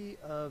ID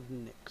of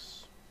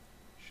Nix.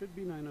 Should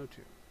be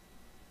 902.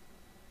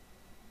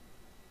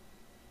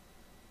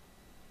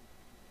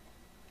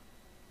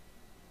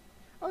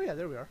 Oh yeah,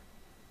 there we are.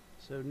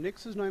 So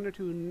Nix is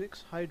 902,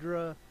 Nix,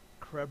 Hydra,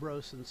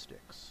 Krebros, and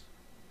Styx.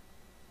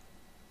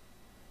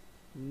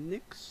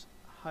 Nix,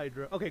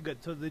 Hydra. Okay,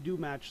 good. So they do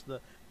match the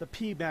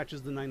P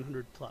matches the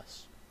 900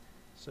 plus.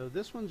 So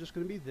this one's just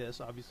going to be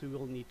this. Obviously,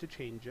 we'll need to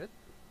change it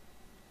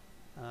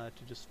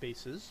to just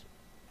spaces.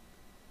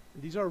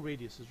 And these are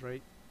radiuses,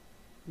 right?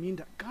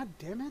 God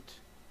damn it!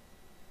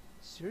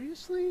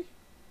 Seriously?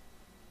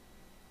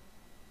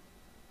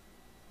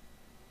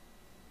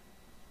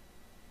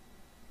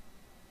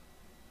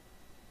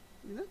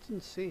 I mean, that's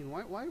insane.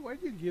 Why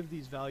do you give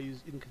these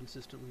values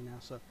inconsistently,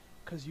 NASA?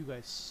 Because you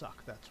guys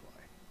suck. That's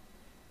why.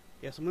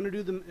 Yes, I'm gonna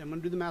do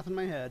the math in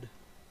my head.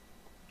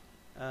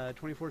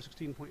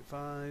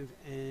 2416.5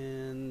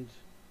 and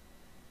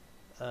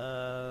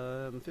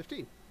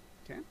 15.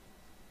 Okay,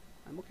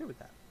 I'm okay with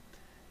that.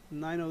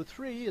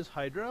 903 is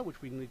Hydra,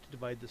 which we need to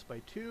divide this by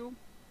 2.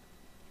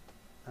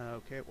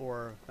 Okay,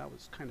 or that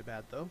was kind of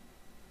bad though.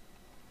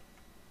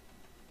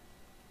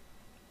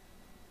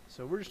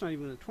 So we're just not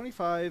even at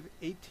 25,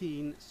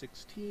 18,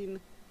 16,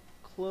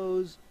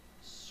 close,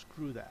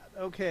 screw that.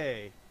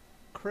 Okay,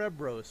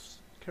 Krebros.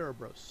 I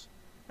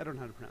don't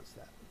know how to pronounce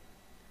that.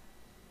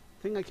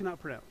 Thing I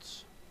cannot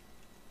pronounce.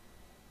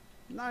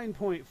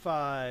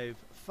 9.5,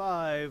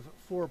 5,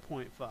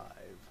 4.5.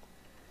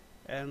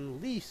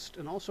 And least,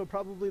 and also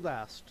probably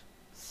last,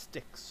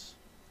 Styx.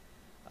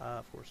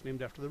 Of course,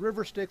 named after the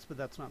river Styx, but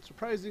that's not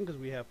surprising because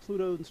we have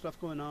Pluto and stuff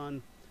going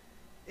on.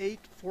 8,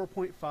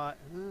 4.5,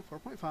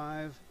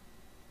 4.5,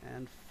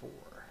 and 4.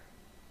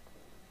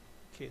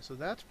 Okay, so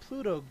that's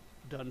Pluto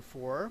done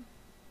for.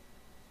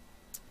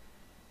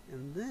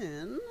 And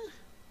then,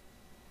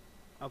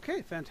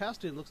 okay,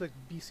 fantastic. It looks like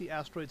BC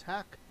Asteroids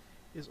Hack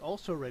is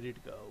also ready to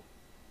go.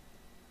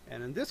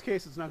 And in this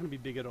case, it's not going to be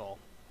big at all.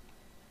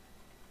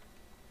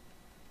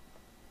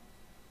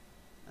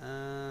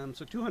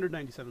 So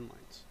 297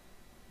 lines.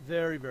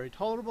 Very, very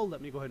tolerable.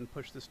 Let me go ahead and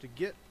push this to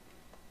Git.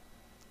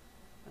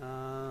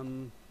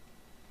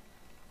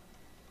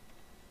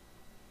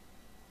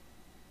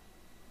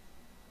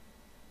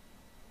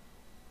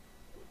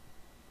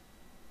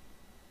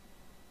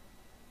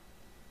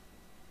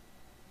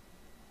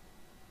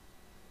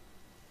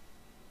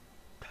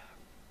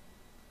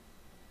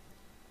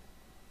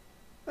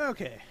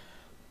 Okay.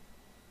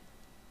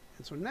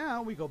 And so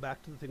now we go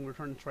back to the thing we were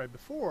trying to try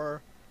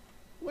before,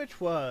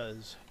 which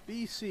was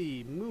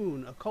BC,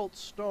 Moon, Occult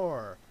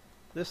Star,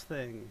 this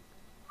thing.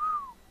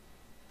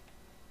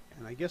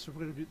 And I guess we're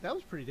going to do... That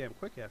was pretty damn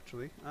quick,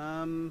 actually.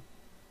 So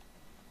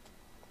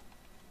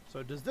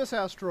does this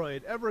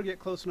asteroid ever get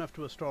close enough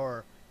to a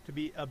star, to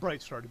be a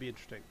bright star, to be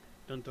interesting?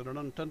 Dun dun dun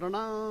dun dun dun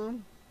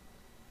dun.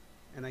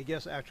 And I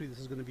guess actually this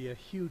is going to be a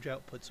huge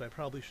output, so I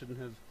probably shouldn't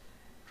have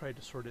tried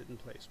to sort it in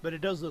place. But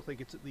it does look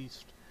like it's at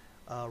least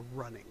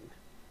running,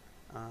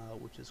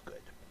 which is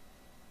good.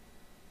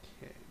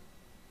 Okay.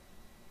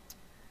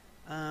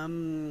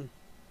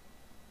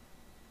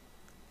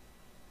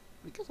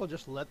 I guess I'll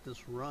just let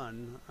this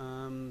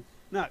run.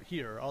 Not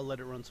here. I'll let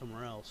it run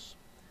somewhere else.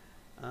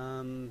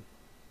 So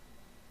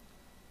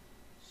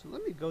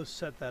let me go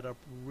set that up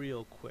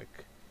real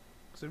quick.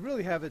 Because I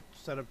really have it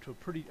set up to a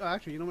pretty... Oh,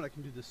 actually, you know what? I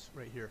can do this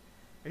right here.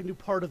 I can do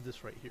part of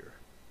this right here.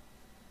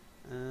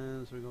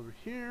 So we go over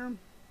here.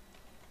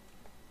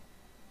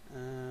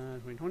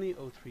 2020,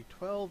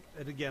 0312.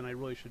 And again, I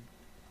really should...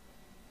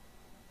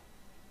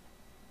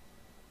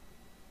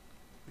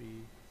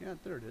 Yeah,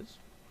 there it is.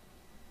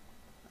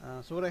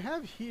 So what I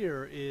have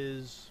here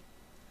is...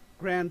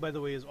 Grand, by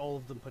the way, is all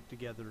of them put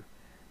together.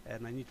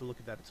 And I need to look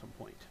at that at some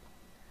point.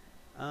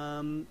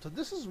 So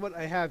this is what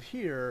I have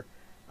here.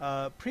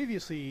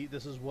 Previously,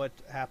 this is what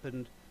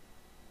happened.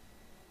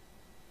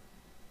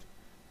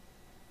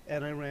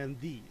 And I ran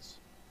these.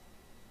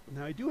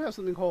 Now, I do have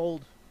something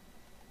called...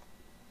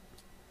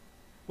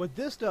 What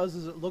this does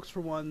is it looks for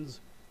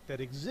ones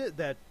that exist,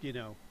 that, you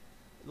know,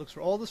 it looks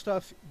for all the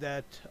stuff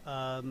that...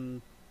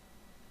 body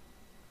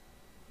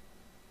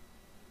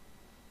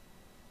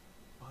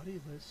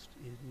list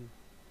in...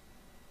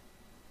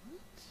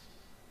 What?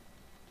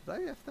 Did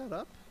I F that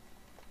up?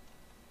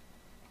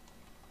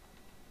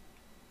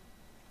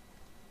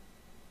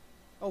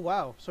 Oh,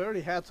 wow. So I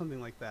already had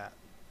something like that.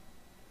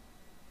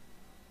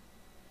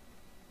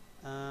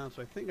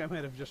 So I think I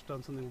might have just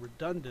done something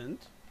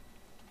redundant.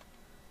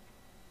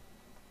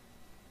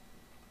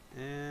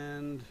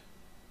 And...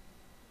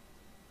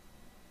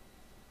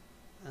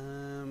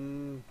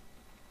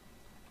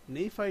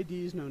 NAIF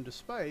IDs known to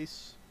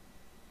Spice.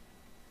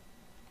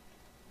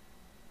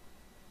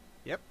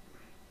 Yep.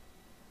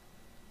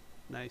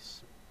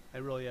 Nice. I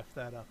really F'd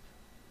that up.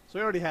 So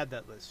I already had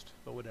that list,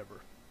 but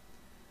whatever.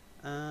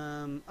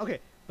 Okay,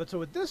 But so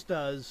what this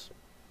does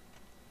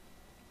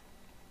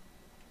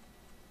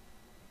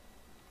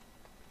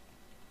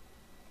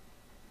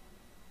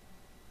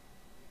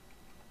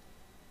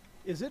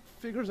is it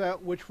figures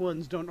out which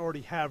ones don't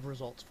already have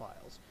results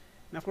files.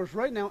 Now, of course,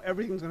 right now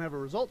everything's going to have a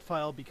result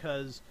file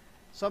because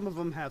some of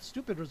them have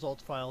stupid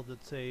results files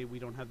that say we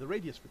don't have the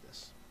radius for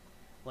this,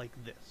 like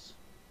this.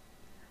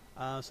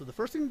 So the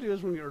first thing to do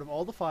is we're going to get rid of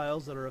all the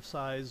files that are of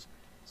size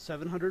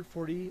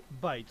 740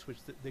 bytes, which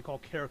they call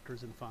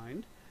characters in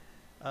Find.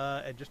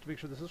 And just to make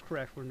sure this is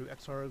correct, we're going to do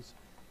XRs.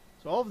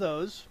 So all of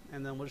those,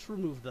 and then we'll just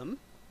remove them.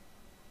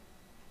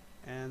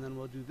 And then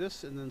we'll do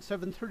this, and then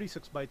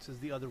 736 bytes is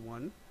the other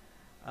one.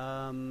 Get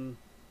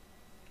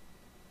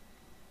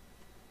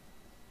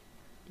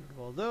rid of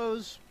all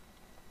those.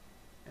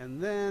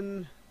 And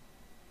then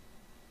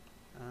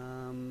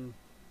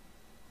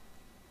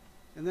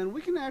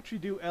we can actually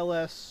do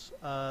ls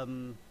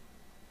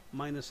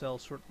minus l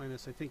sort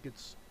minus, I think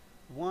it's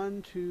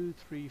 1, 2,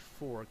 3,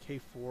 4,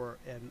 K4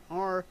 and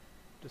R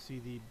to see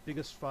the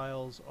biggest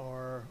files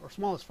are, or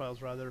smallest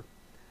files rather.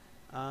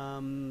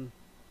 And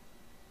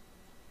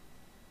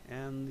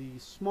the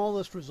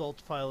smallest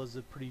results file is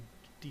a pretty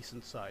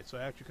decent size. So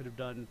I actually could have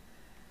done,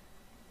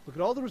 look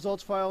at all the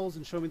results files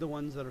and show me the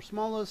ones that are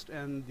smallest,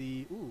 and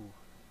the,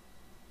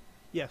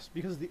 yes,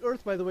 because the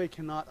Earth, by the way,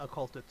 cannot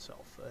occult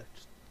itself,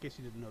 just in case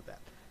you didn't know that.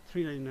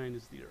 399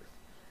 is the Earth.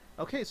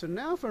 Okay, so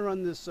now if I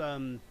run this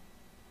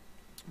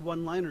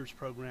one-liners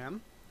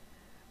program,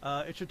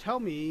 it should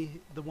tell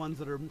me the ones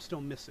that are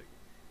still missing,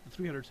 the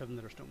 307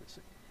 that are still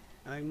missing.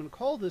 And I'm going to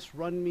call this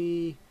run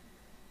me,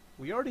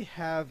 we already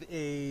have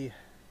a,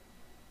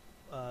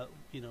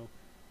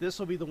 this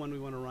will be the one we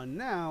want to run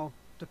now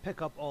to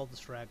pick up all the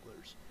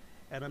stragglers.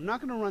 And I'm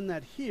not going to run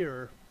that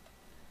here,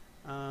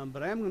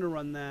 but I am going to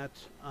run that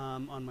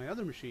on my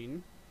other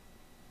machine.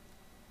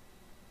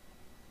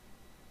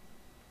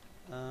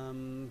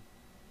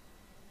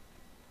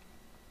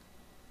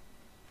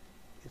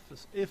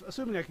 If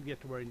assuming I can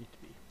get to where I need to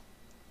be.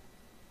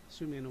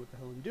 Assuming I know what the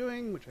hell I'm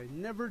doing, which I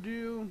never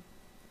do.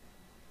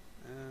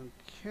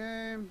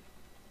 Okay.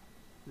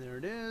 There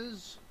it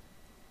is.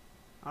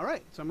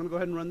 Alright, so I'm going to go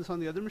ahead and run this on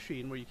the other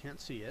machine where you can't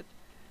see it.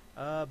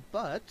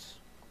 But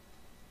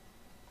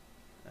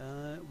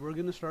we're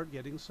going to start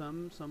getting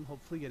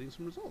hopefully getting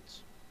some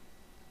results.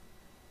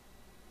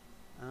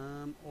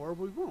 Or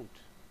we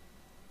won't.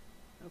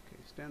 Okay,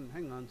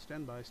 hang on,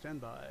 stand by.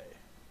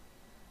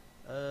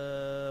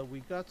 We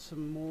got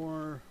some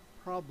more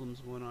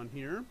problems going on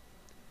here.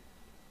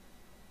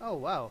 Oh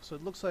wow, so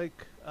it looks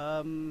like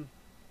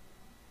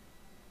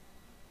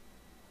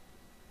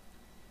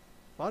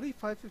body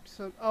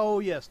 557. Oh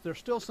yes, there's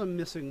still some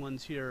missing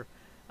ones here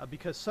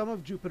because some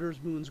of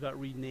Jupiter's moons got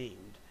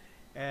renamed,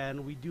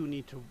 and we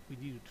need to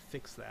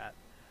fix that.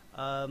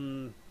 But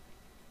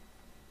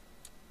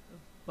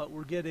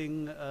we're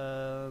getting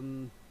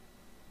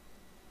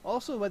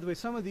also, by the way,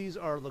 some of these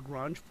are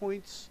Lagrange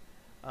points.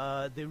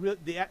 They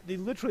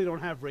literally don't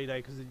have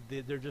radii because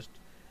they're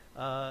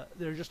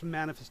just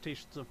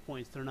manifestations of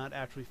points. They're not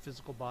actually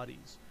physical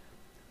bodies.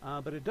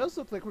 But it does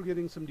look like we're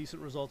getting some decent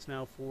results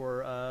now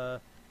for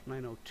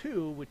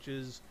 902, which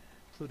is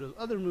Pluto's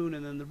other moon,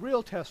 and then the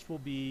real test will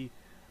be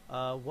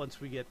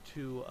once we get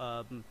to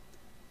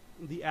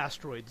the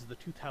asteroids, the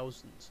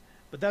 2000s.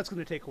 But that's going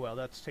to take a while.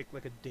 That's take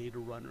like a day to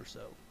run or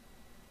so.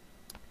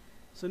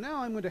 So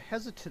now I'm going to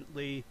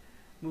hesitantly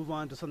move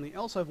on to something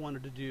else I've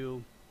wanted to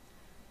do,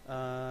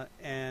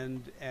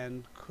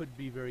 and could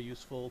be very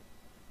useful,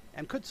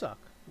 and could suck.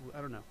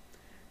 I don't know.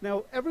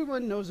 Now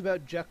everyone knows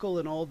about Jekyll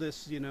and all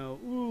this.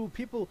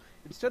 People,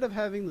 instead of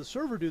having the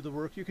server do the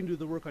work, you can do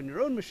the work on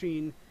your own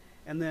machine,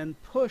 and then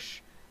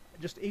push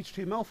just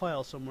HTML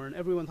files somewhere. And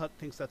everyone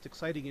thinks that's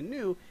exciting and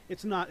new.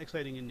 It's not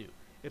exciting and new.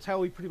 It's how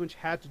we pretty much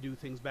had to do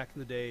things back in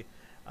the day,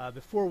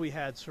 before we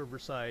had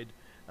server-side,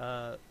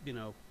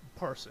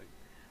 parsing.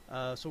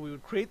 So we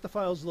would create the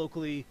files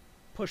locally,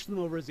 push them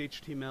over as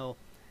HTML,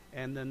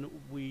 and then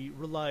we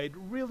relied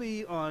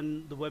really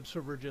on the web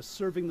server just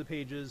serving the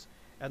pages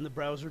and the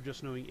browser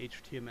just knowing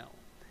HTML.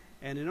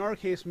 And in our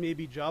case,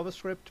 maybe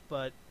JavaScript,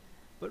 but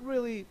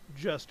really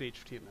just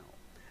HTML.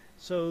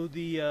 So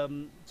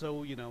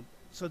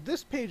so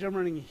this page I'm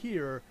running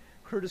here,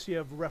 courtesy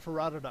of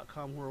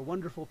referata.com, who are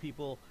wonderful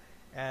people,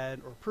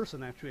 or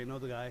person actually, I know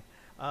the guy,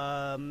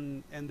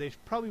 and they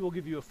probably will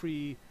give you a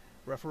free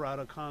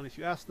referata.com if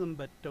you ask them,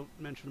 but don't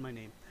mention my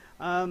name.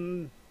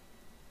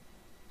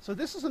 So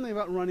this is something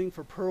about running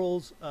for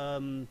Pearls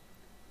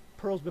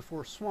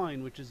Before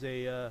Swine, which is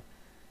a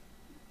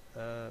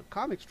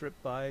comic strip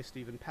by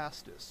Stephen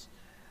Pastis.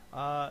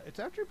 It's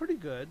actually pretty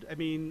good. I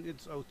mean,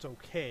 it's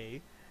okay.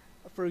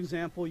 For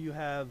example, you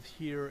have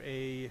here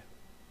a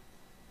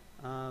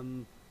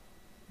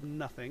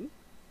nothing.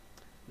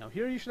 Now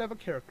here you should have a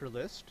character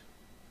list,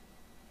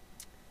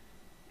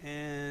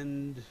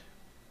 and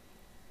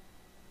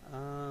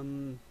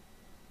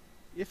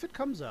if it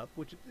comes up,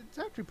 which it's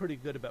actually pretty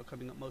good about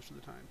coming up most of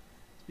the time.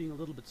 It's being a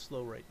little bit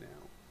slow right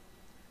now.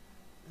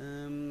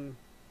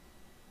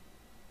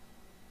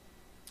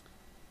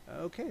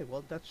 Okay,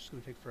 well that's just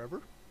going to take forever.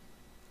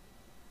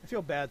 I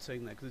feel bad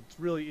saying that because it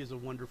really is a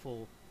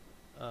wonderful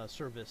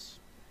service,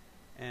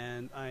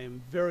 and I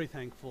am very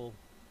thankful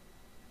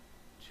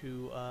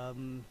to.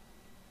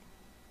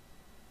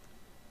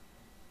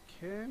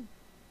 Okay,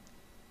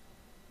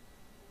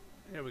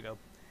 there we go.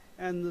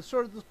 And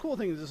the cool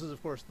thing is this is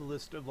of course the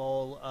list of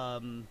all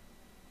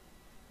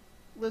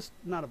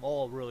not of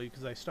all really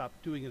because I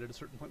stopped doing it at a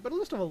certain point, but a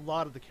list of a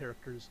lot of the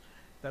characters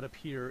that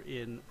appear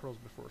in Pearls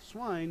Before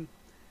Swine.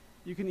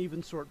 You can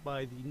even sort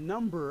by the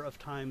number of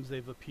times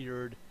they've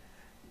appeared,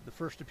 the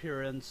first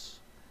appearance,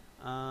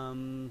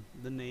 the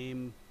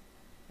name,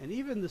 and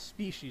even the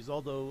species.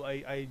 Although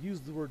I use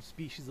the word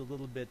species a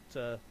little bit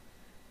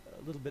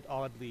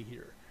oddly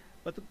here,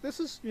 but this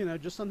is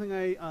just something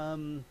I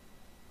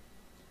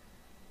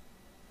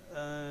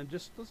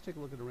just let's take a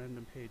look at a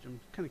random page. I'm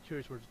kind of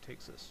curious where it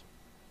takes us.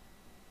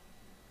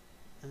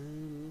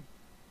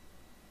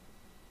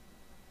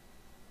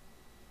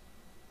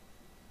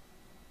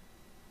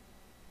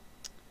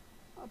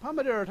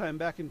 Pomadera time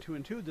back in 2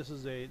 and 2. This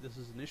is an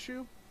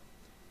issue.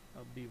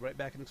 I'll be right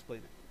back and explain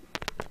it.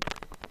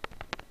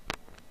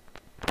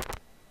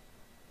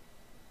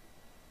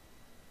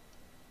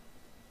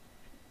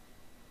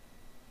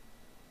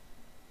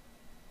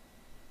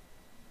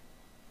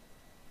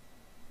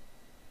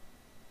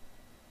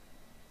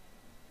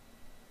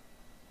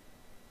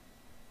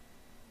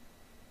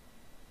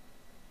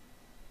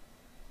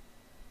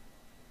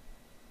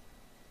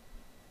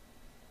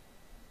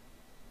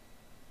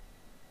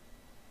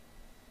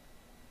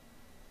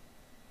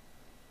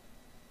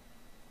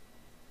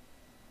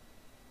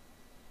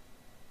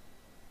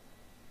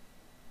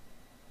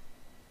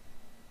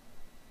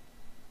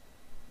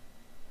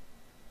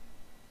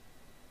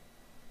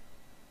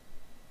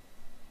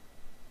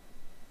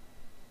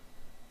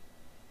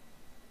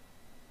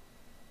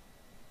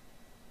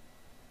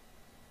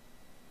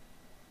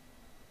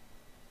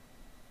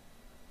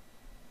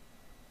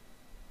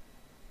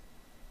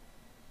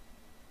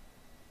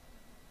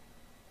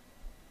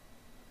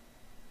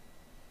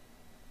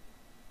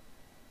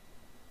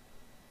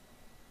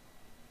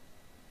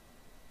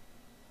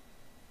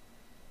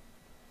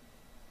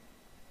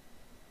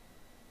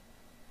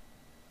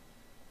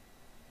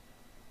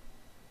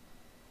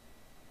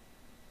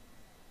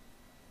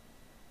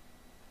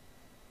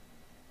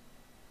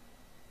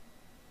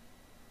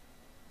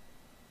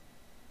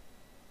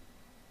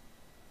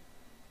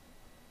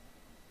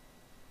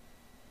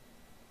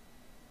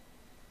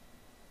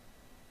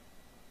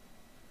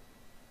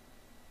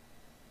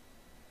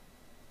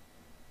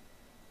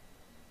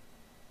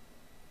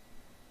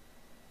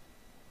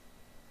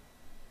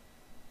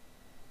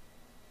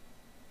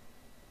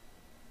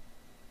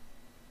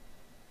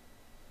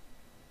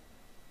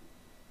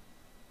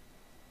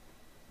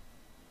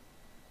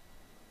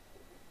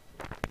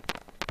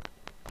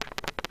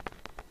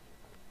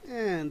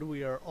 And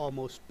we are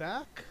almost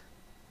back.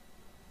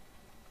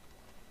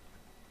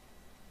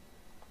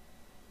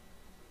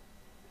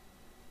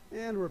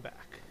 And we're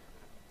back.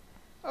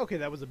 Okay,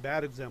 that was a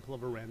bad example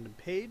of a random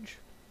page.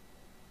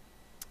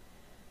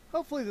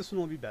 Hopefully this one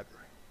will be better.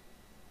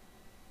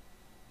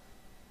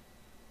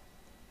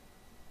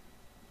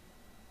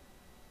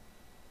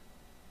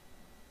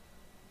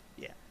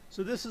 Yeah,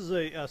 so this is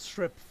a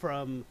strip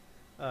from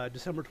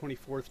December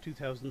 24th,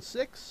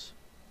 2006.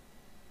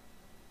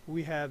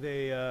 We have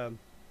a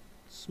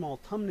small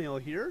thumbnail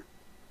here.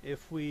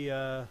 If we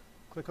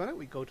click on it,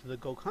 we go to the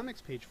Go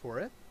Comics page for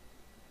it.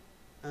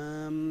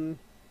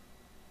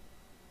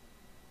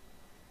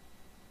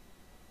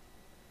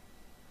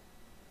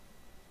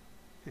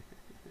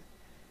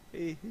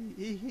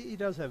 He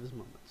does have his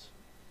moments.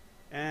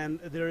 And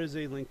there is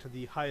a link to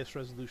the highest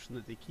resolution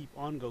that they keep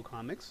on Go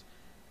Comics.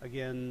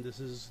 Again, this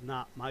is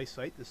not my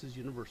site, this is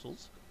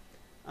Universal's.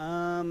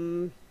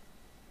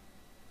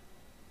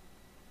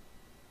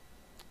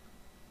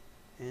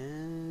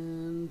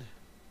 And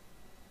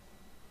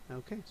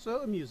okay,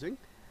 so amusing.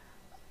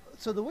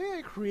 So the way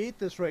I create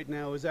this right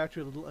now is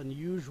actually a little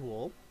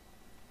unusual,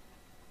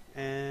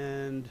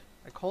 and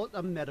I call it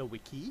a meta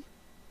wiki.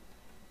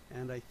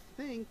 And I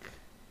think,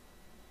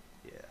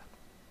 yeah,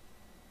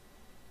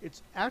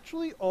 it's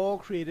actually all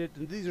created,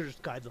 and these are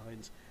just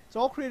guidelines. It's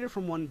all created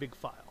from one big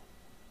file.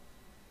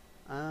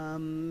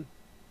 And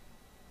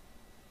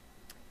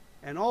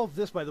all of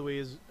this, by the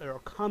way, are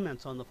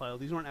comments on the file.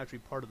 These aren't actually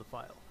part of the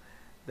file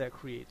that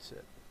creates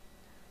it.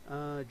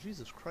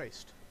 Jesus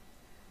Christ.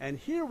 And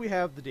here we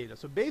have the data.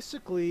 So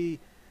basically,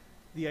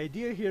 the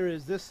idea here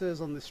is this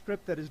says on the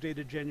strip that is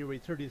dated January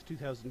 30th,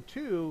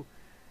 2002,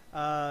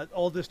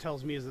 all this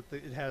tells me is that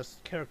it has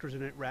characters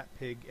in it, rat,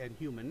 pig, and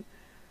human.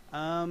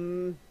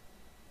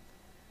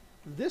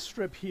 This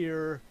strip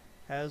here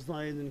has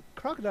lions and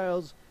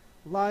crocodiles.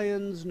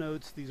 Lions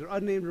notes these are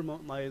unnamed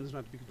remote lions,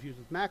 not to be confused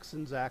with Max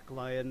and Zach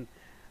Lion,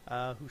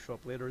 who show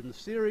up later in the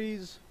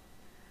series.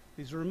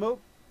 These are remote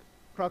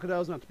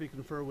crocodiles, not to be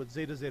confused with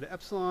Zeta Zeta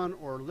Epsilon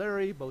or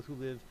Larry, both who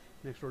live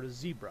next door to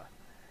Zebra.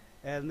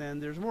 And then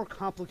there's more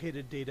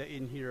complicated data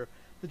in here.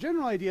 The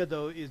general idea,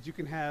 though, is you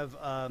can have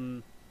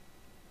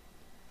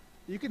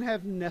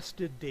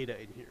nested data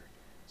in here.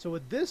 So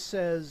what this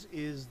says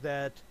is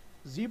that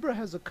Zebra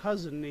has a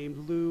cousin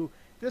named Lou.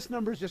 This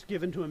number is just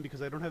given to him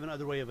because I don't have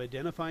another way of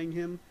identifying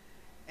him.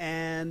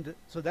 And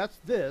so that's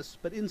this.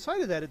 But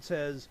inside of that it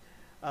says,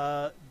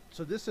 so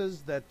this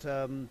says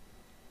that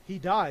he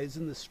dies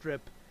in this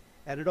strip.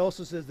 And it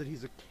also says that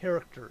he's a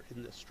character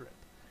in this strip.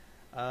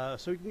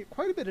 So you can get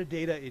quite a bit of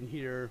data in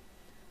here.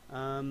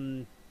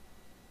 And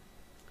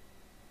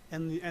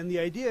the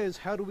idea is,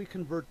 how do we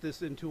convert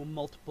this into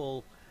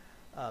multiple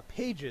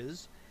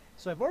pages?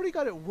 So I've already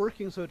got it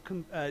working, so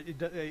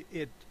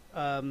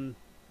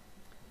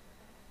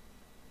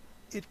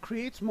it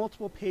creates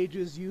multiple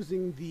pages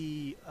using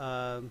the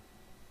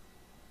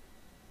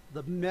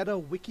meta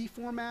wiki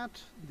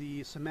format,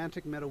 the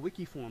semantic meta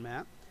wiki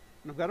format,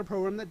 and I've got a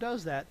program that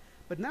does that.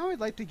 But now I'd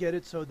like to get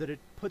it so that it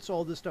puts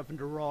all this stuff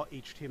into raw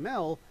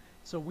HTML,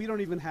 so we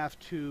don't even have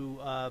to,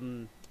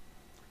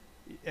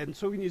 and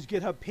so we can use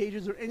GitHub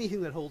Pages or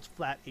anything that holds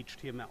flat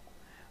HTML.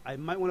 I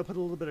might want to put a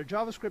little bit of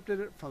JavaScript in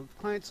it from the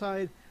client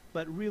side,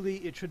 but really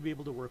it should be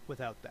able to work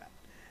without that.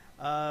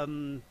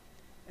 And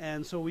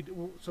so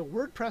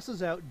WordPress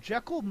is out.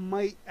 Jekyll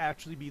might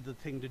actually be the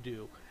thing to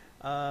do,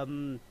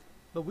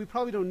 but we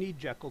probably don't need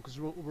Jekyll because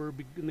we're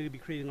going to be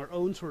creating our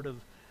own sort of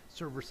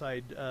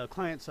server-side,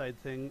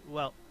 client-side thing.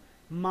 Well,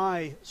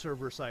 my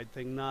server-side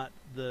thing, not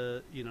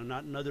the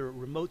not another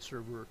remote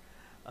server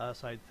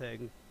side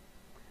thing.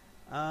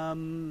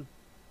 And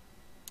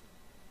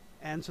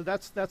so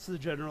that's the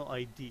general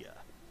idea.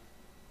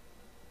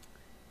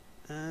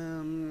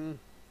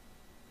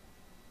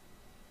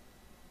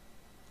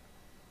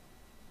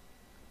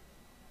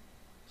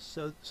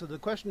 So the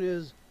question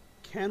is,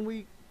 can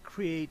we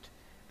create?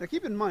 Now,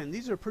 keep in mind,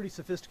 these are pretty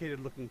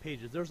sophisticated-looking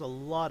pages. There's a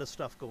lot of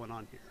stuff going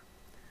on here.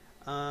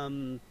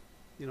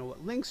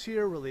 What links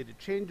here, related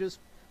changes,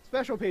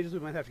 special pages we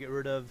might have to get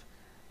rid of,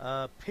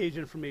 page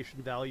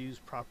information, values,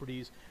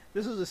 properties.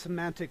 This is a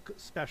semantic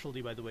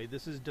specialty, by the way.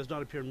 This does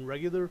not appear in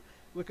regular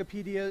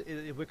Wikipedia,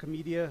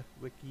 Wikimedia,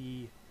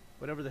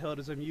 whatever the hell it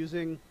is I'm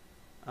using,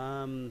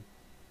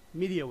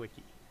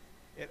 MediaWiki.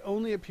 It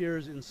only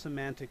appears in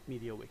semantic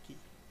MediaWiki.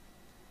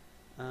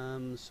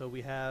 So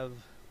we have.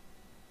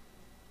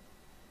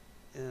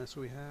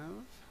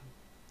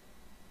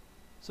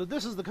 So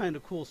this is the kind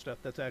of cool stuff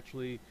that's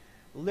actually.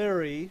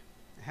 Larry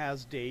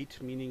has date,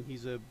 meaning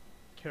he's a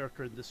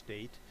character in this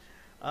date.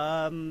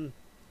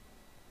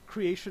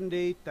 Creation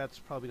date, that's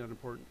probably not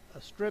important.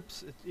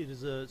 Strips, it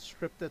is a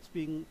strip that's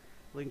being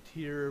linked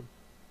here.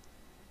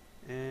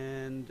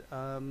 And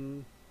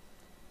so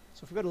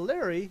if we go to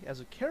Larry as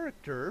a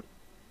character,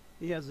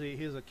 he has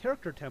a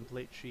character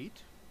template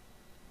sheet.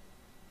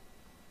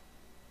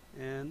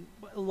 And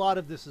a lot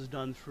of this is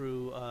done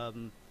through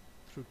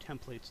through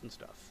templates and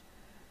stuff.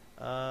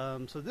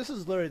 So this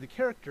is Larry the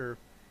character.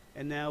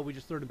 And now we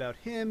just learned about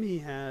him. He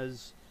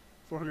has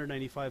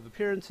 495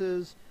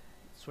 appearances.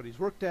 That's what he's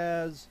worked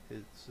as.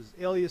 His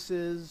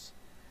aliases.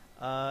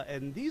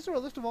 And these are a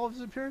list of all of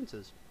his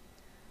appearances.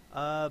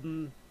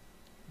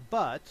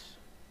 But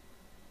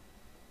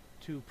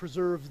to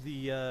preserve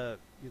the,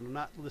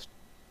 not list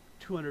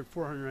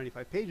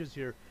 495 pages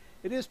here,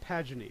 it is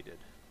paginated.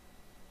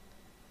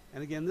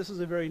 And again, this is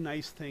a very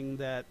nice thing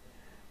that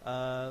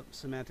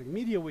Semantic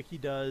MediaWiki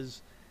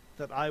does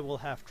that I will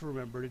have to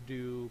remember to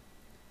do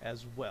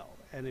as well.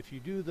 And if you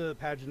do the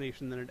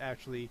pagination, then it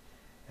actually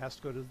has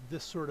to go to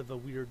this sort of a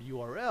weird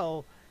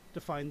URL to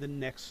find the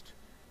next,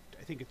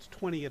 I think it's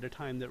 20 at a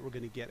time that we're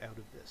going to get out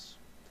of this.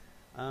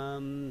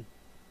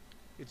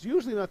 It's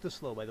usually not this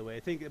slow, by the way. I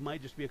think it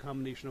might just be a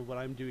combination of what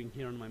I'm doing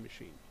here on my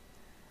machine.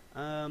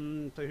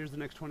 So here's the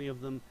next 20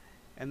 of them,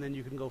 and then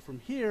you can go from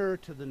here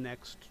to the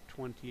next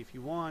 20 if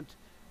you want,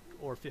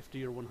 or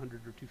 50 or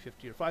 100 or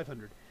 250 or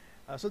 500.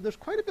 So there's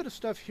quite a bit of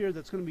stuff here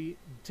that's going to be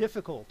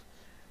difficult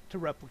to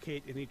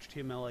replicate in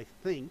HTML, I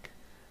think,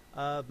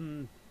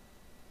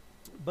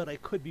 but I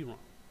could be wrong.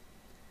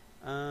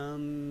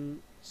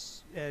 And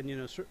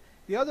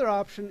the other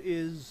option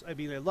is, I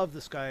mean, I love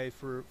this guy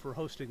for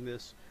hosting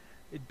this.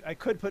 I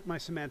could put my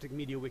Semantic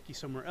MediaWiki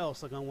somewhere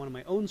else, like on one of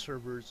my own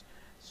servers,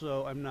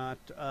 so I'm not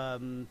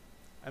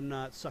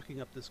sucking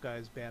up this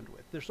guy's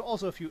bandwidth. There's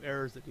also a few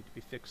errors that need to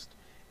be fixed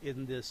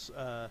in this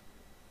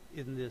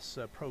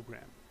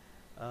program.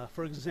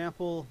 For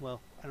example, well,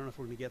 I don't know if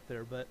we're going to get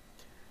there, but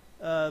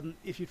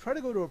if you try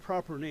to go to a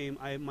proper name,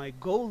 my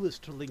goal is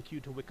to link you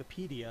to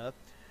Wikipedia,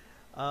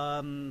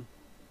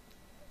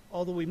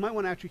 although we might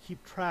want to actually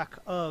keep track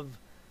of,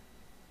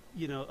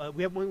 we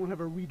might want to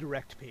have a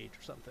redirect page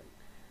or something.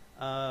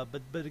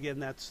 But again,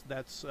 that's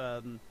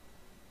to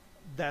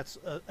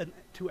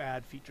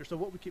add feature. So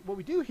what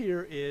we do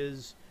here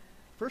is,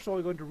 first of all,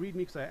 we're going to README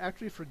because I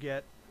actually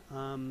forget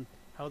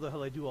how the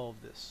hell I do all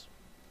of this.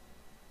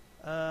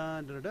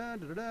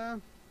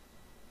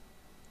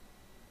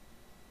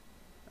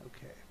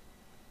 Okay,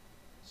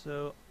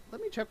 so let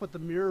me check what the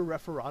mirror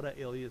referata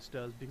alias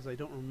does because I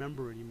don't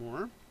remember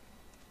anymore.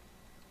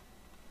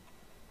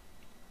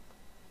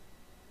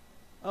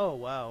 Oh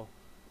wow,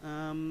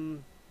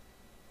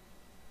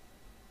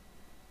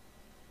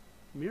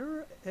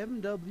 mirror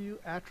MW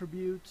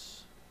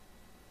attributes.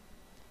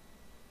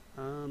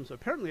 So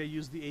apparently I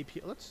used the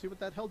API. Let's see what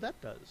that hell that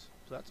does.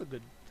 So that's a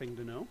good thing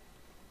to know.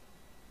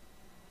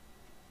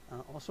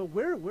 Also,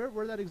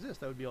 where that exists,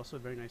 that would be also a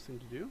very nice thing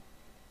to do.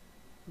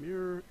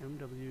 Mirror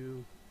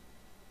MW.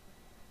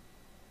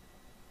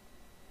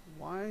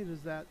 Why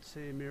does that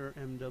say mirror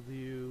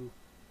MW?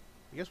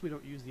 I guess we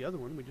don't use the other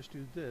one. We just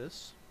do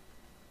this.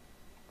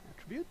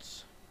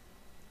 Attributes.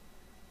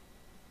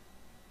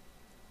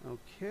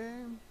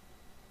 Okay.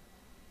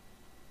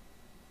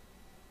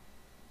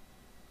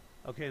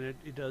 Okay, and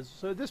it does.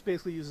 So this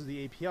basically uses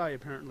the API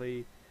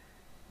apparently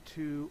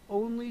to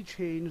only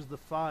change the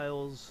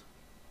files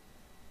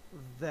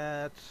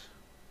that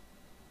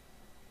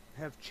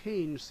have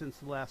changed since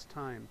the last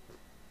time.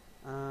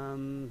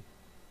 And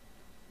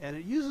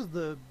it uses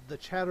the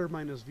chatter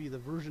minus v, the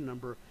version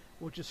number,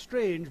 which is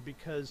strange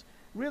because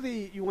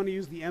really you want to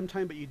use the M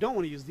time, but you don't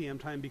want to use the M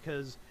time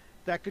because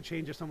that could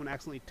change if someone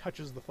accidentally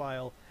touches the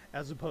file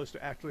as opposed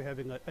to actually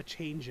having a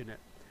change in it.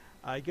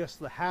 I guess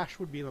the hash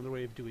would be another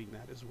way of doing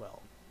that as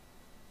well.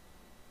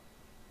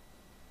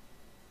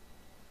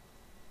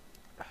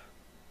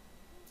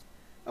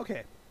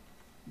 Okay,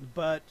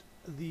 but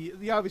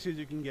the obviously, as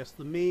you can guess,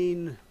 the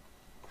main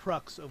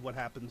crux of what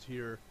happens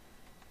here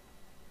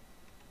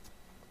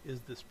is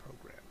this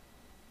program.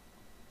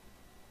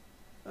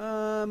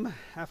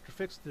 After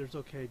fix, there's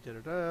okay, da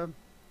da da.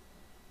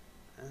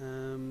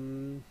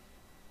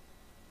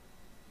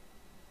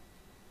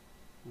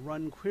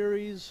 Run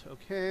queries,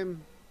 okay.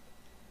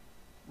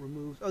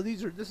 Remove. Oh,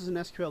 this is an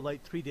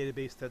SQLite 3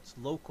 database that's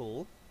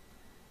local.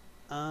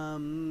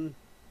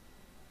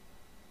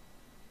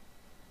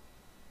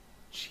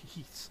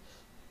 Jeez.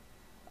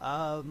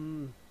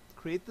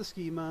 Create the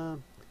schema.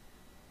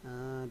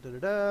 Da da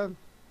da.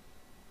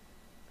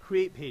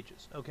 Create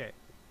pages. Okay.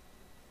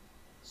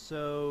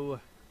 So.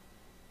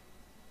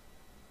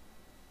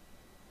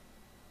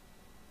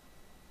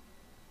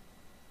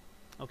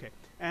 Okay,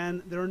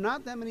 and there are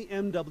not that many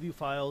MW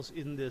files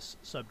in this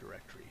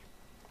subdirectory.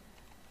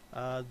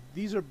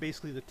 These are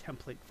basically the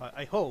template file.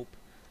 I hope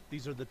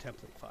these are the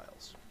template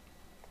files.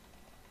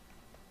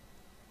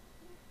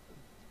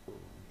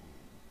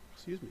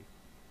 Excuse me.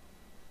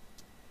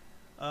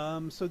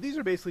 So these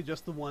are basically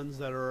just the ones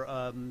that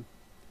are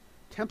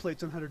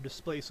templates on how to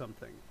display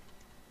something.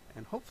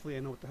 And hopefully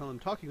I know what the hell I'm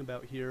talking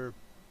about here.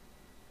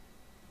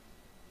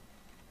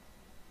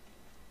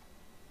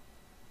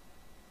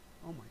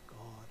 Oh my god.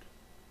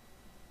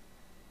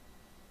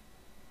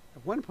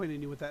 At one point I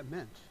knew what that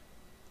meant.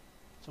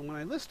 So when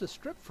I list a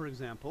strip, for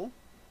example,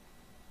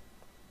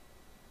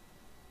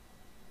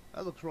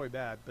 that looks really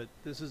bad, but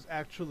this is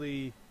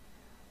actually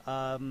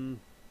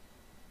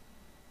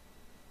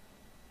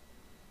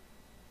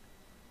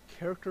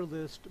character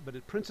list, but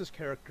it prints as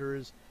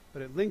characters,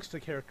 but it links to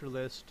character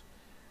list.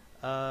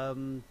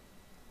 Holy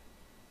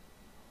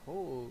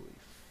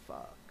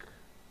fuck.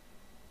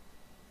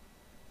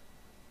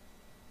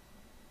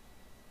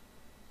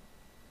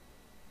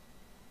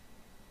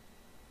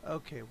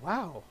 Okay,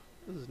 wow.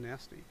 This is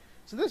nasty.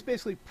 So this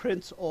basically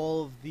prints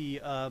all of the,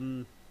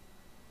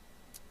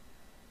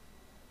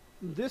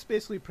 this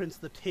basically prints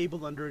the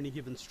table under any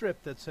given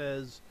strip that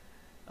says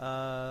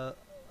a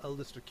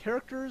list of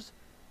characters,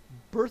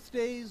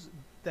 birthdays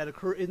that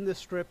occur in this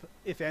strip,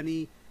 if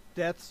any,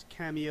 deaths,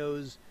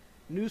 cameos,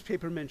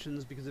 newspaper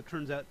mentions, because it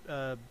turns out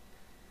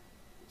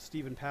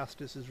Stephen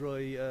Pastis is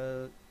really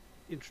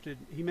interested.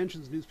 He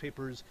mentions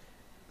newspapers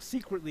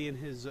secretly in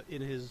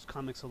his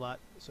comics a lot.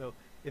 So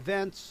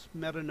events,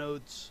 meta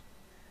notes.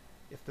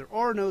 If there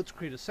are notes,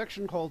 create a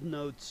section called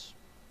notes,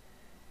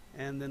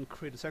 and then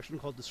create a section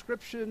called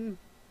description.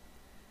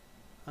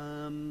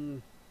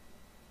 And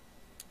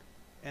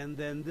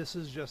then this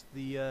is just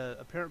the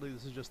apparently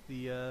this is just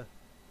the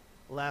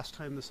last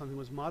time that something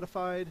was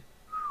modified.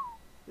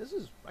 This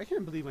is, I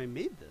can't believe I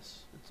made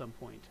this at some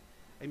point.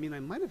 I mean, I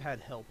might have had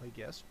help, I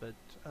guess, but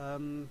so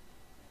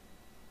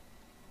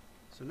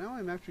now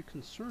I'm actually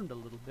concerned a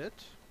little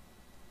bit.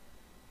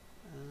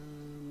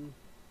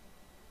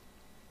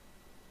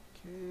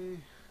 Okay.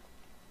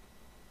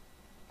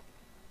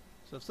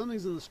 So if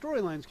something's in the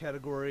storylines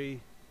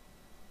category,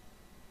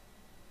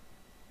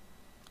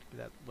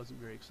 that wasn't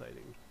very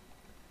exciting.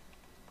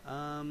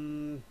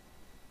 Damn.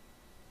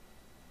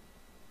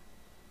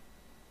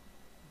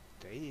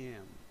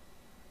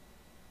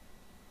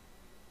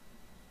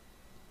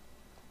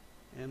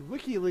 And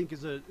WikiLink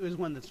is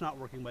one that's not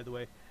working, by the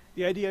way.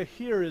 The idea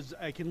here is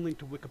I can link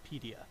to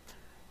Wikipedia.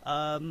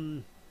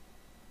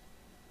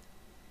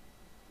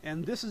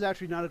 And this is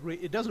actually not a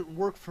great... It doesn't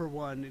work for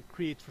one. It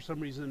creates, for some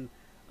reason,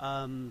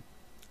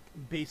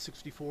 base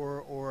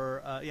 64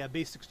 or... yeah,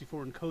 base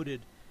 64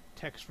 encoded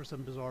text for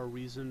some bizarre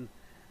reason.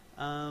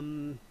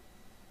 Which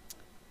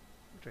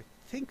I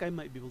think I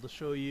might be able to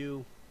show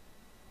you.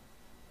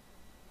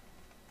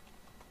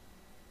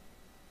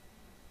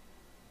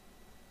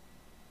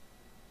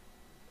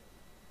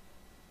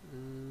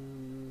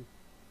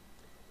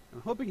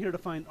 I'm hoping here to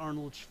find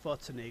Arnold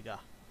Schwarzenegger.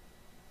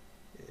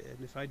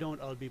 And if I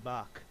don't, I'll be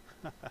back.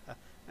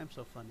 I'm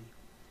so funny.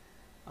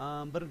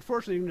 But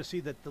unfortunately, you're going to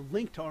see that the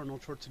link to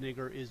Arnold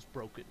Schwarzenegger is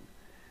broken.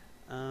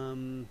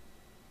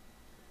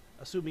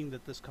 assuming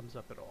that this comes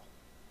up at all.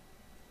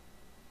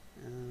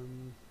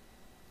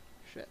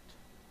 Shit.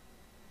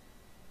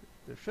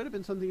 There should have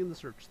been something in the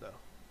search, though.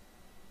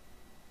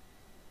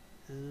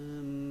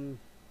 Anyway.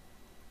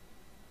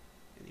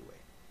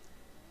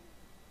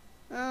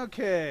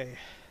 Okay.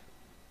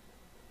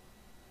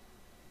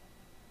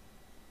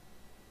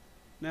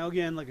 Now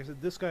again, like I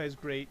said, this guy is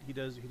great. He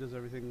does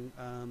everything.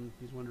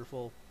 He's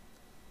wonderful.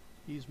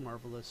 He's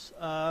marvelous.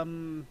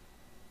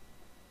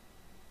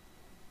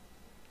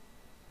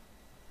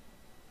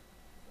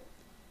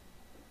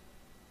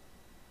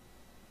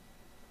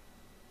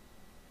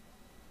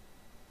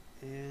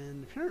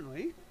 And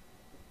apparently,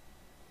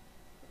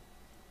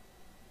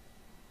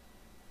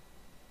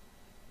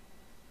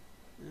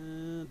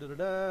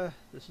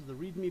 this is the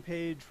README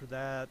page for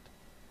that.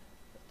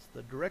 That's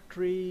the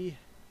directory.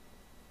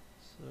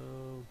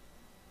 So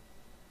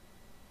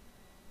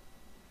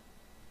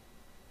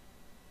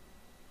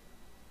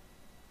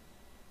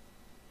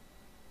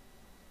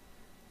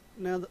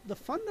now the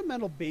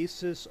fundamental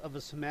basis of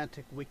a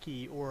semantic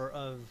wiki, or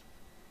of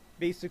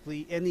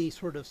basically any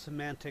sort of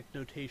semantic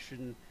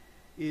notation,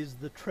 is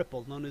the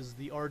triple, known as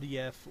the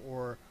RDF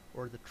or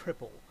the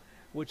triple,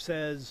 which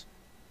says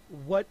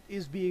what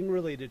is being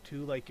related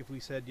to, like if we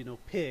said, you know,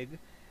 pig,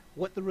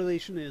 what the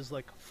relation is,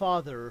 like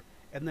father,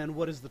 and then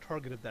what is the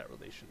target of that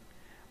relation.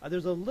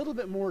 There's a little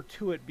bit more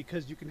to it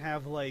because you can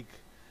have, like,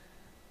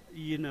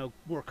 you know,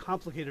 more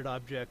complicated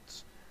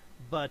objects,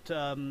 but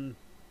so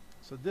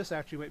this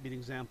actually might be an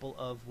example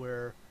of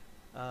where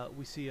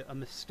we see a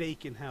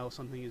mistake in how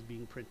something is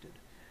being printed.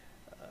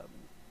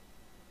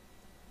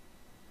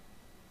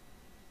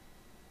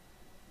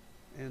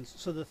 And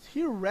so the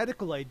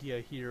theoretical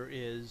idea here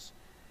is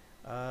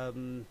let's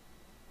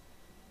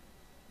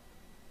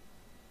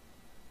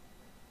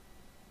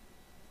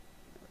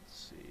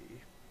see.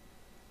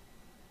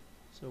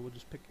 So we'll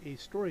just pick a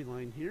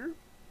storyline here.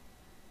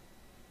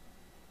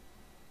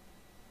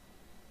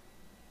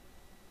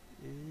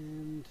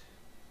 And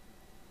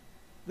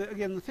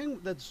again, the thing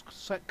that's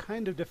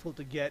kind of difficult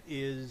to get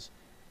is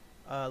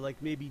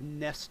like maybe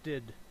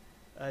nested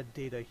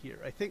data here.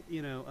 I think,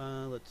 you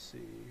know, let's see.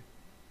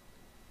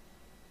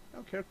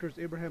 Oh, characters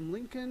Abraham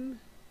Lincoln.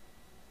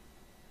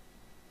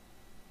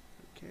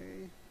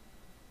 Okay.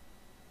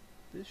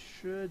 This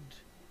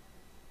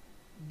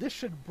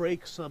should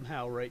break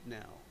somehow right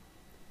now.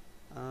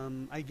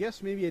 I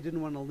guess maybe I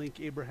didn't want to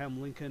link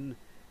Abraham Lincoln.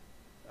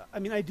 I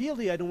mean,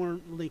 ideally, I don't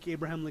want to link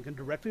Abraham Lincoln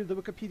directly to the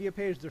Wikipedia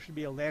page. There should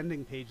be a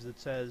landing page that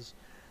says,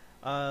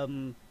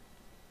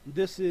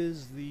 this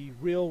is the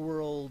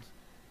real-world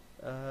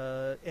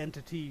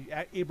entity,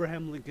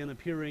 Abraham Lincoln,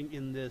 appearing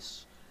in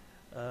this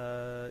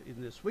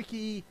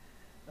wiki.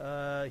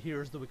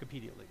 Here's the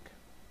Wikipedia link.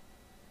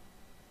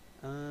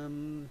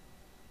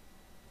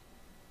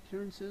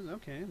 Appearances.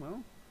 Okay,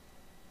 well,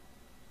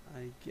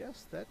 I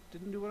guess that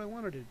didn't do what I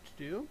wanted it to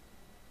do.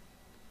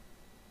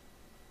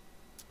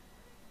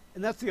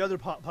 And that's the other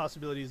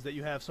possibility, is that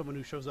you have someone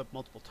who shows up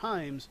multiple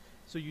times,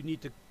 so you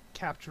need to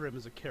capture him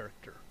as a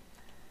character.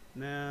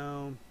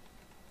 Now,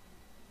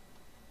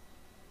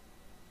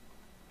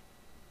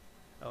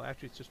 oh,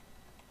 actually, it's just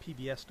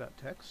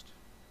pbs.text.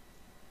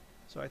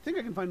 So I think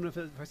I can find, if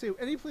I say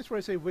any place where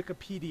I say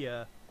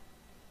Wikipedia,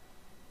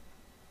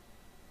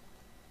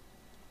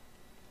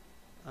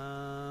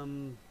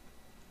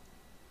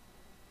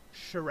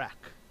 Chirac,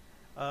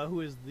 who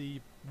was the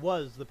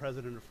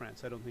president of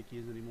France. I don't think he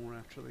is anymore,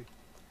 actually.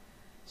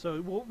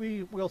 So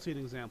we'll see an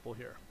example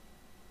here.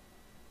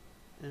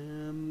 So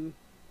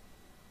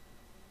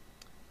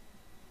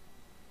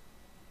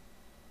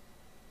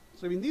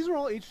I mean, these are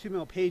all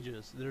HTML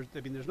pages.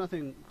 There's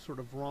nothing sort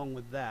of wrong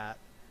with that.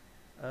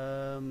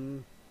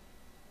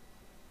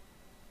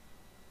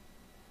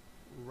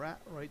 Rat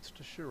writes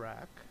to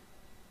Chirac.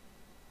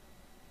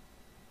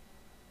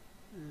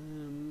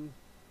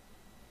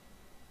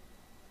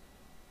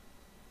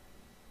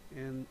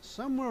 And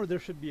somewhere there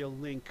should be a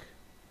link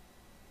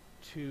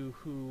to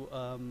who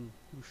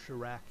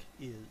Chirac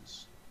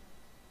is.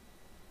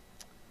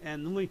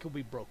 And the link will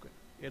be broken.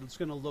 It's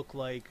going to look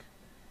like,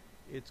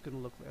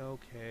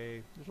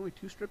 okay, there's only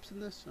 2 strips in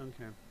this?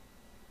 Okay.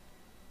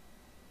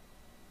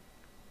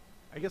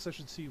 I guess I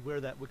should see where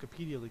that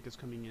Wikipedia link is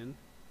coming in.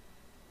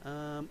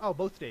 Oh,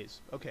 both days.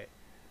 Okay.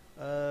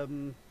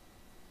 So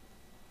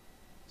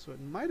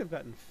it might have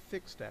gotten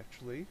fixed,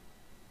 actually.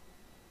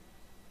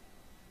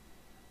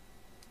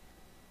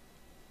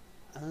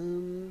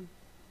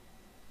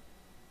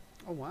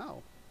 Oh,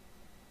 wow.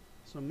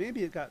 So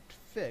maybe it got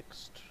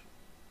fixed.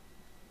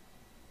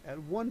 At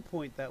one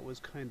point that was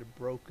kind of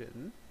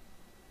broken.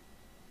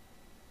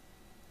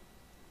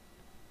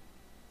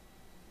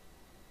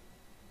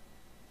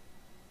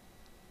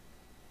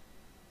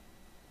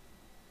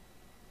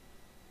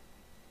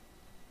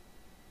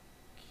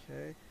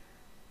 Okay.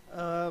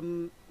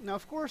 Now,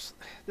 of course,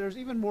 there's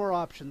even more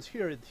options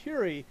here. In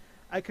theory,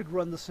 I could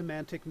run the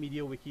Semantic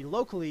Media Wiki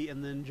locally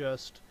and then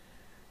just,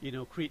 you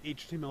know, create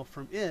HTML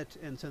from it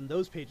and send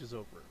those pages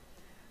over.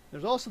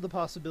 There's also the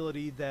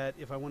possibility that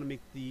if I want to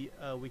make the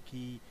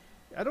wiki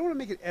I don't want to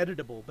make it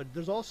editable, but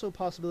there's also a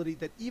possibility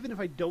that even if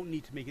I don't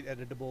need to make it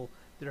editable,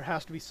 there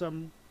has to be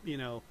some, you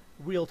know,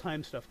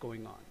 real-time stuff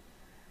going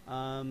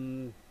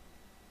on.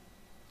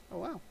 Oh,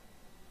 wow.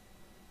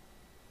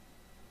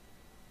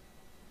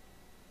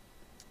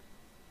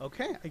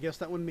 Okay, I guess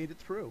that one made it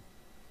through.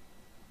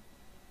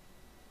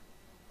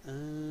 Yeah,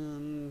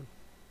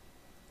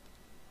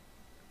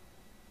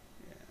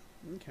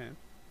 okay.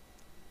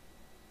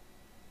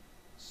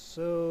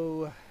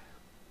 So,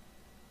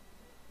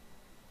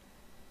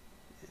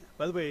 yeah.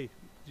 By the way,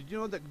 did you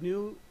know that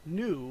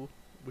GNU,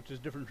 which is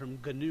different from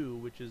GNU,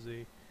 which is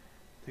a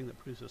thing that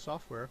produces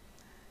software,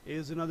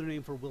 is another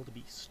name for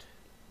wildebeest?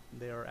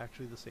 They are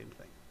actually the same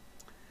thing.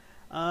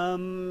 I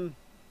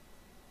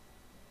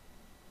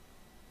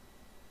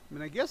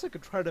mean, I guess I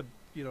could try to,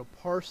 you know,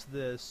 parse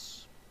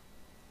this,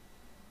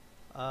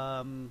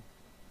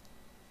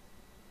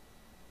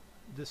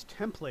 this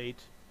template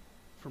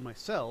for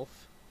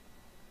myself.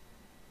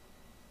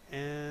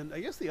 And I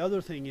guess the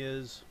other thing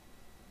is,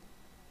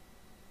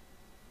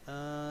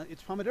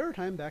 it's Pomodoro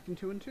time back in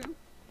 2 and 2.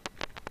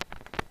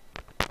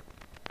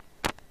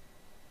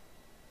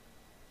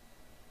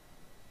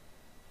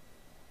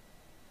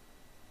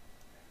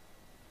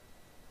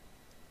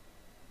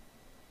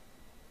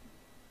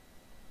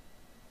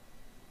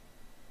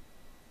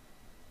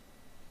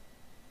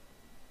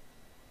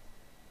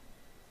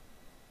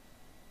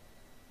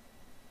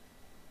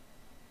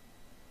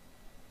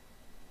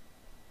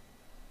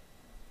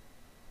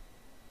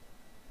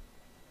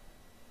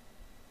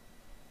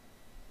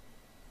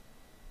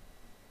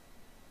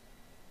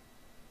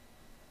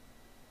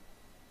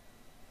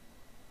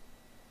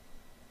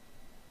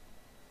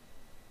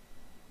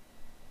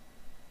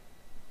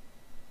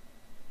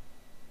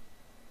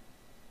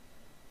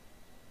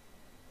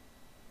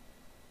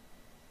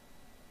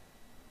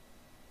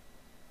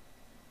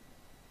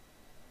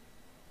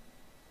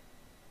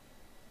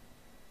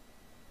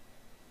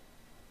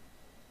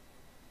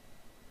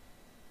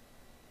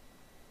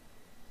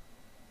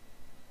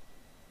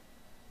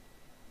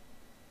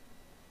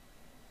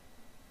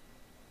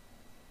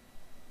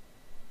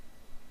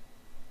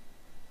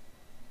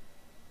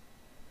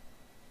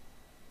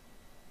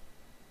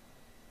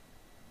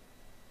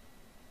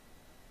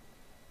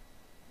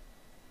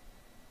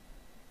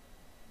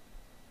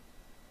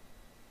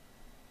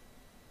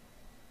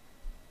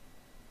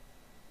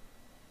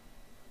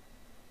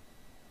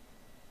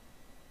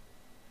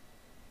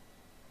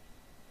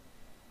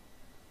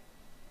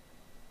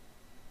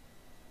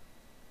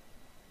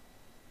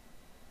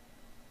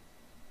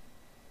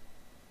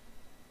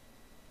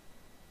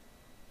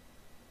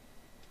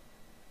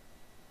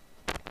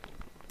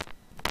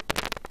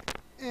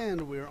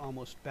 And we're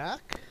almost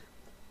back.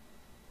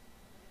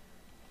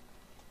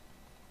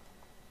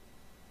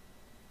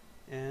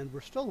 And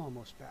we're still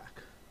almost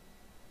back.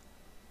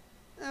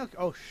 Okay.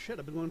 Oh shit!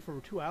 I've been going for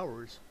 2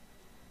 hours,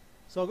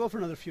 so I'll go for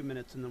another few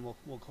minutes, and then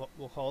we'll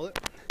call it.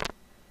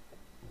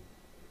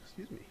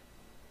 Excuse me.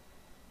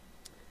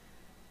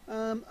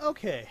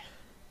 Okay.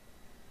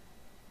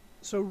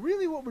 So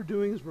really, what we're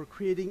doing is we're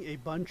creating a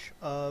bunch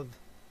of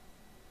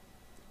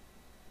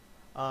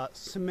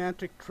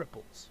semantic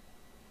triples,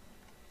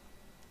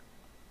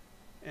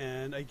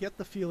 and I get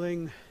the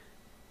feeling.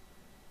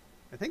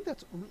 I think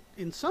that's,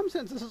 in some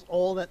sense, this is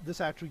all that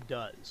this actually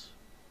does.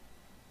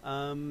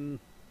 And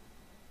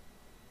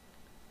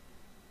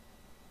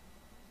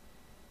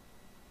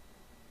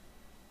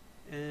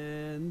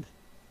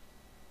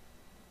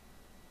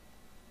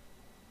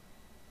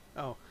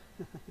oh,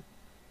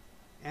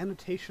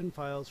 annotation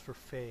files for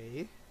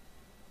Faye.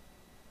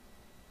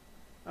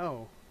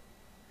 Oh,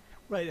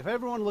 right. If I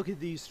ever want to look at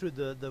these through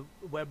the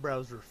web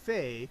browser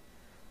Faye,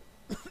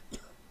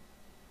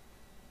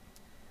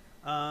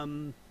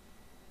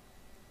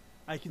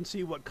 I can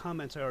see what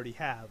comments I already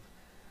have.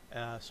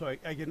 So I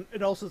can.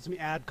 It also lets me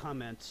add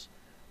comments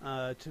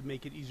to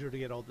make it easier to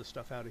get all this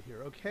stuff out of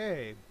here.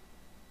 Okay.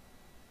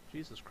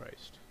 Jesus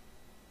Christ.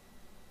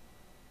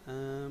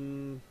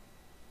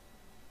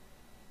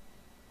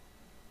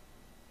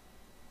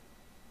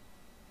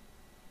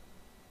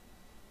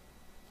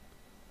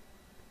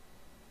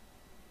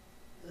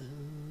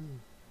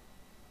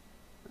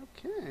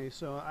 Okay,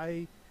 so wow.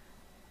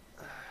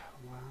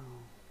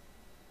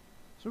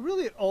 So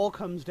really it all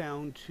comes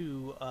down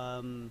to,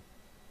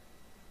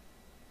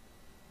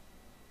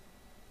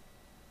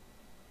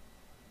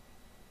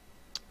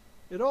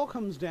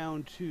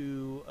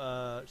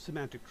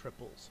 semantic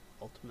triples,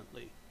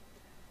 ultimately.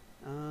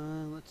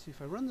 Let's see,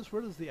 if I run this,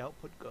 where does the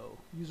output go?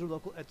 User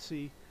local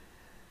etc.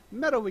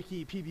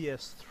 MetaWiki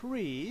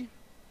PBS3.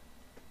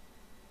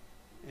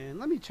 And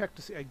let me check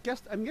to see. I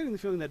guess I'm getting the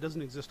feeling that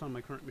doesn't exist on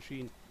my current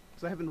machine,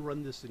 because I haven't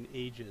run this in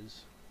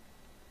ages.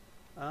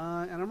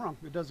 And I'm wrong.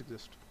 It does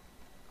exist.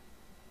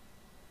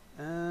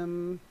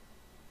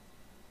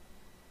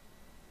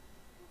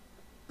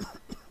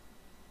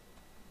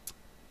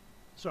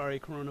 Sorry,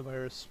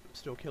 coronavirus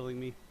still killing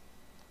me.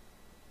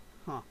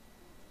 Huh.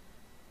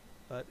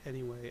 But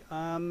anyway,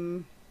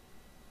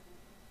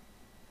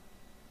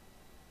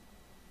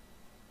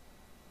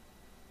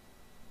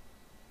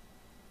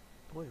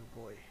 boy,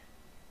 boy.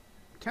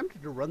 I'm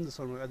tempted to run this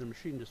on my other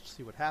machine just to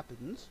see what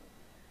happens.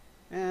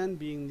 And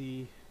being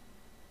the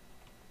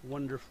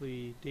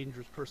wonderfully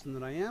dangerous person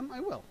that I am, I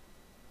will.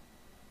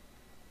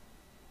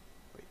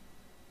 Wait.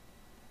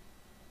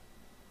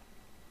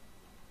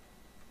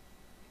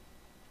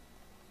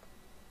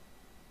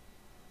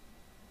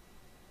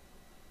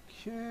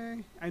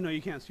 Okay. I know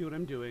you can't see what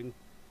I'm doing.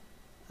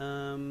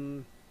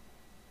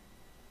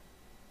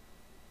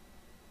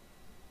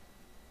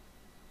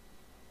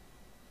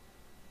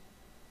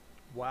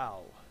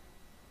 Wow.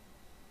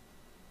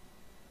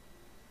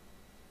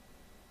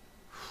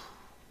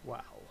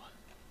 Wow.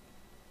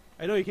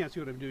 I know you can't see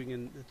what I'm doing,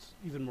 and it's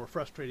even more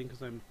frustrating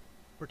because I'm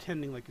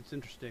pretending like it's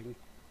interesting.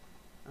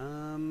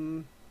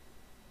 That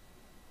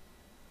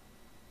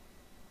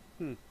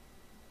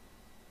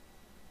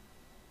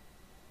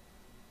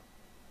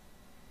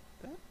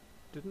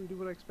didn't do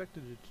what I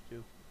expected it to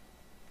do.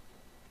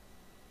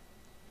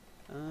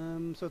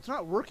 So it's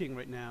not working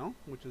right now,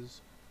 which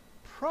is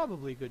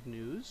probably good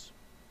news.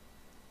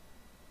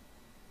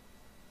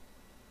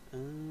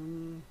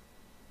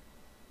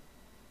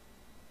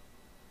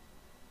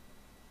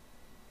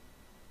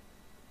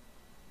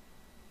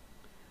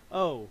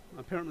 Oh,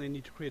 apparently I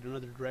need to create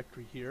another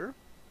directory here.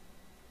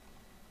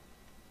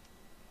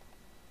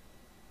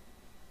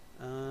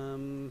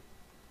 For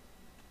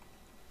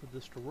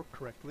this to work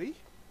correctly.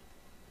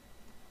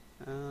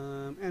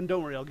 And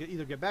don't worry, I'll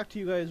either get back to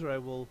you guys, or I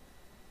will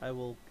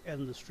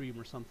end the stream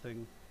or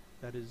something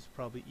that is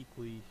probably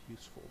equally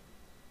useful.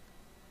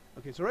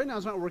 Okay, so right now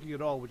it's not working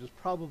at all, which is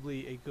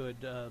probably a good,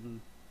 I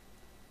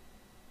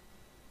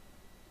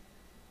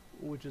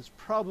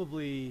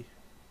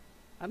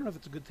don't know if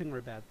it's a good thing or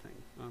a bad thing,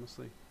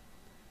 honestly.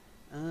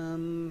 Let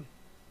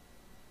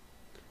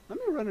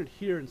me run it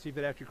here and see if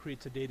it actually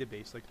creates a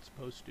database like it's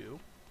supposed to.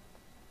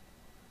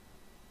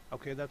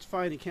 Okay, that's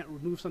fine. You can't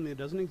remove something that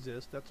doesn't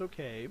exist. That's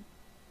okay.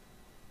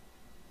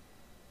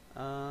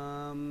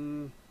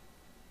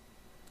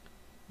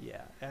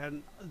 Yeah,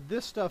 and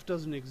this stuff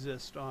doesn't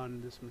exist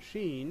on this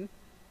machine,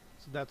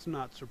 so that's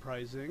not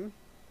surprising.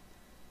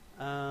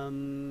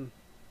 Yeah,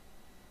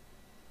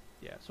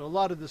 so a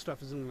lot of this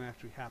stuff isn't going to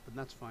actually happen.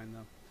 That's fine,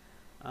 though.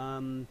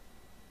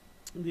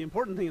 The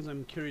important thing is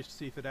I'm curious to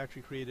see if it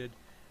actually created,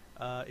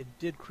 it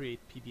did create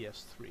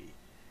PBS3.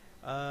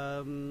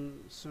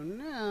 So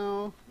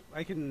now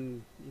I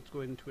can, let's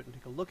go into it and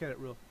take a look at it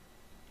real.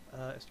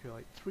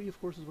 SQLite 3, of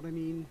course, is what I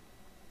mean.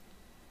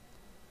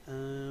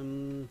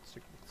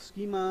 Stick with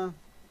schema.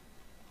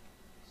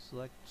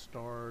 Select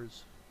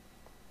stars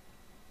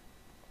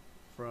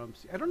from.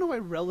 I don't know why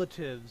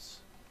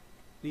relatives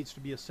needs to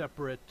be a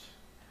separate.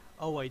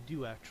 Oh, I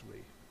do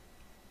actually.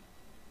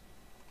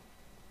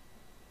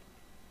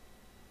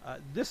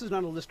 This is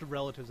not a list of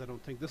relatives, I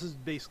don't think. This is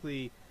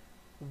basically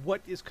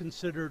what is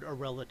considered a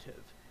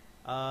relative.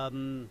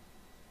 And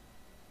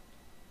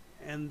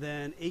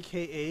then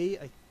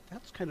AKA,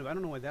 that's kind of, I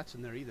don't know why that's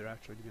in there either,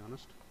 actually, to be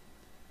honest.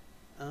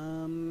 I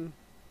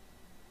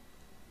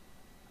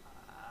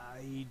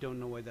don't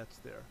know why that's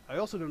there. I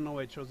also don't know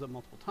why it shows up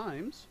multiple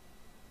times.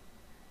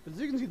 But as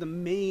you can see, the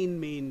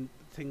main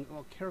thing,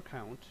 well, care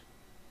count.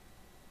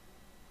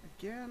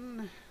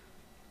 Again.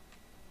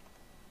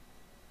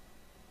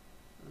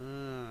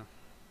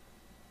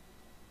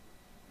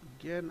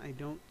 Again, I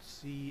don't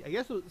see. I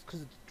guess it's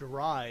because it's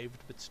derived,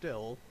 but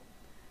still.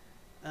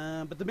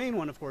 But the main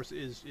one, of course,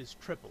 is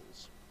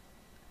triples,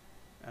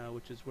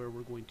 which is where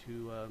we're going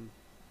to.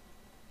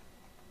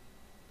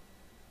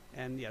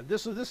 And yeah,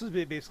 this is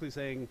basically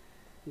saying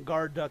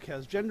guard duck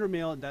has gender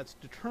male, and that's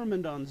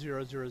determined on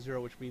 000,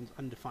 which means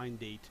undefined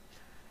date.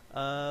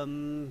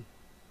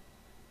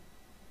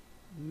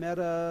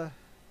 Meta.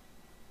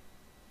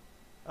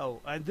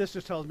 Oh, and this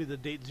just tells me the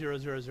date 000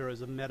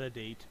 is a meta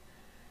date.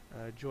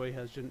 Joy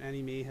has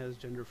anime has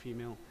gender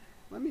female.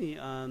 Let me.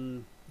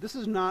 This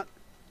is not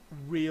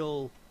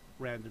real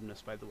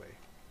randomness, by the way.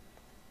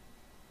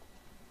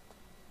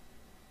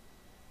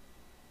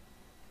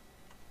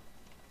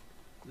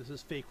 This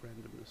is fake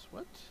randomness.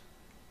 What?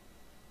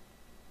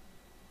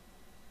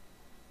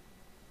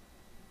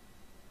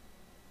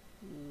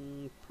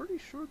 Pretty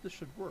sure this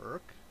should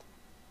work.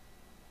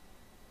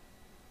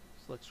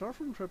 Select star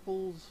from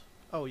triples.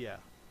 Oh yeah.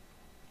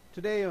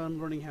 Today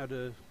I'm learning how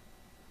to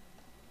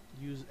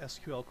use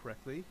SQL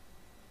correctly.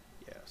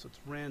 Yeah, so it's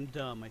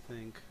random, I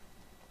think.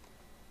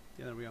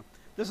 Yeah, there we go.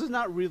 This is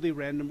not really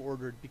random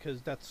ordered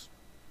because that's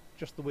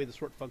just the way the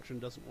sort function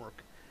doesn't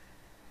work.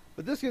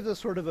 But this gives us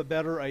sort of a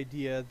better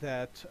idea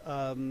that,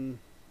 and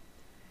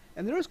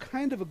there is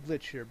kind of a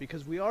glitch here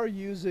because we are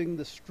using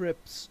the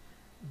strip's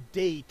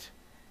date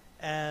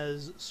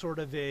as sort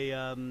of a,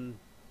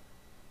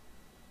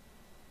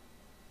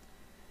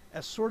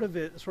 sort of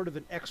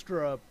an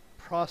extra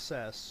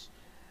process,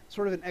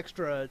 sort of an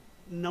extra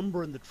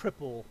number in the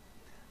triple,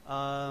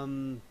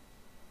 that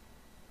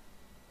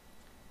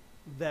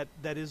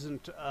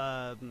isn't,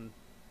 the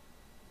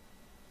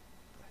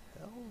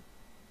hell?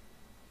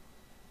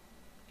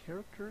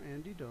 Character,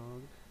 Andy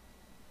Dog,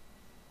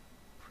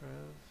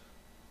 Prev.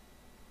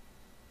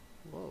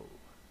 Whoa.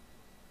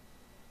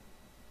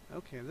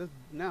 Okay,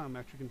 now I'm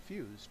actually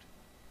confused.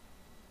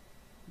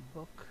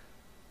 Book.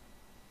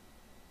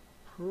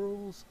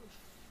 Pearls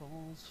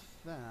falls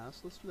fast.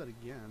 Let's do that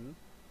again.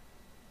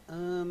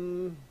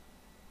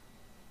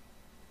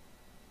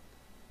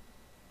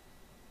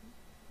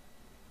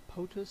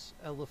 POTUS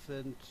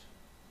elephant.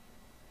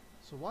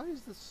 So why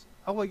is this?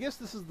 Oh, I guess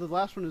this is the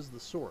last one is the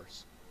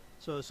source.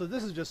 So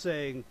this is just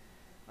saying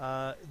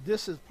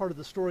this is part of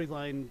the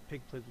storyline.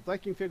 Pig plays with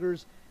Viking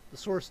figures. The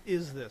source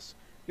is this.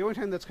 The only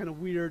time that's kind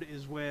of weird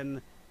is when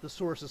the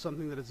source is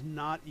something that is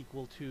not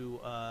equal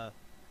to a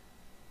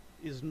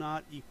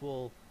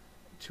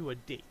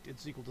date.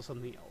 It's equal to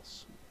something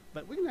else.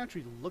 But we can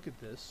actually look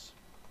at this.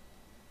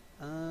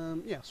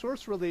 Yeah,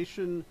 source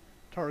relation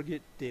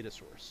target data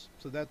source.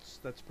 So that's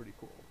pretty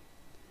cool.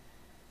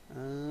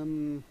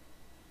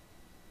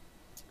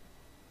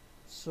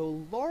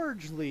 So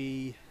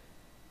largely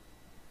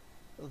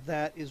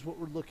that is what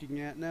we're looking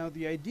at. Now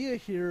the idea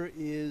here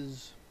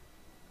is,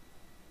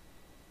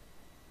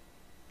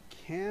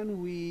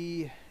 can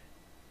we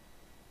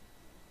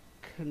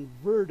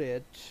convert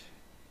it?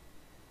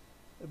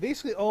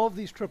 Basically all of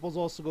these triples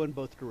also go in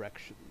both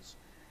directions.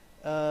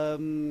 I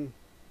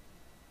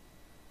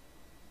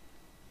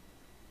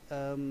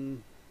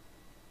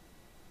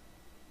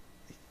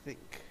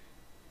think.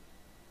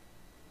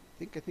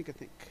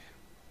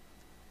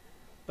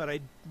 But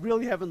I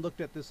really haven't looked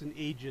at this in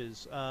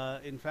ages.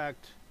 In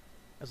fact,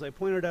 as I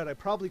pointed out, I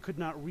probably could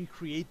not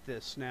recreate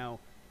this now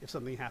if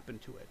something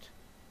happened to it.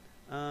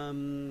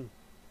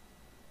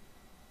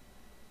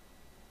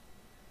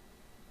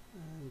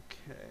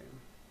 Okay.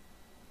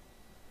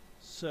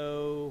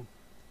 So,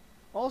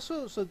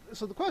 also, so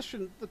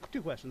the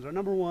two questions are,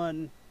 number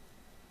one,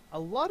 a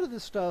lot of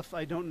this stuff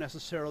I don't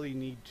necessarily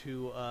need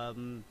to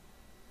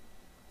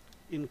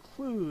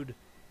include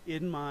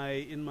in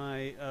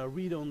my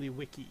read-only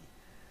wiki,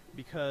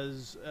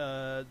 because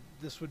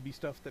this would be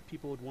stuff that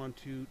people would want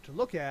to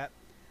look at.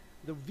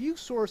 The view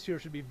source here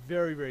should be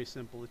very, very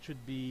simple. It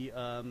should be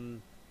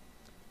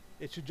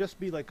it should just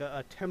be like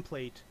a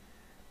template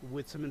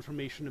with some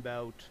information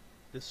about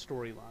this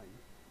storyline.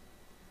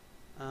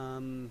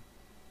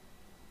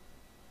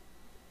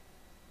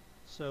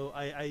 So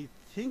I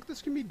think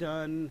this can be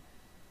done.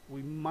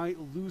 We might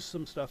lose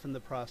some stuff in the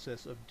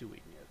process of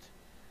doing it.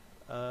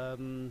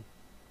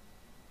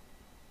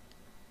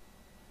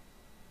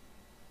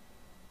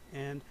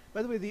 And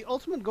by the way, the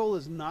ultimate goal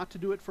is not to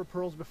do it for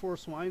Pearls Before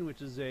Swine,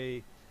 which is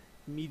a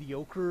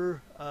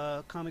mediocre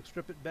comic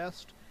strip at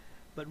best,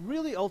 but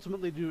really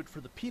ultimately do it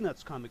for the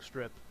Peanuts comic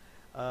strip,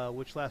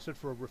 which lasted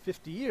for over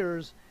 50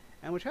 years,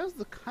 and which has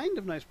the kind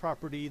of nice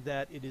property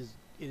that it is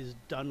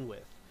done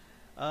with.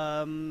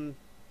 So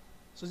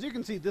as you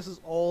can see, this is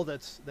all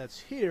that's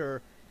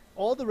here.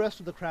 All the rest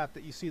of the crap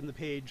that you see in the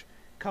page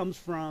comes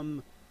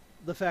from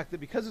the fact that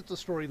because it's a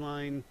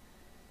storyline,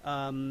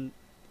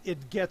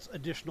 it gets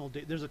additional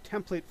data. There's a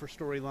template for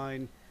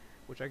storyline,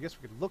 which I guess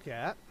we could look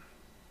at.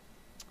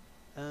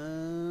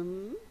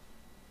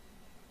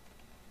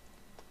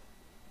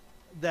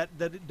 That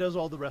it does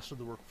all the rest of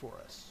the work for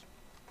us.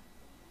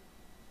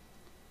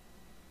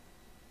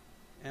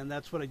 And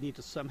that's what I need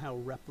to somehow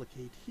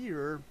replicate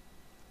here.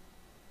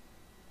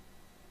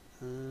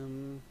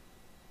 And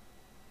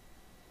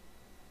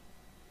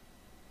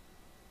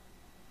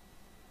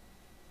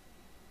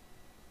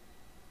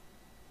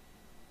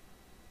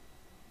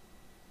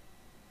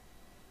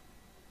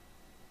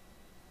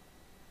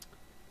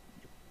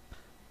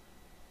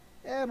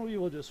we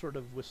will just sort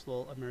of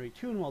whistle a merry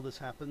tune while this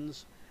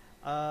happens.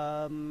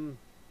 I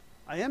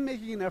am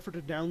making an effort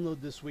to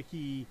download this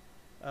wiki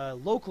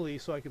locally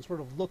so I can sort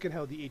of look at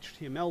how the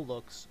HTML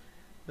looks,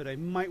 but I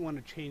might want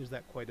to change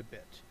that quite a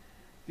bit.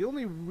 The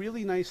only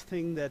really nice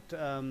thing that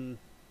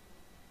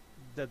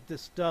that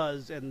this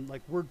does, and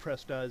like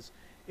WordPress does,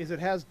 is it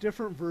has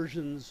different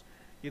versions,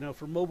 you know,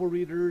 for mobile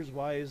readers.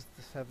 Why does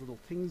this have little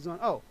things on?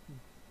 Oh.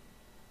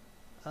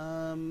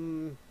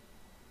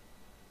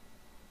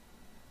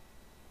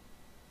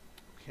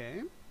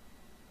 Okay.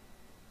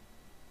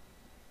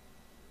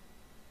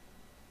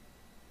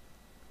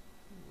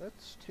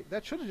 Let's take,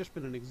 that should have just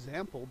been an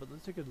example, but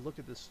let's take a look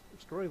at this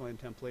storyline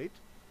template.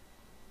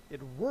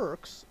 It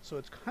works, so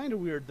it's kind of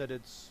weird that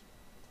it's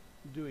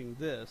doing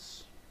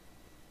this.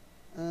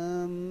 Yeah.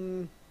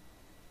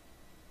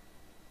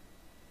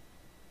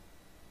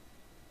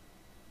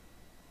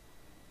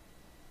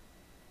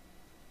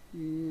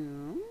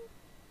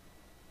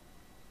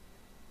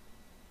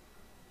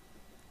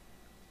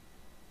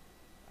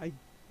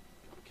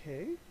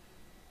 Okay.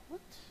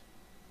 What?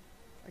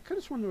 I could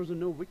have sworn there was a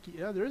no wiki.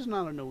 Yeah, there is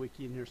not a no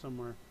wiki in here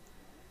somewhere.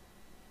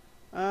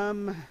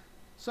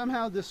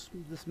 Somehow this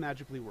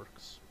magically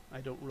works. I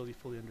don't really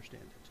fully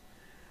understand it.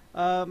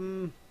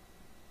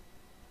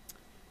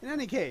 In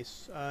any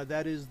case,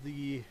 that is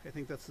I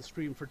think that's the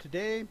stream for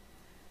today.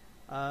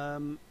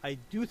 I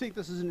do think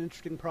this is an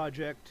interesting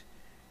project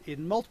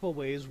in multiple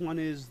ways. One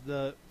is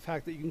the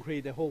fact that you can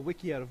create a whole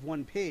wiki out of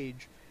one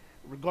page,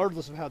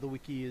 regardless of how the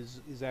wiki is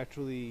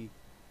actually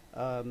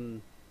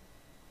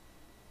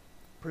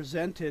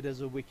presented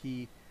as a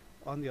wiki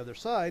on the other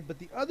side. But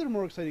the other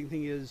more exciting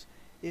thing is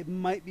it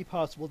might be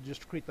possible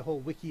just to create the whole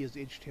wiki as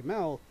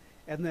HTML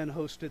and then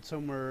host it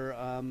somewhere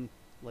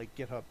like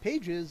GitHub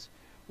Pages,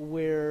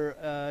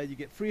 where you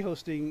get free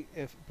hosting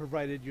if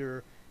provided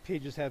your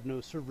pages have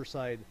no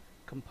server-side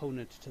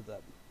component to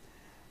them.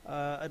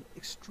 An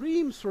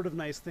extreme sort of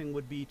nice thing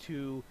would be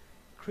to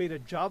create a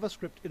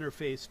JavaScript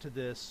interface to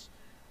this,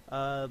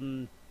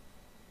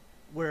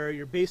 where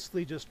you're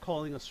basically just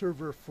calling a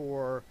server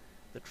for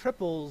the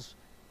triples,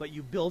 but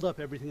you build up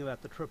everything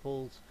about the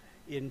triples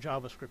in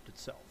JavaScript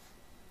itself.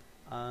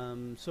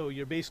 So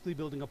you're basically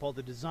building up all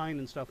the design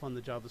and stuff on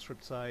the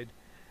JavaScript side,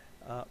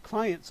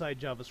 client-side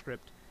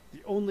JavaScript.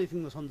 The only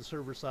thing that's on the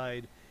server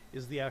side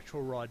is the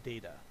actual raw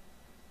data.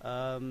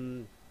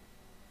 And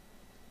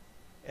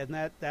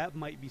that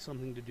might be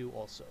something to do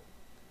also.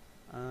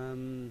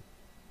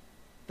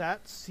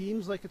 That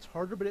seems like it's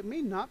harder, but it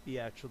may not be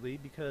actually,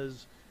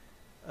 because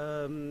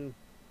when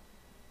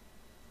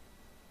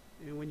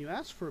you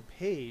ask for a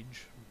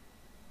page,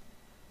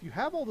 if you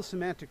have all the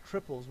semantic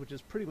triples, which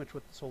is pretty much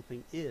what this whole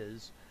thing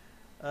is,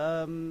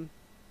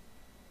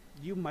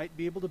 you might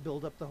be able to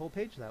build up the whole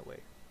page that way.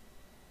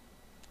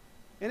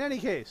 In any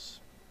case,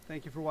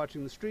 thank you for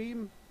watching the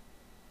stream,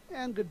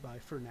 and goodbye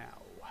for now.